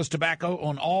smokeless tobacco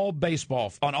on all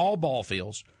ball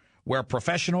fields where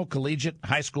professional, collegiate,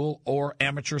 high school, or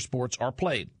amateur sports are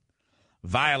played.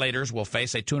 Violators will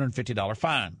face a $250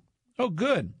 fine. Oh,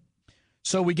 good.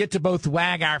 So we get to both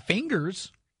wag our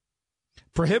fingers,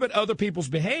 prohibit other people's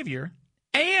behavior,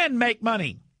 and make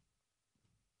money.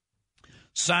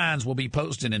 Signs will be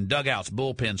posted in dugouts,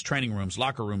 bullpens, training rooms,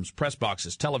 locker rooms, press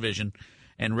boxes, television,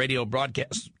 and radio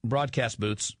broadcast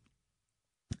booths,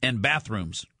 and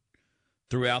bathrooms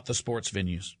throughout the sports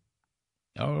venues.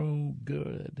 Oh,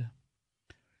 good.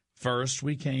 First,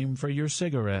 we came for your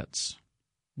cigarettes,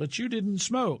 but you didn't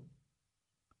smoke,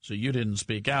 so you didn't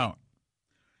speak out.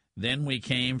 Then we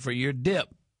came for your dip,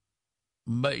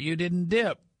 but you didn't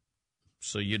dip,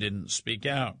 so you didn't speak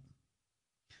out.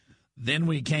 Then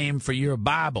we came for your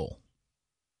Bible.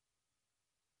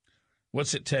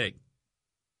 What's it take?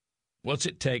 What's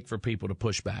it take for people to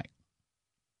push back?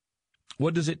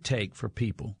 What does it take for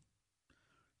people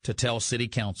to tell city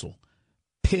council,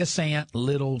 pissant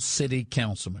little city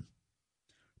councilmen,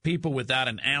 people without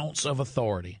an ounce of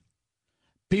authority,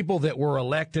 people that were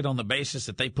elected on the basis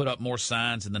that they put up more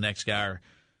signs than the next guy or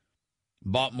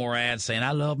bought more ads saying,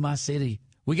 I love my city.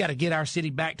 We got to get our city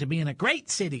back to being a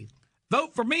great city.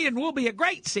 Vote for me and we'll be a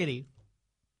great city.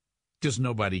 Just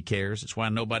nobody cares. It's why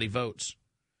nobody votes.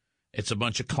 It's a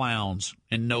bunch of clowns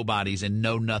and nobodies and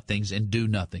know-nothings and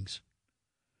do-nothings.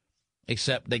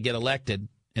 Except they get elected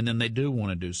and then they do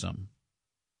want to do something.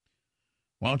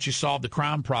 Why don't you solve the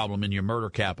crime problem in your murder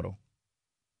capital?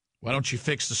 Why don't you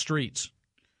fix the streets?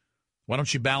 Why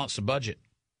don't you balance the budget?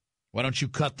 Why don't you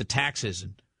cut the taxes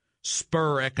and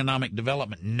spur economic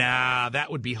development? Nah,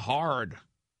 that would be hard.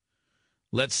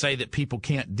 Let's say that people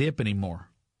can't dip anymore.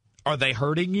 Are they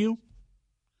hurting you?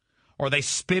 Are they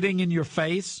spitting in your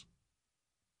face?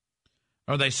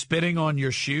 Are they spitting on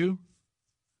your shoe?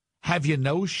 Have you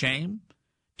no shame?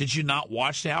 Did you not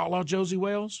watch The Outlaw Josie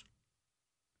Wales?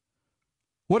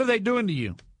 What are they doing to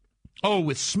you? Oh,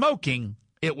 with smoking,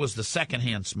 it was the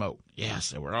secondhand smoke.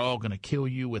 Yes, they were all going to kill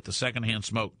you with the secondhand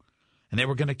smoke. And they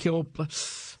were going to kill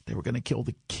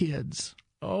the kids.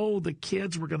 Oh, the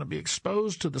kids were going to be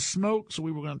exposed to the smoke, so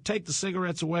we were going to take the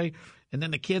cigarettes away, and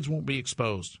then the kids won't be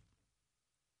exposed.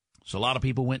 So a lot of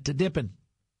people went to dipping.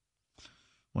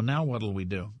 Well, now what'll we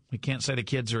do? We can't say the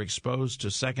kids are exposed to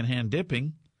secondhand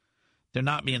dipping. They're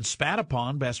not being spat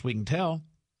upon, best we can tell.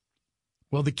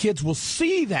 Well, the kids will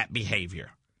see that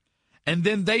behavior, and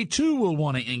then they, too, will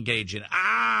want to engage in it.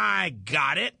 I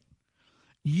got it.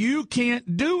 You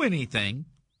can't do anything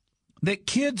that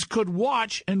kids could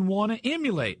watch and want to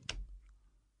emulate.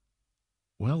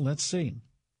 Well, let's see.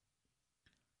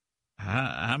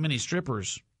 How many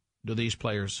strippers do these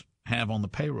players have on the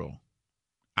payroll?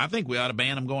 I think we ought to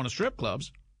ban them going to strip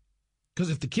clubs, because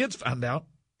if the kids find out,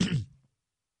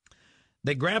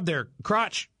 they grab their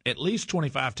crotch at least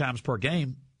 25 times per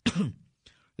game.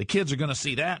 The kids are going to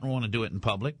see that and want to do it in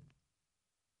public.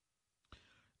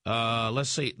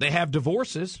 Let's see. They have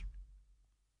divorces.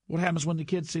 What happens when the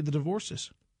kids see the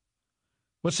divorces?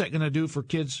 What's that going to do for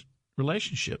kids'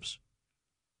 relationships?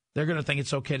 They're going to think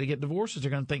it's okay to get divorces.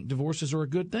 They're going to think divorces are a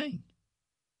good thing.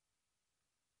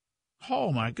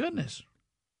 Oh, my goodness.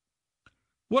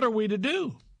 What are we to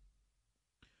do?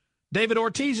 David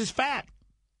Ortiz is fat.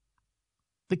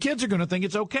 The kids are going to think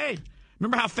it's okay.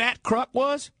 Remember how fat Kruk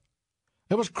was?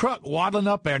 It was Kruk waddling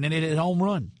up there, and then it hit a home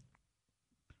run.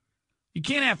 You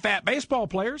can't have fat baseball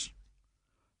players,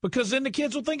 because then the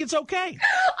kids will think it's okay.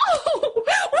 Oh,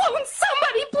 won't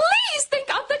somebody please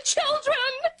think of the children?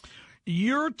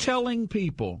 You're telling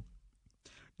people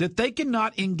that they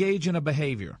cannot engage in a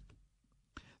behavior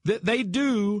that they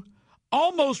do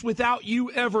almost without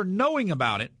you ever knowing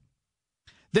about it,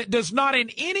 that does not in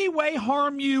any way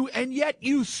harm you, and yet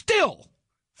you still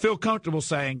feel comfortable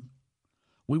saying,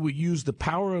 we will use the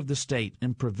power of the state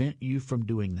and prevent you from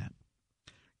doing that.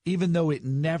 Even though it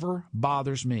never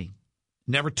bothers me,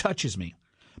 never touches me,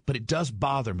 but it does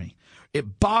bother me.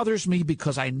 It bothers me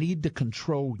because I need to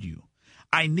control you.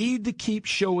 I need to keep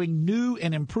showing new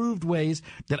and improved ways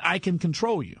that I can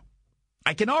control you.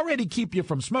 I can already keep you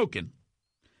from smoking.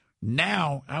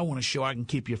 Now I want to show I can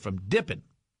keep you from dipping.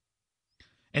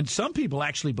 And some people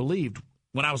actually believed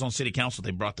when I was on city council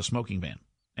they brought the smoking ban.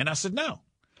 And I said, no.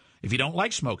 If you don't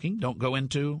like smoking, don't go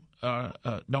into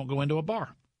a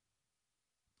bar.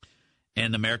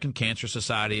 And the American Cancer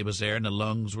Society was there, and the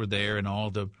lungs were there, and all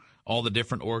the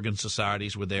different organ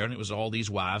societies were there, and it was all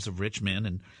these wives of rich men,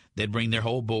 and they'd bring their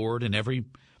whole board, and every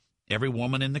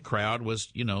woman in the crowd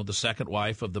was, the second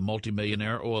wife of the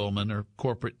multimillionaire oilman or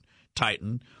corporate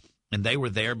titan, and they were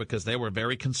there because they were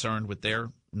very concerned with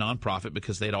their nonprofit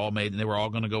because they'd all made, and they were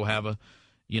all going to go have a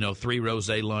 3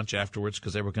 rosé lunch afterwards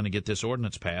because they were going to get this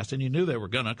ordinance passed, and you knew they were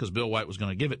going to because Bill White was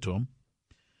going to give it to them.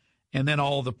 And then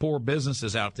all the poor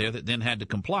businesses out there that then had to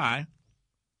comply.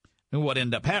 And what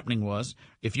ended up happening was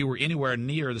if you were anywhere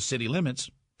near the city limits,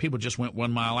 people just went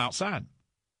 1 mile outside.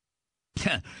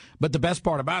 But the best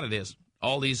part about it is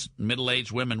all these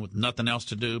middle-aged women with nothing else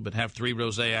to do but have 3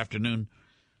 rosé afternoon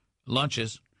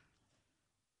lunches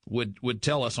would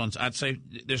tell us, I'd say,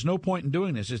 there's no point in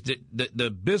doing this. The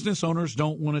business owners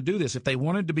don't want to do this. If they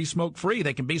wanted to be smoke-free,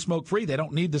 they can be smoke-free. They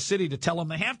don't need the city to tell them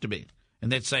they have to be.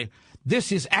 And they'd say,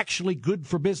 this is actually good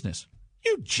for business.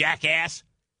 You jackass.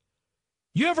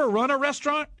 You ever run a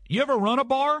restaurant? You ever run a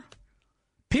bar?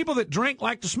 People that drink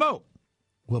like to smoke.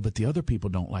 Well, but the other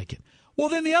people don't like it. Well,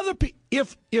 then the other people,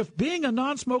 if being a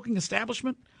non-smoking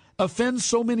establishment offends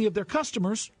so many of their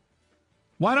customers,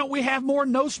 why don't we have more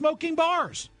no-smoking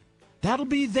bars? That'll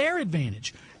be their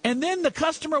advantage. And then the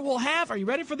customer will have, are you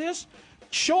ready for this?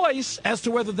 Choice as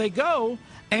to whether they go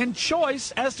and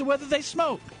choice as to whether they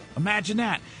smoke. Imagine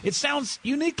that. It sounds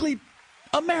uniquely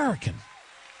American.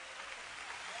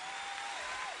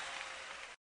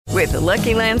 With the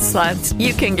Lucky Land Slots,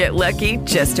 you can get lucky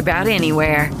just about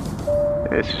anywhere.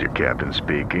 This is your captain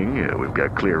speaking. We've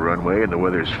got clear runway and the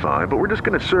weather's fine, but we're just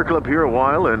going to circle up here a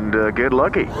while and get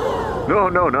lucky.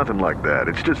 No, nothing like that.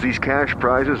 It's just these cash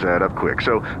prizes add up quick.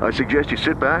 So I suggest you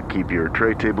sit back, keep your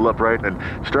tray table upright, and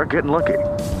start getting lucky.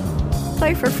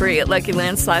 Play for free at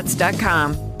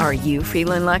LuckyLandSlots.com. Are you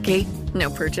feeling lucky? No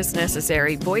purchase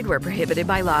necessary. Void where prohibited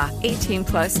by law.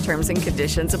 18+ terms and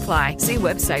conditions apply. See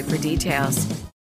website for details.